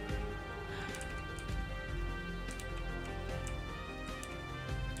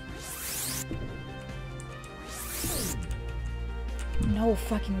 No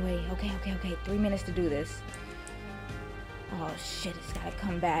fucking way. Okay. 3 minutes to do this. Oh shit, it's gotta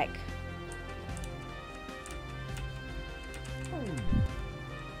come back.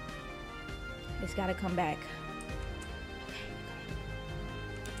 It's gotta come back. Okay.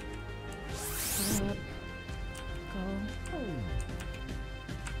 Up. Go.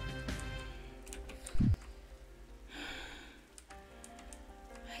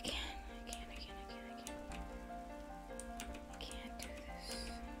 I can't do this.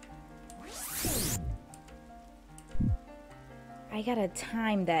 I gotta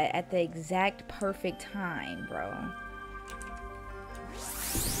time that at the exact perfect time, bro.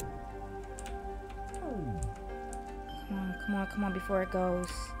 Come on, before it goes.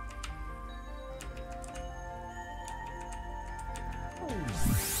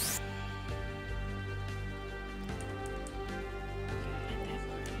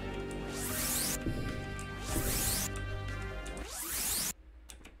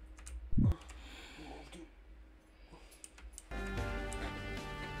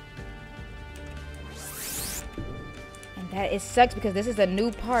 But it sucks because this is a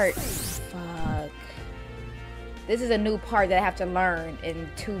new part. Fuck. This is a new part that I have to learn in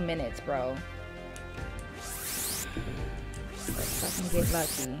 2 minutes, bro. Let's fucking get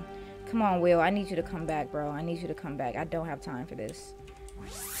lucky. Come on, Will. I need you to come back, bro. I need you to come back. I don't have time for this.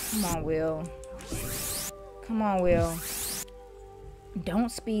 Come on, Will. Come on, Will.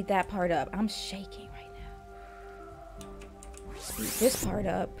 Don't speed that part up. I'm shaking right now. Speed this part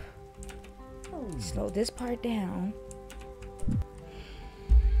up. Slow this part down.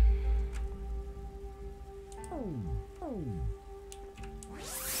 I'm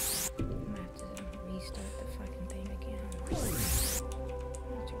gonna have to restart the fucking thing again. I'm gonna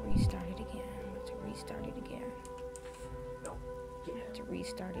have to restart it again. I'm gonna have to restart it again. No. I have to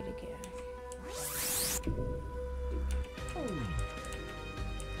restart it again.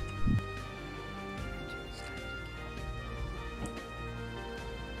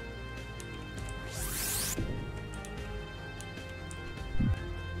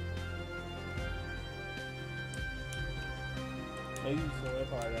 Maybe slow that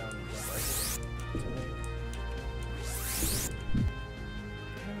part down. I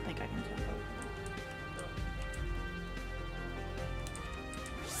don't think I can jump over.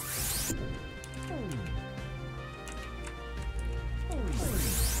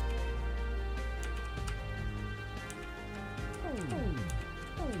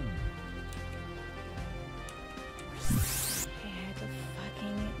 I had to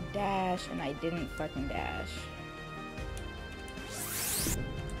fucking dash and I didn't fucking dash.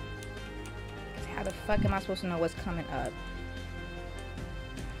 How the fuck am I supposed to know what's coming up?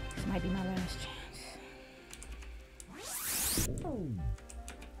 This might be my last chance.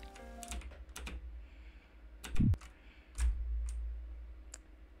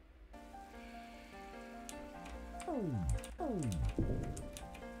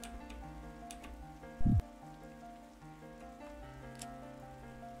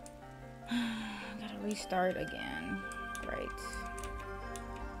 Gotta restart again. Right.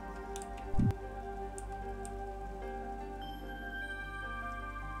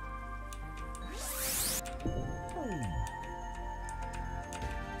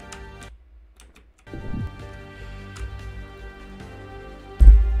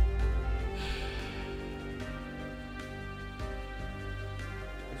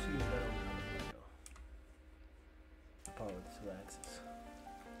 Part with the 2 axes.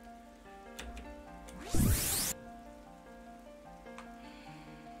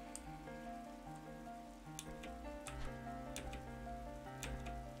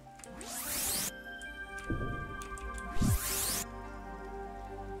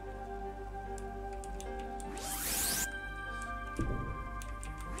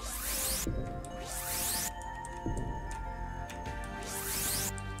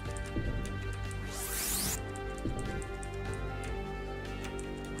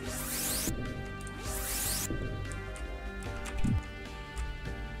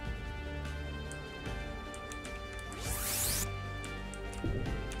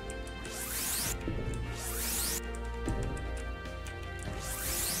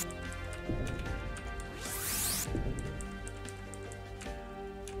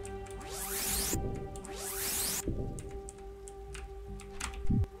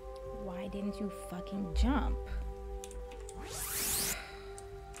 Why didn't you fucking jump?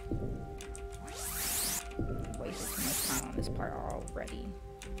 Wasted too much time on this part already.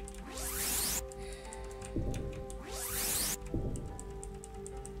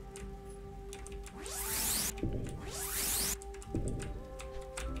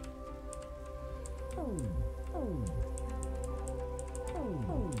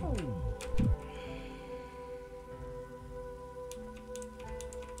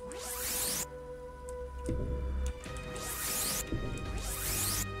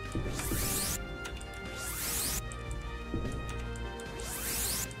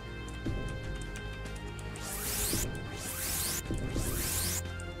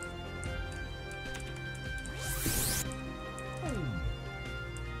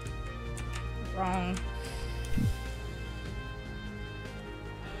 Wrong.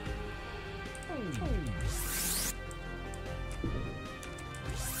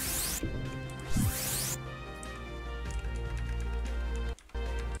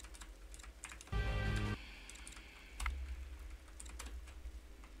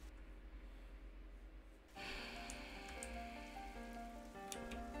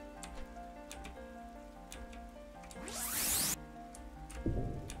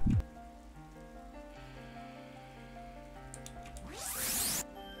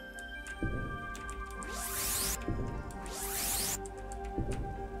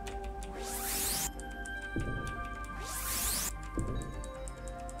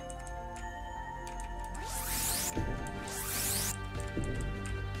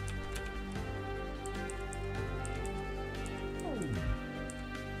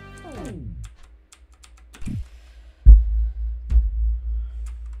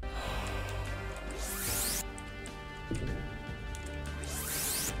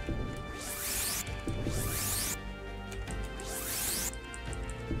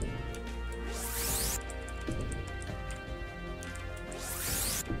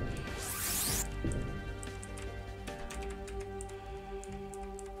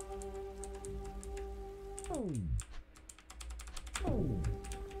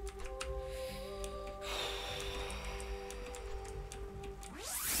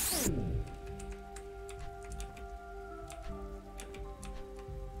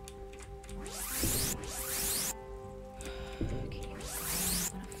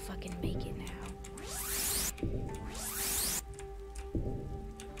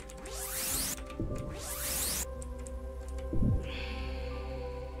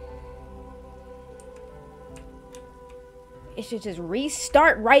 It should just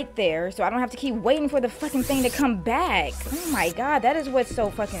restart right there so I don't have to keep waiting for the fucking thing to come back. Oh my god, that is what's so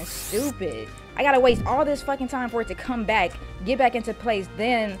fucking stupid. I gotta waste all this fucking time for it to come back, get back into place,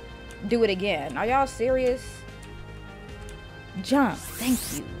 then do it again. Are y'all serious? Jump. Thank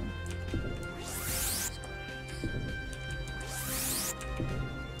you.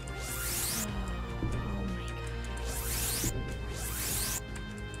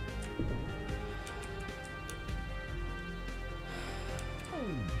 Oh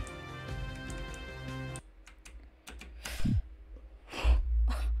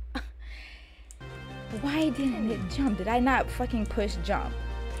my god. Why didn't it jump? Did I not fucking push jump?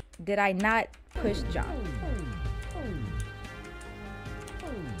 Did I not push jump?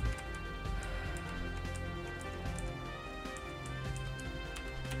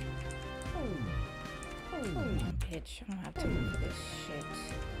 Bitch, I don't have time for this shit.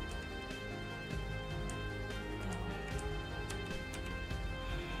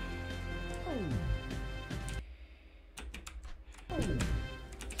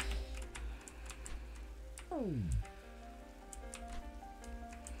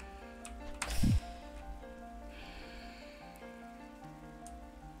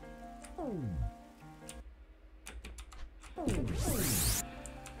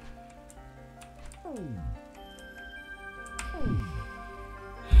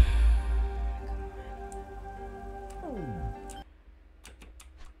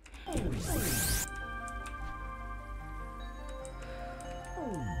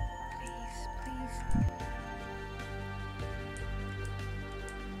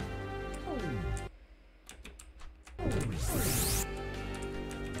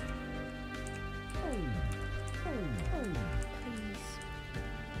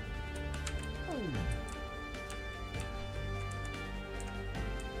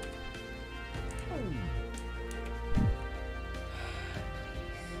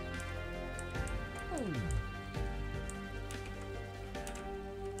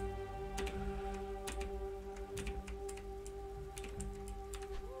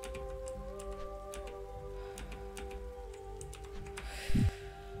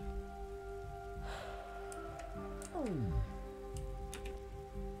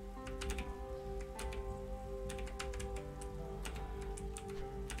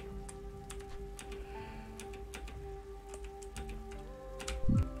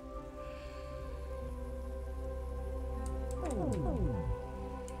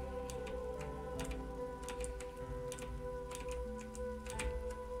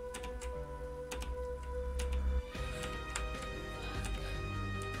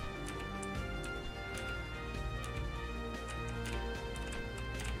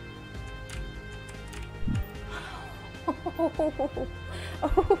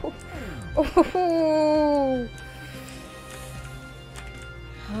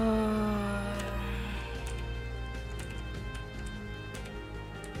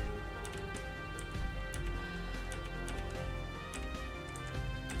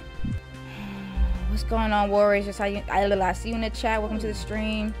 What's going on, Warriors? Just I see you in the chat. Welcome to the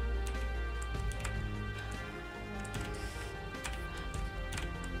stream.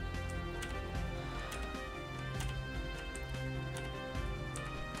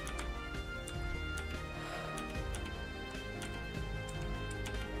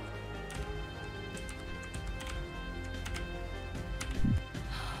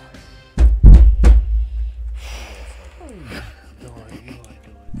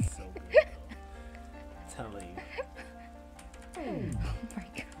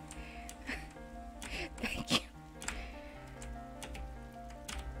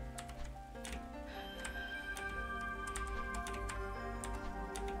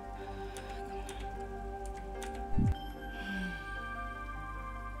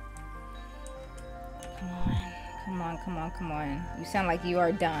 Come on. You sound like you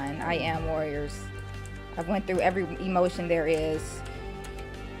are done. I am, Warriors. I've went through every emotion there is.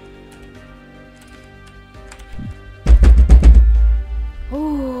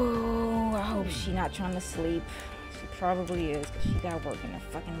 Ooh, I hope she's not trying to sleep. She probably is, because she got work in the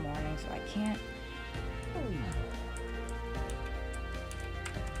fucking morning, so I can't.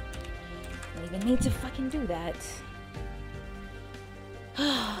 Don't even need to fucking do that.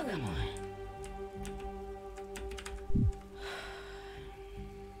 Oh, come on.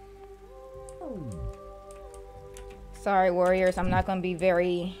 Sorry, Warriors. I'm not going to be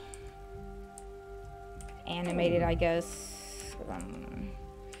very animated, I guess. I'm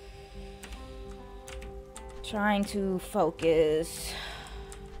Trying to focus.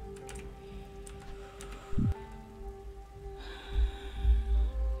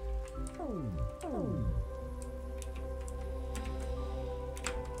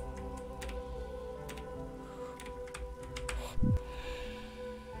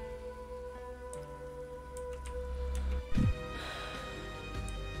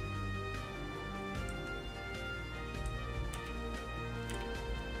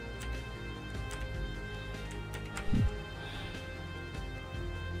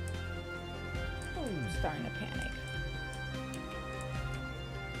 Starting to panic.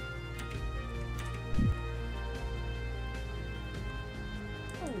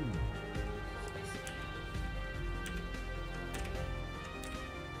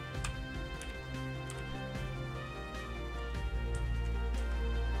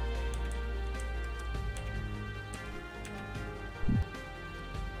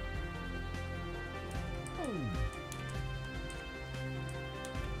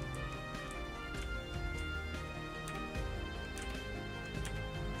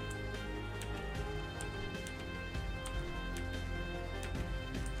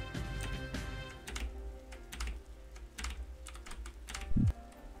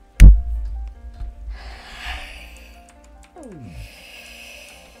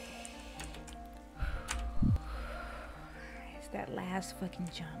 It's that last fucking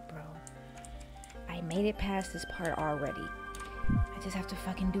jump, bro. I made it past this part already. I just have to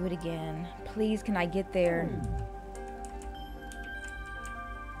fucking do it again. Please, can I get there?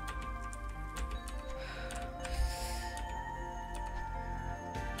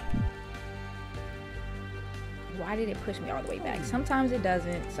 Why did it push me all the way back? Sometimes it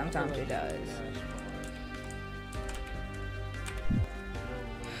doesn't, sometimes it does.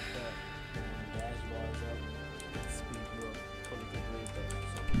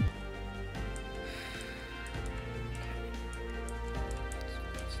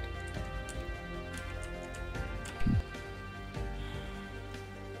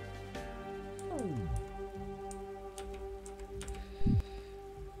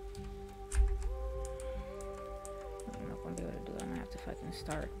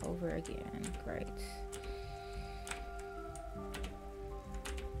 Start over again. Great.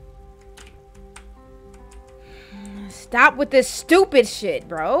 Stop with this stupid shit,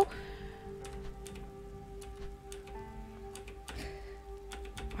 bro.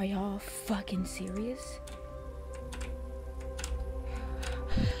 Are y'all fucking serious?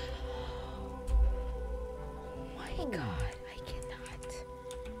 Oh my god.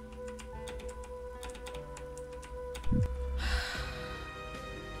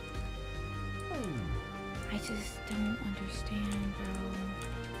 I just don't understand, bro.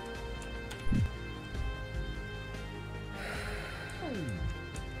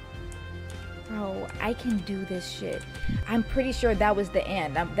 Bro, I can do this shit. I'm pretty sure that was the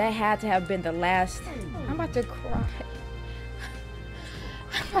end. That had to have been the last. I'm about to cry.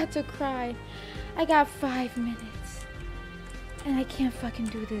 I'm about to cry. I got 5 minutes. And I can't fucking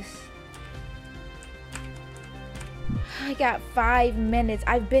do this. I got 5 minutes.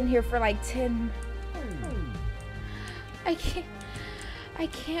 I've been here for like 10. I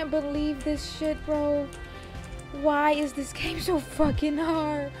can't believe this shit, bro. Why is this game so fucking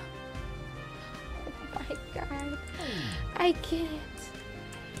hard? Oh my god. I can't.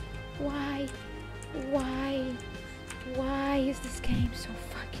 Why is this game so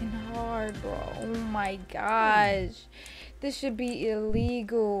fucking hard, bro? Oh my gosh. This should be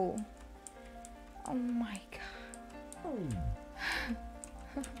illegal. Oh my god. I'm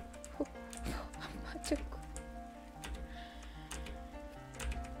about to...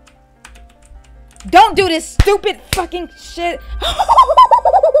 Don't do this stupid fucking shit.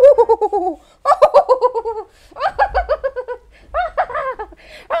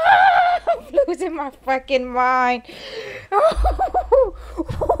 I'm losing my fucking mind.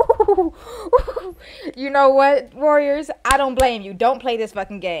 You know what, Warriors? I don't blame you. Don't play this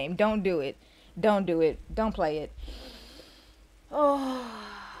fucking game. Don't do it. Don't do it. Don't play it. Oh.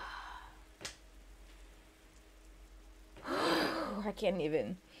 I can't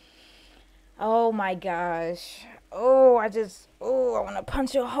even. Oh my gosh. Oh, I want to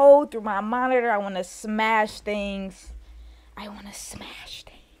punch a hole through my monitor. I want to smash things.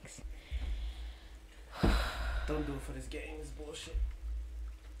 Don't do it for this game. It's bullshit.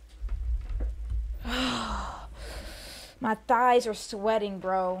 My thighs are sweating,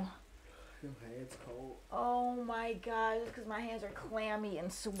 bro. Your hands cold. Oh my god, it's because my hands are clammy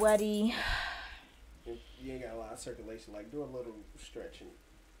and sweaty. You ain't got a lot of circulation. Like, do a little stretching.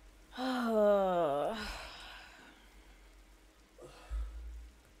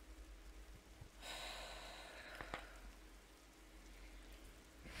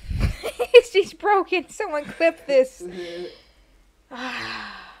 She's broken. Someone clip this.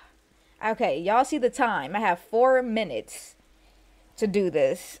 Okay, y'all see the time. I have 4 minutes to do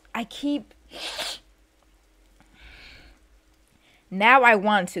this. Now I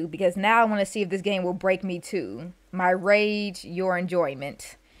want to, because now I want to see if this game will break me too. My rage, your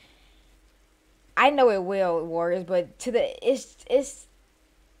enjoyment. I know it will, Warriors, but it's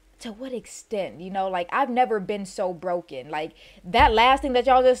to what extent? You know, like, I've never been so broken. Like, that last thing that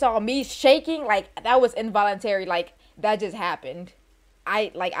y'all just saw, me shaking, like, that was involuntary. Like, that just happened.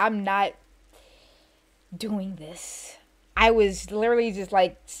 I'm not doing this. I was literally just,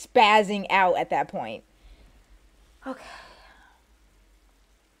 like, spazzing out at that point. Okay.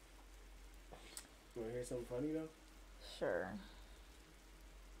 You wanna hear something funny, though? Sure.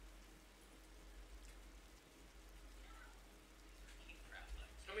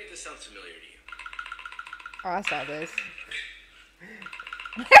 Tell me if this sounds familiar to you. Oh, I saw this.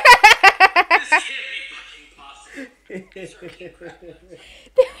 This can't be fucking possible. There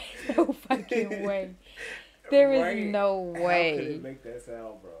is no fucking way. There is Right? no way. How could it make that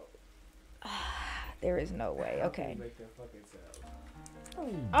sound, bro? There is no way. How could Okay. it make that fucking sound?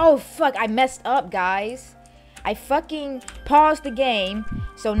 Oh, fuck. I messed up, guys. I fucking paused the game,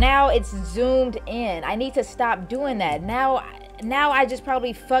 so now it's zoomed in. I need to stop doing that. Now I just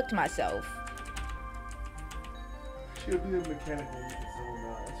probably fucked myself. She'll be a mechanical. You can zoom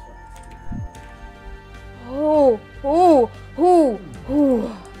out. That's fine. Oh.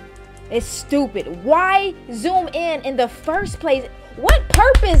 It's stupid. Why zoom in the first place? What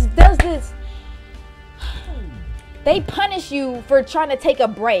purpose does this? They punish you for trying to take a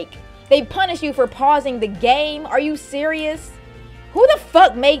break. They punish you for pausing the game. Are you serious? Who the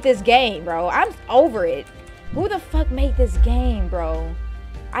fuck made this game, bro? I'm over it. Who the fuck made this game, bro?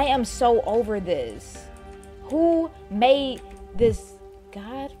 I am so over this. Who made this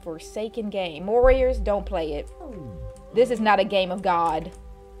God-forsaken game? Warriors, don't play it. This is not a game of God.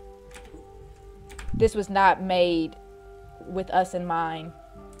 This was not made with us in mind.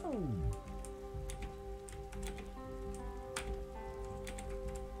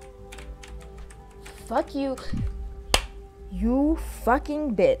 Fuck you. You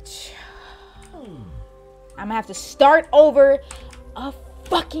fucking bitch. I'm gonna have to start over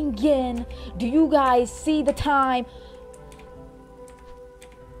fucking again. Do you guys see the time?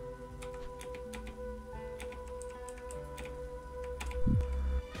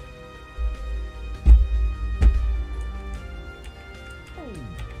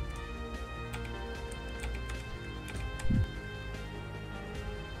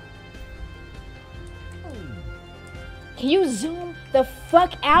 Can you zoom the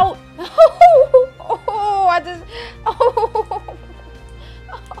fuck out?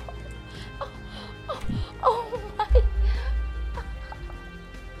 Oh my.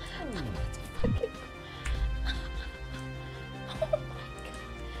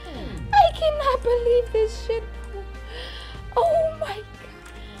 I cannot believe this shit. Oh my god.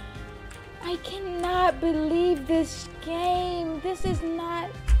 I cannot believe this game. This is not.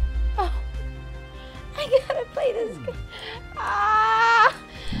 Oh. I gotta play this game. I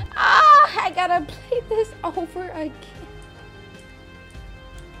gotta play this over again.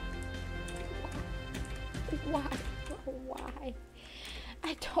 Why? Why?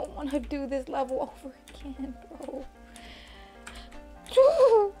 I don't want to do this level over again, bro.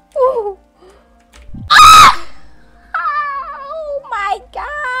 Oh my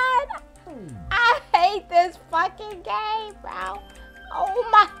god! I hate this fucking game, bro. Oh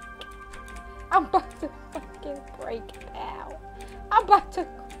my. I'm about to fucking break down. I'm about to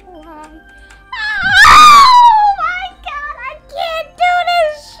cry. Oh my god, I can't do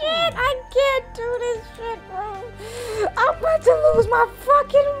this shit. I can't do this shit, bro. I'm about to lose my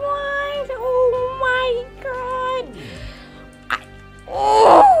fucking mind. Oh my god.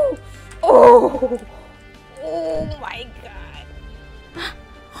 Oh my god.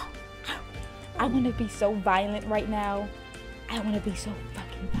 I want to be so violent right now. I want to be so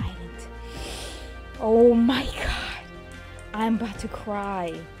fucking violent. Oh my god. I'm about to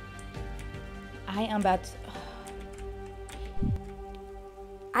cry. I am about to.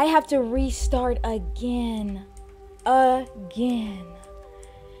 I have to restart again. Again.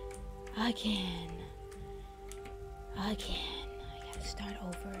 I gotta start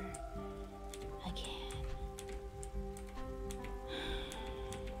over. Again.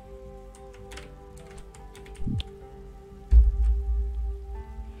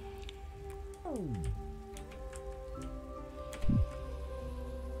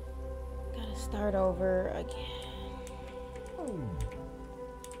 Gotta start over again.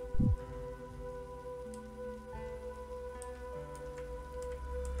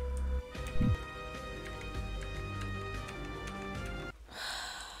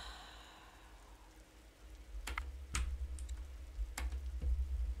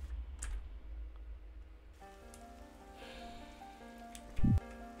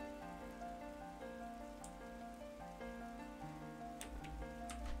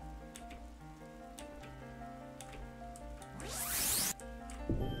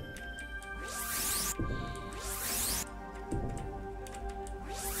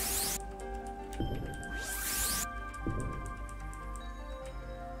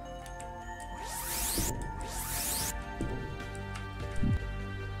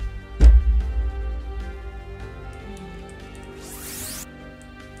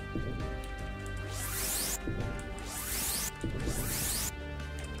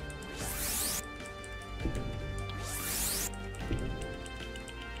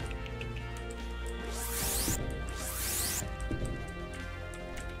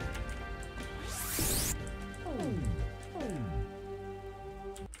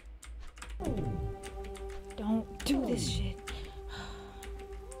 Don't do this shit.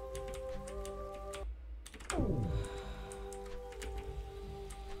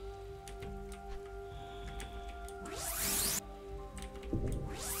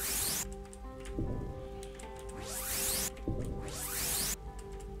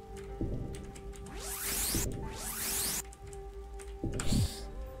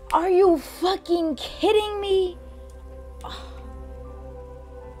 Are you fucking kidding me?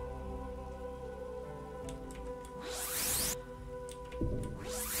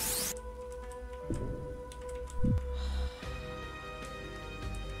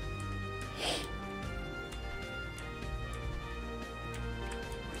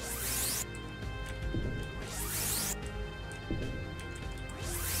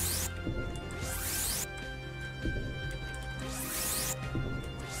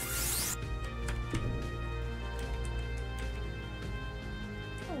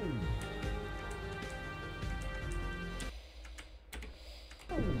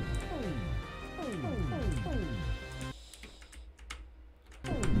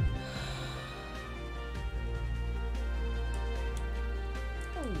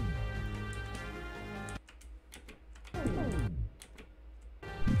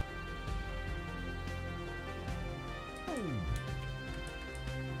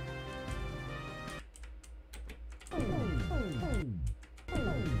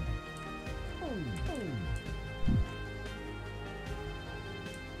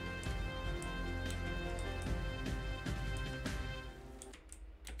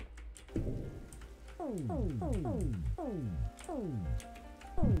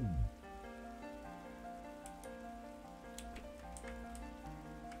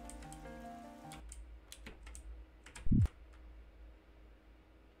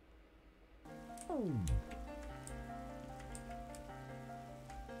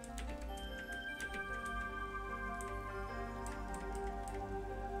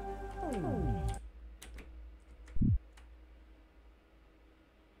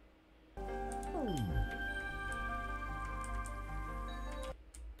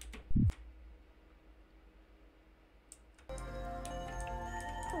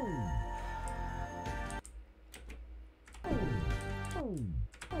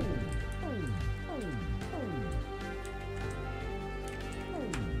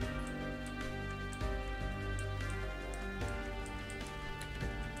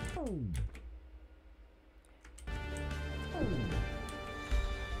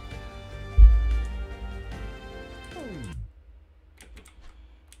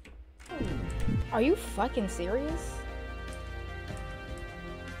 Are you fucking serious?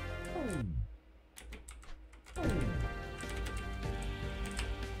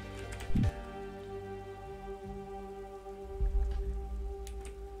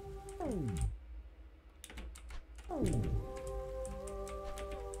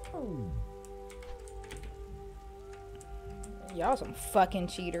 Y'all some fucking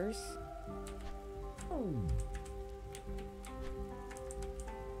cheaters.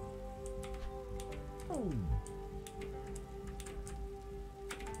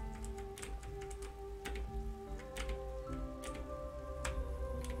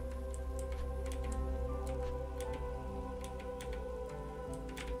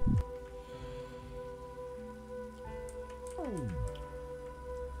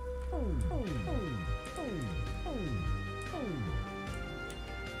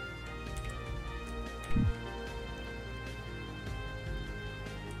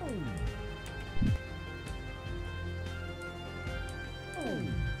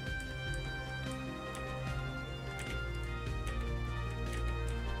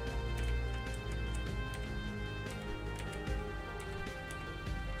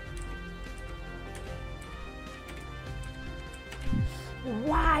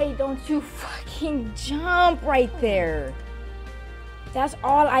 Why don't you fucking jump right there? That's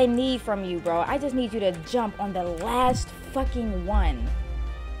all I need from you, bro. I just need you to jump on the last fucking one.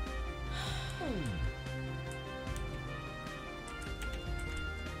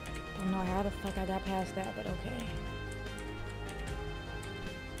 Don't know how the fuck I got past that, but okay.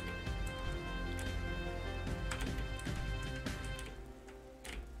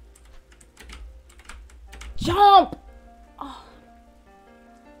 Jump! Oh.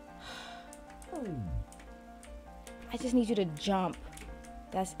 I just need you to jump.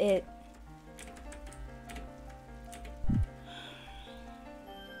 That's it.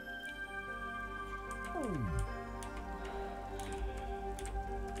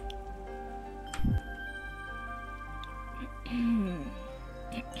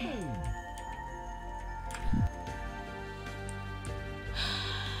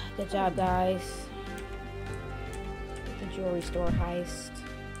 Good job, guys. The jewelry store heist.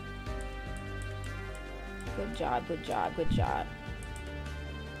 Good job, good job, good job.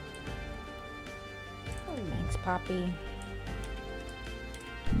 Thanks, Poppy.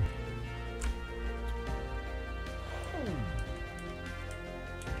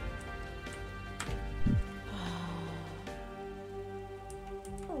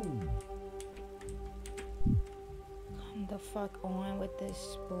 Come the fuck on with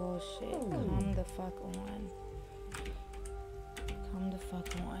this bullshit. Come the fuck on. Come the fuck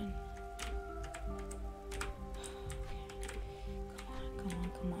on. Come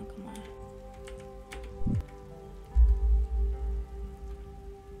on, come on, come on.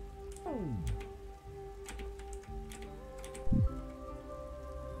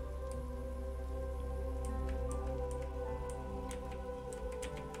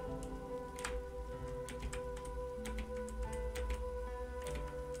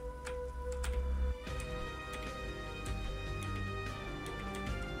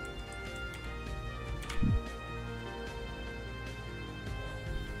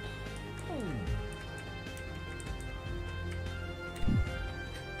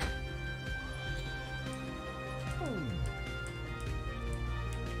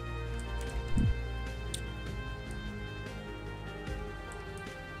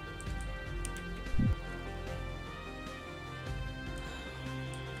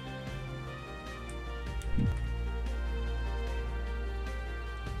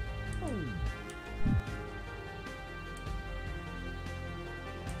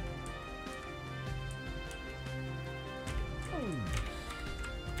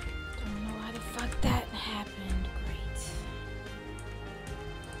 Don't know how the fuck that happened. Great.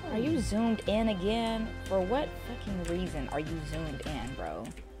 Are you zoomed in again? For what fucking reason are you zoomed in, bro?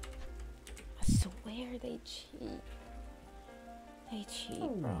 I swear they cheat. They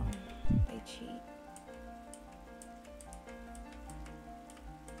cheat, bro. They cheat.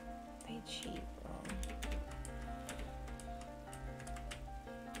 They cheat, bro.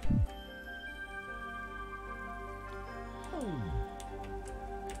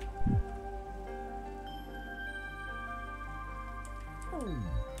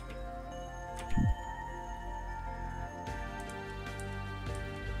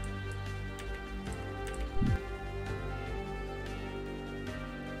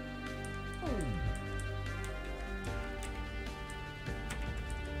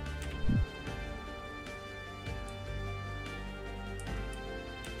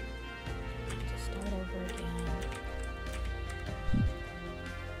 Just start over again.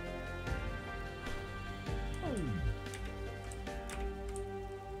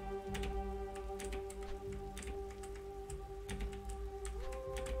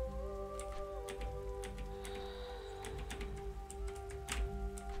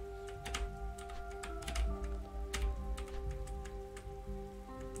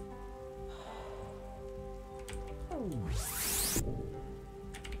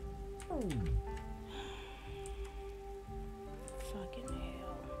 Fucking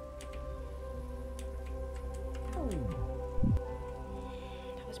hell.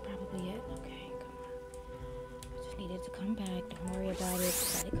 That was probably it. Okay, come on. I just needed to come back. Don't worry about it.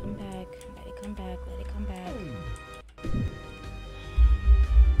 Let it come back. Let it come back. Let it come back.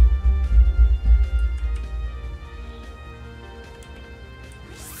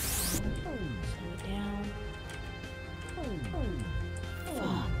 Slow it down.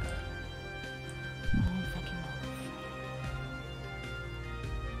 Fuck. Oh, fucking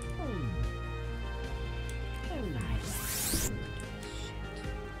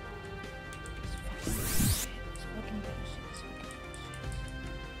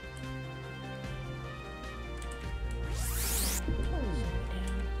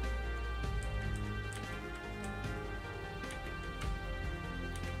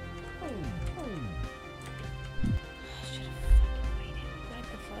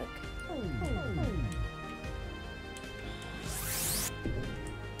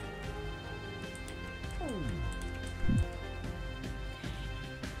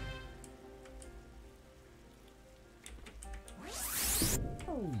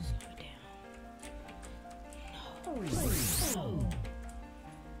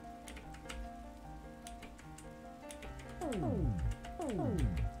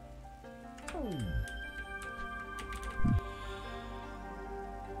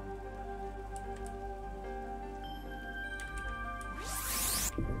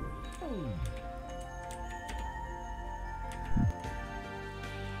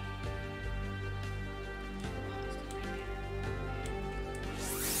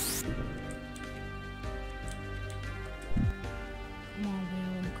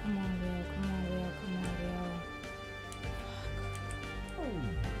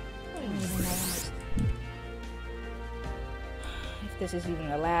this is even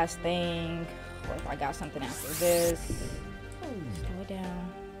the last thing, or if I got something after this. Slow it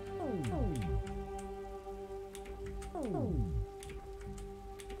down.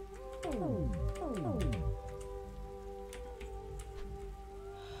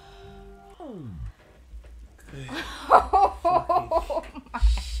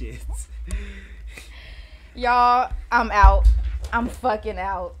 Shit. Y'all, I'm out. I'm fucking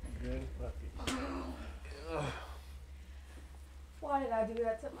out. Good fucking. Why did I do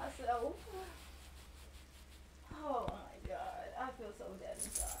that to myself? Oh my god, I feel so dead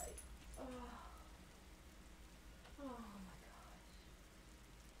inside. Oh, oh my gosh.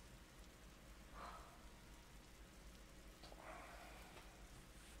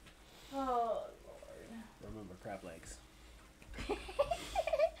 Oh Lord. Remember crab legs.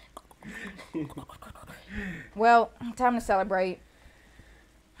 Well, time to celebrate.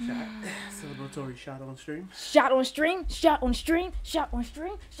 Celebratory shot on stream. Shot on stream, shot on stream, shot on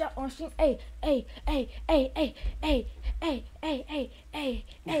stream, shot on stream. Hey, hey, hey, hey, hey, hey, hey, hey, hey, hey,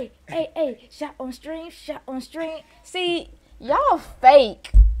 hey, hey, hey. Shot on stream, shot on stream. See, y'all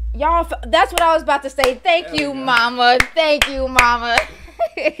fake. That's what I was about to say. Thank you, mama. Thank you, mama.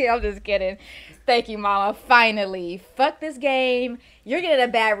 I'm just kidding. Thank you, mama. Finally. Fuck this game. You're getting a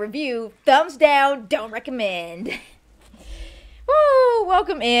bad review. Thumbs down. Don't recommend. Woo,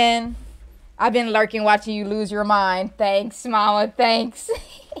 welcome in. I've been lurking watching you lose your mind. Thanks, mama. Thanks.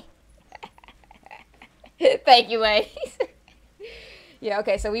 Thank you, ladies. Yeah,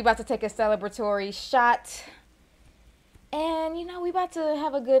 okay, so we about to take a celebratory shot. And, you know, we about to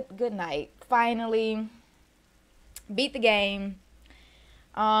have a good night. Finally. Beat the game.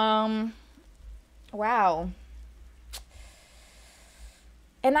 Wow.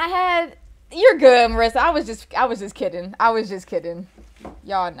 And you're good, Marissa. I was just kidding. I was just kidding.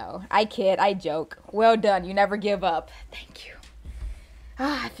 Y'all know. I kid. I joke. Well done. You never give up. Thank you.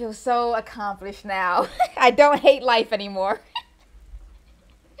 I feel so accomplished now. I don't hate life anymore.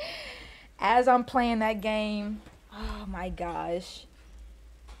 As I'm playing that game, oh my gosh.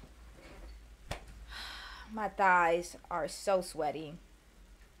 My thighs are so sweaty.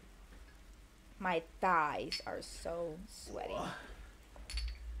 My thighs are so sweaty.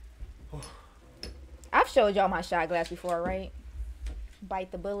 I've showed y'all my shot glass before, right?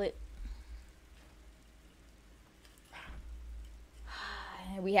 Bite the bullet.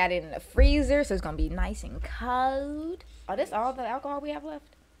 We had it in the freezer, so it's gonna be nice and cold. Oh, this all the alcohol we have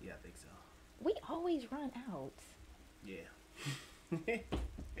left? Yeah, I think so. We always run out. Yeah.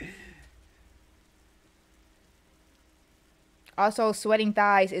 Also, sweating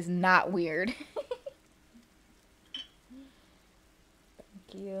thighs is not weird.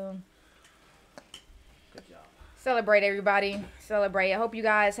 Thank you. Good job. Celebrate, everybody. Celebrate. I hope you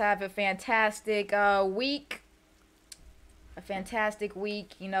guys have a fantastic week. A fantastic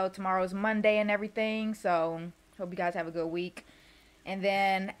week. You know, tomorrow's Monday and everything. So, hope you guys have a good week. And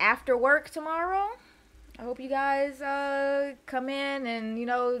then, after work tomorrow, I hope you guys come in and, you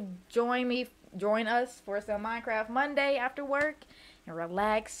know, join us for some Minecraft Monday after work. And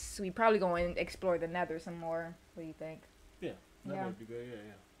relax. We probably going to explore the nether some more. What do you think? Yeah, that might be good.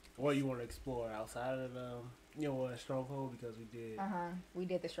 Yeah. Or you want to explore outside of the, stronghold because we did. We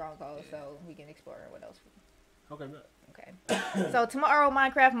did the stronghold, so we can explore what else. Okay, good. Okay. So tomorrow,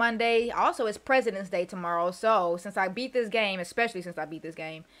 Minecraft Monday. Also, it's President's Day tomorrow. So since I beat this game,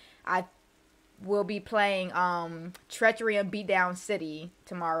 I will be playing Treachery and Beatdown City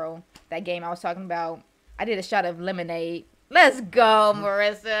tomorrow. That game I was talking about. I did a shot of lemonade. Let's go,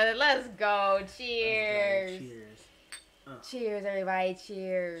 Marissa. Let's go. Cheers. Cheers. Cheers, everybody.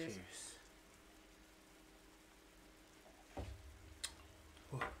 Cheers. Cheers.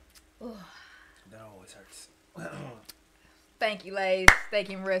 That always hurts. Thank you, ladies.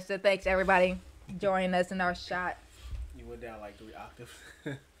 Thank you, Marissa. Thanks, everybody, joining us in our shot. You went down like 3 octaves.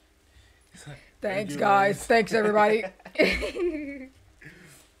 Thanks, guys. Thanks, everybody. Yeah,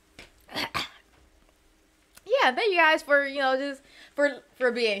 thank you guys for, just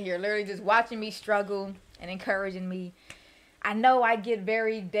for being here. Literally just watching me struggle and encouraging me. I know I get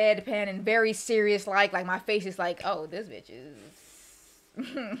very deadpan and very serious like my face is like, oh, this bitch is...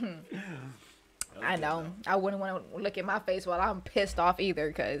 I know. I wouldn't want to look at my face while I'm pissed off either,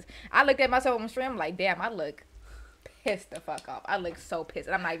 because I looked at myself on stream, I'm like, damn, I look pissed the fuck off. I look so pissed.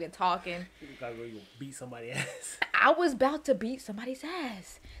 And I'm not even talking. You gotta go beat somebody's ass. I was about to beat somebody's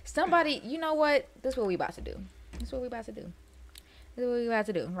ass. Somebody, you know what? This is what we about to do. This is what we about to do. This is what we about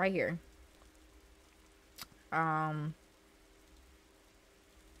to do right here.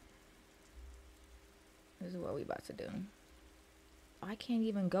 This is what we about to do. I can't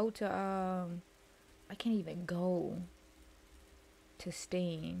even go to I can't even go to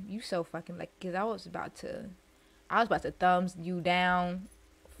Steam. You so fucking like, cause I was about to thumbs you down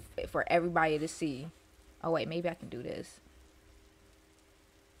for everybody to see. Oh wait, maybe I can do this.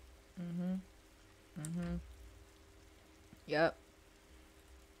 Yep.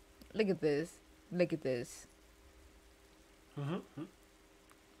 Look at this. Look at this.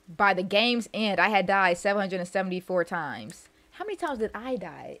 By the game's end, I had died 774 times. How many times did I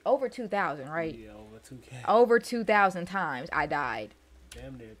die? Over 2,000, right? Yeah, over 2K. Over 2,000 times I died.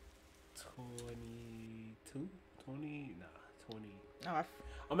 Damn near 22? 20? Nah, 20. Oh,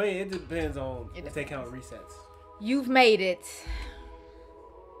 I mean, it depends on if they count resets. you've made it.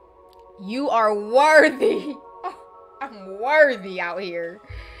 You are worthy. I'm worthy out here.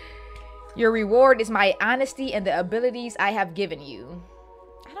 Your reward is my honesty and the abilities I have given you.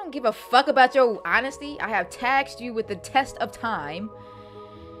 I don't give a fuck about your honesty. I have taxed you with the test of time.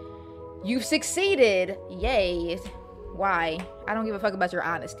 You've succeeded. Yay. Why? I don't give a fuck about your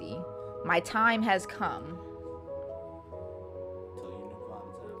honesty. My time has come.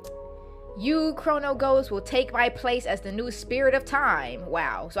 You, Chrono Ghost, will take my place as the new spirit of time.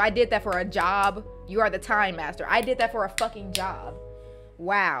 Wow. So I did that for a job. You are the time master. I did that for a fucking job.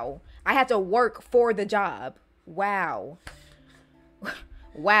 Wow. I had to work for the job. Wow.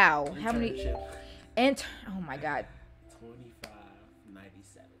 Wow. How many? Oh my god.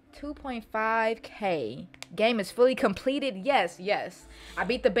 25.97. 2.5K. Game is fully completed. Yes, yes. I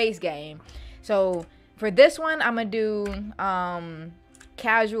beat the base game. So for this one, I'm gonna do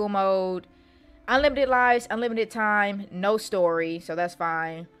casual mode, unlimited lives, unlimited time, no story. So that's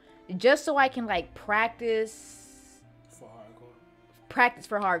fine. Just so I can like practice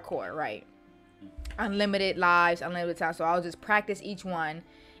for hardcore, right? Unlimited lives, unlimited time. So I'll just practice each one,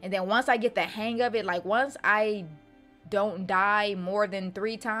 and then once I get the hang of it, like once I don't die more than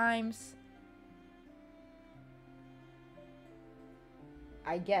 3 times,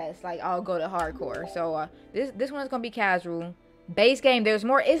 I guess like I'll go to hardcore. So this one's gonna be casual. Base game, there's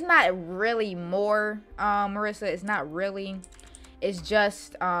more. It's not really more, Marissa. It's not really. It's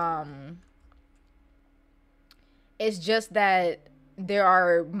just that there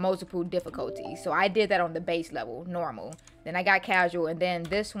are multiple difficulties. So I did that on the base level, normal. Then I got casual, and then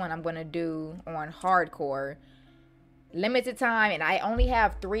this one I'm gonna do on hardcore, limited time, and I only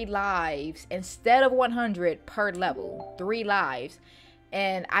have 3 lives instead of 100 per level. 3 lives,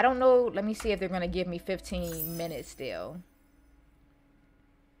 and I don't know. Let me see if they're gonna give me 15 minutes still.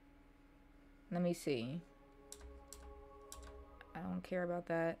 Let me see. I don't care about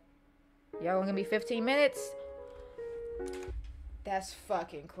that. Y'all gonna give me 15 minutes? That's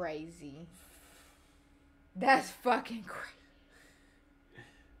fucking crazy. That's fucking crazy.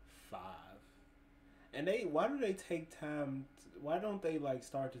 5. And why do they take time? Why don't they like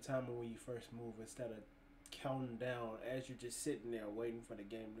start the timer when you first move instead of counting down as you're just sitting there waiting for the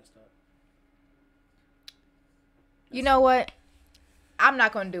game to start? You know what? I'm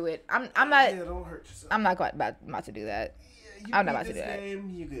not gonna do it. I'm not. Yeah, don't hurt yourself. I'm not about to do that. Yeah, I'm not about to do that.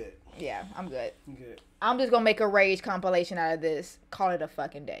 You good? Yeah, I'm good. You good? I'm just gonna make a rage compilation out of this. Call it a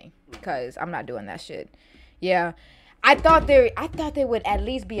fucking day, cause I'm not doing that shit. Yeah, I thought they would at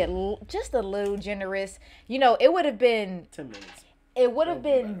least be just a little generous. You know, it would have been 10 minutes. It would have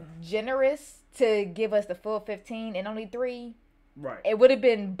been generous to give us the full 15 and only 3. Right. It would have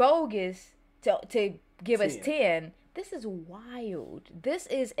been bogus to give us 10. This is wild. This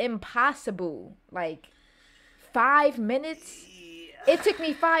is impossible. Like 5 minutes. Yeah. It took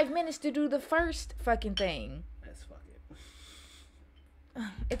me 5 minutes to do the first fucking thing. That's fucking.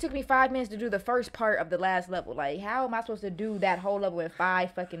 It took me 5 minutes to do the first part of the last level. Like, how am I supposed to do that whole level in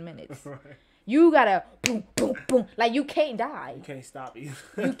 5 fucking minutes? Right. You gotta boom, boom, boom. Like, you can't die. You can't stop you.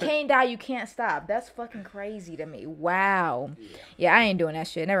 You can't die. You can't stop. That's fucking crazy to me. Wow. Yeah, I ain't doing that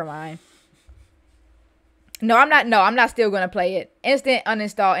shit. Never mind. No, I'm not. No, I'm not still gonna play it. Instant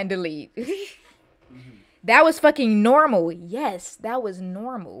uninstall and delete. That was fucking normal. Yes, that was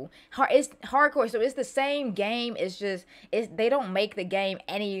normal. It's hardcore, so it's the same game. It's just they don't make the game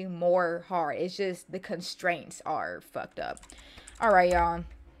any more hard. It's just the constraints are fucked up. All right, y'all.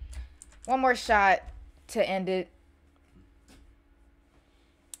 One more shot to end it.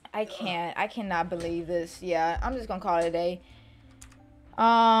 I cannot believe this. Yeah, I'm just gonna call it a day.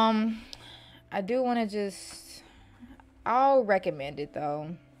 I do want to just, I'll recommend it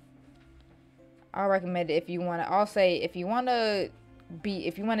though. I'll recommend it if you want to. I'll say if you want to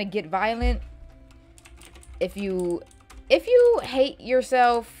get violent, if you hate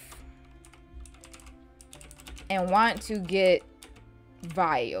yourself and want to get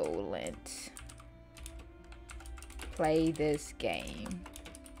violent, play this game.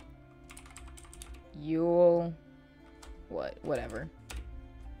 You'll Whatever.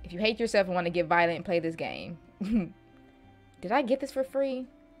 If you hate yourself and want to get violent, play this game. Did I get this for free?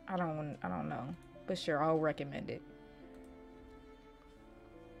 I don't know. But sure, I'll recommend it.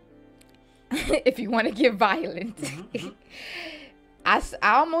 If you want to get violent. I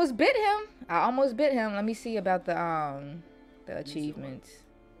almost bit him. Let me see about the achievements.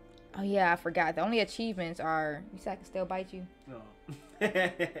 Oh yeah, I forgot. The only achievements are. You said I can still bite you? No. I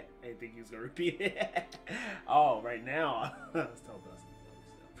didn't think he was gonna repeat it. Oh, right now.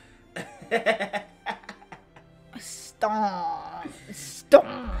 Stop.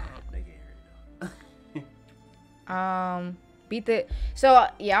 Beat the. So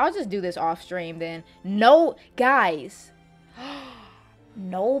yeah, I'll just do this off stream then. No, guys.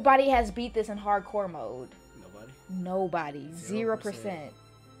 Nobody has beat this in hardcore mode. Nobody. 0%.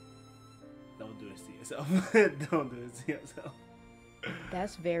 Don't do it to yourself. Don't do it to yourself.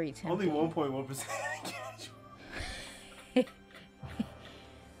 That's very tempting. Only 1.1% That's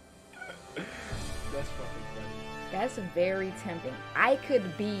fucking funny. That's very tempting. I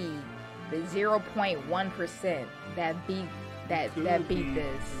could be the 0.1% that beat this. The 2%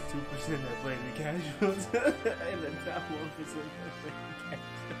 that play the casuals and the top 1% that play the casuals.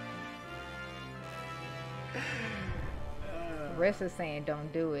 Marissa's saying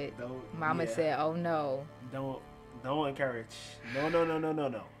don't do it. Mama said, oh no. Don't encourage.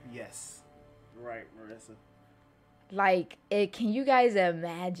 No. Yes. Right, Marissa. Like, can you guys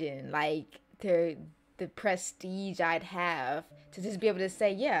imagine, like, the prestige I'd have to just be able to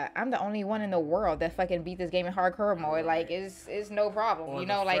say, yeah, I'm the only one in the world that fucking beat this game in hardcore mode. Like, it's no problem. Or you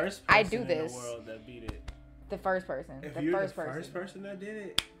know, like, I do this. The world that beat it. The first person. If you're the first person that did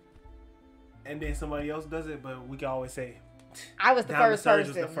it, and then somebody else does it, but we can always say, I was the first person.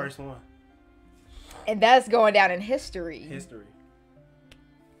 Was the first one. And that's going down in history.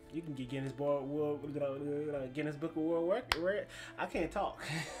 You can get Guinness Book of World Record. I can't talk.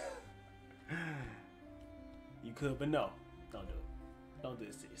 You could, but no. Don't do it. Don't do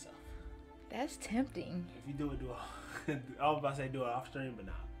this to yourself. That's tempting. If you do it, I was about to say do it off stream, but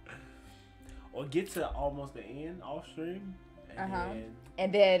not. Or get to almost the end off stream.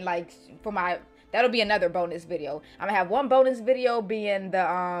 And then like that'll be another bonus video. I'm gonna have one bonus video being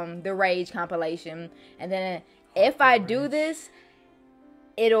the Rage compilation, and then if I do this,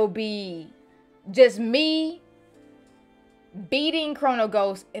 it'll be just me beating Chrono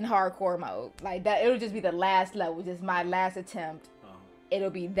Ghost in hardcore mode. Like that, it'll just be the last level, just my last attempt. It'll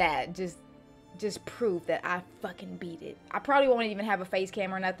be that, just proof that I fucking beat it. I probably won't even have a face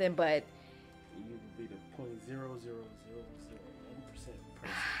cam or nothing, but you will be the 0.00001% person.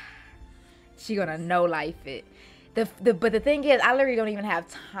 She gonna no life it. But the thing is, I literally don't even have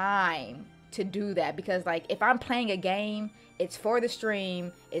time to do that, because like if I'm playing a game, it's for the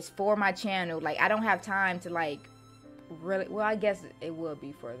stream, it's for my channel. Like I don't have time to like really. Well, I guess it would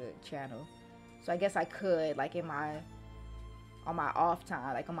be for the channel. So I guess I could like on my off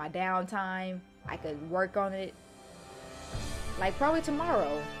time, like on my downtime, I could work on it. Like probably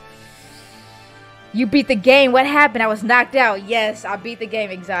tomorrow. You beat the game. What happened? I was knocked out. Yes, I beat the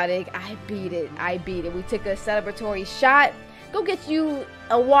game, Exotic. I beat it. We took a celebratory shot. Go get you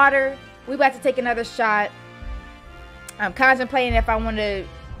a water. We about to take another shot. I'm contemplating if I want to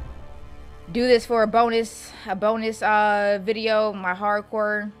do this for a bonus video, my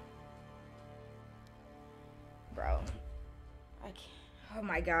hardcore. Bro. I can't. Oh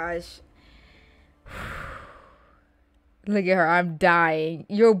my gosh. Look at her. I'm dying.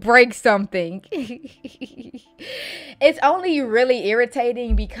 You'll break something. It's only really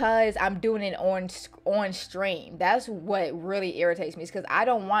irritating because I'm doing it on stream. That's what really irritates me. Is because I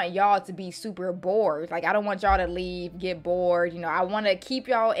don't want y'all to be super bored. Like, I don't want y'all to leave, get bored. You know, I want to keep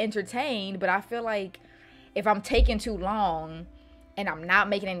y'all entertained. But I feel like if I'm taking too long and I'm not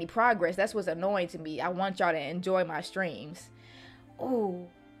making any progress, that's what's annoying to me. I want y'all to enjoy my streams. Ooh.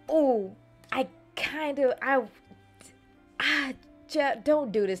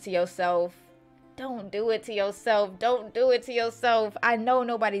 Don't do this to yourself. Don't do it to yourself. Don't do it to yourself. I know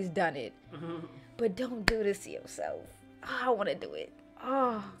nobody's done it. But don't do this to yourself. Oh, I want to do it.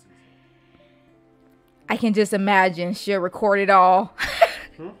 Oh. I can just imagine she'll record it all.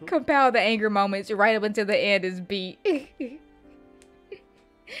 Compile the anger moments right up until the end is beat.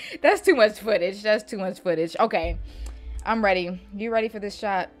 That's too much footage. Okay. I'm ready. You ready for this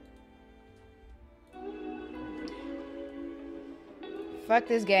shot? Fuck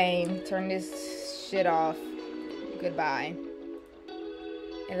this game. Turn this shit off. Goodbye.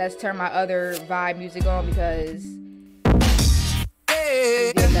 And let's turn my other vibe music on because we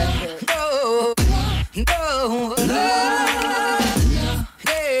did that shit.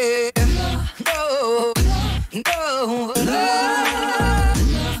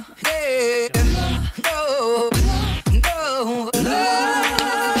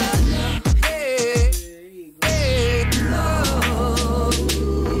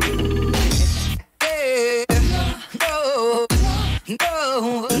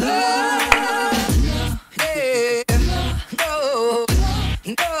 Okay,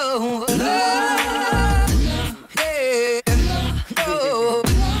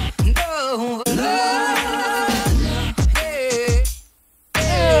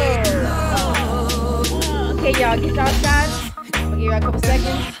 y'all, get y'all shots. I'll give you a couple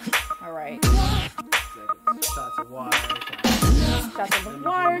seconds. All right. Shots of water. Shots of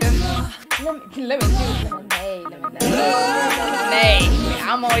water. Lemon juice. Lemonade.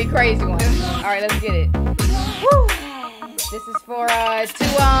 I'm only crazy one. All right, let's get it. Woo. This is for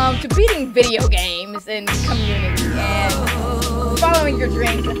to beating video games and community and following your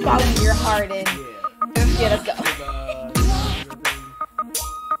dreams and following your heart and yeah, let's go.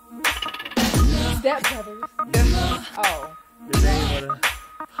 Step Brothers. Oh. The name of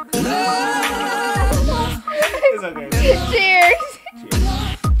it's okay. Cheers.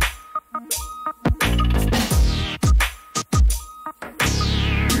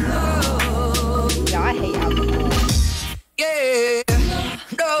 Yo, I hate alcohol. Yeah,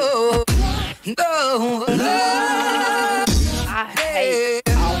 no. I hate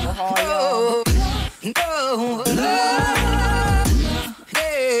alcohol, yo.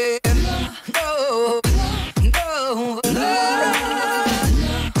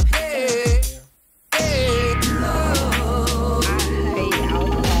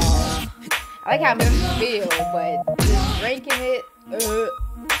 I like how it makes you feel, but just drinking it,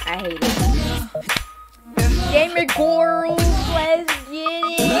 I hate it. Gamer girls, let's get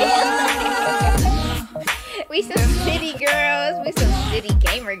it. We some city girls, we some city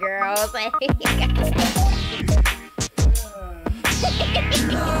gamer girls.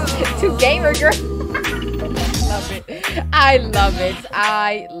 Two gamer girls. Love it. I love it.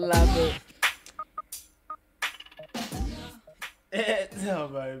 I love it. No,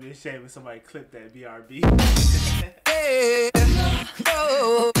 bro, it'd be a shame if somebody clipped that BRB.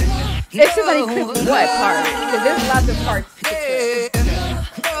 If somebody clipped what part? Because there's lots of parts to clip.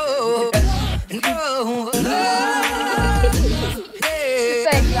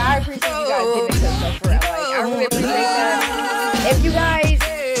 Thank you. I appreciate you guys getting the clip though, for real. Like, I really appreciate that. If you guys,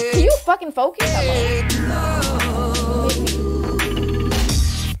 can you fucking focus? I'm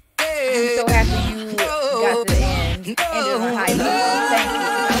so happy you got to the end. Ended on a high note. Thank you.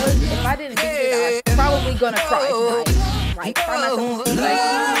 If I didn't do it, I was probably gonna cry tonight. Right? Cry myself to sleep.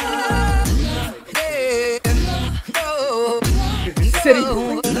 City.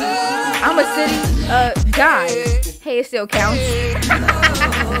 I'm a city guy. Hey, it still counts.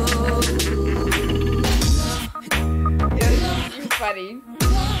 You're funny.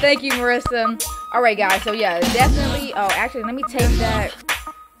 Thank you, Marissa. All right, guys. So yeah, definitely. Oh, actually, let me take that.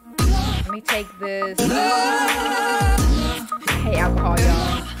 Let me take this. I hate alcohol,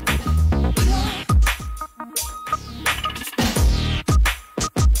 y'all.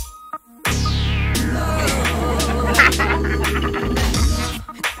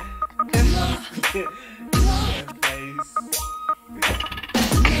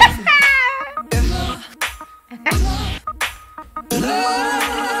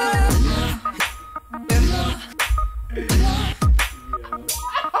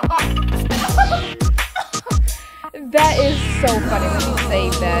 That is so funny. Let me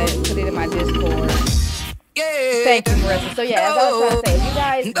save that. Put it in my Discord. Thank you, Marissa. So yeah, as I was trying to say, if you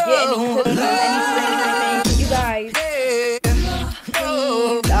guys get any clips of any streams or anything, can you guys please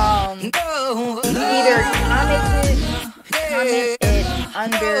either comment it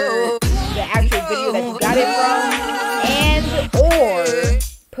under the actual video that you got it from, and or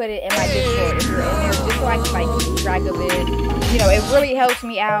put it in my Discord if you're in there, just so I can like keep track of it. You know, it really helps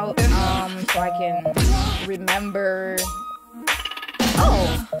me out, so I can remember.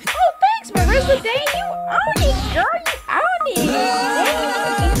 Oh, thanks, Marissa. Dang, you own it, girl. You own it.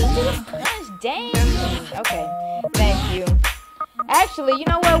 Dang, you to the punch. Dang. Okay, thank you. Actually, you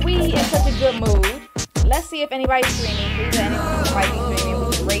know what? We in such a good mood. Let's see if anybody's streaming. Please let anybody be streaming.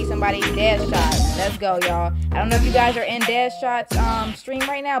 We can raise somebody. Dash Shot. Let's go, y'all. I don't know if you guys are in Dash Shot's stream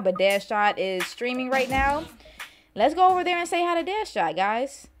right now, but Dash Shot is streaming right now. Let's go over there and say hi to Dash Shot,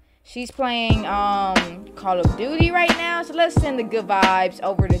 guys. She's playing Call of Duty right now, so let's send the good vibes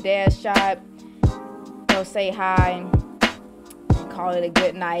over to Dash Shot. Go say hi and call it a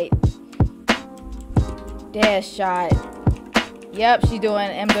good night. Dash Shot. Yep, she's doing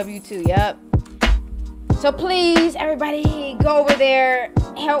MW2. Yep. So please, everybody, go over there.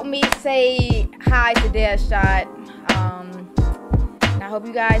 Help me say hi to Dash Shot. And I hope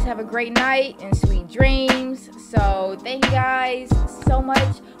you guys have a great night and sweet dreams. So thank you guys so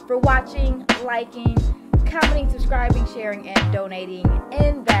much for watching, liking, commenting, subscribing, sharing, and donating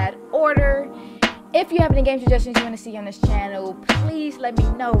in that order. If you have any game suggestions you want to see on this channel, please let me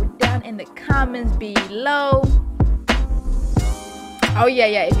know down in the comments below. Oh yeah,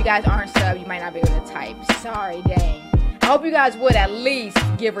 if you guys aren't subbed, you might not be able to type. Sorry, dang. I hope you guys would at least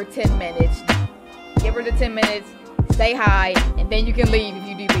give her 10 minutes. Give her the 10 minutes, say hi, and then you can leave if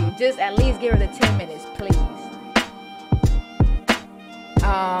you do leave. Just at least give her the 10 minutes, please.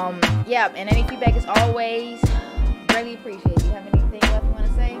 Yeah, and any feedback is always really appreciated. Do you have anything else you want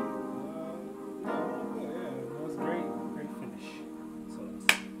to say? Yeah, that was great finish. So,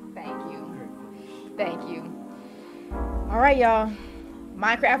 Thank you. great finish. Thank you. Alright, y'all.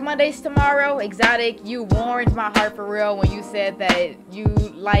 Minecraft Mondays tomorrow. Exotic, you warmed my heart for real when you said that you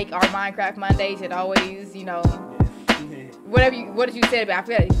like our Minecraft Mondays. It always, you know, what did you say about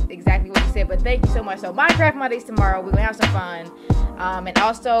it? I forgot exactly what you said, but thank you so much. So Minecraft Mondays tomorrow. We're gonna have some fun. And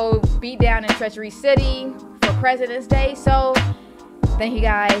also be down in Treachery City for President's Day. So thank you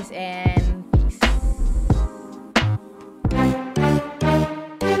guys, and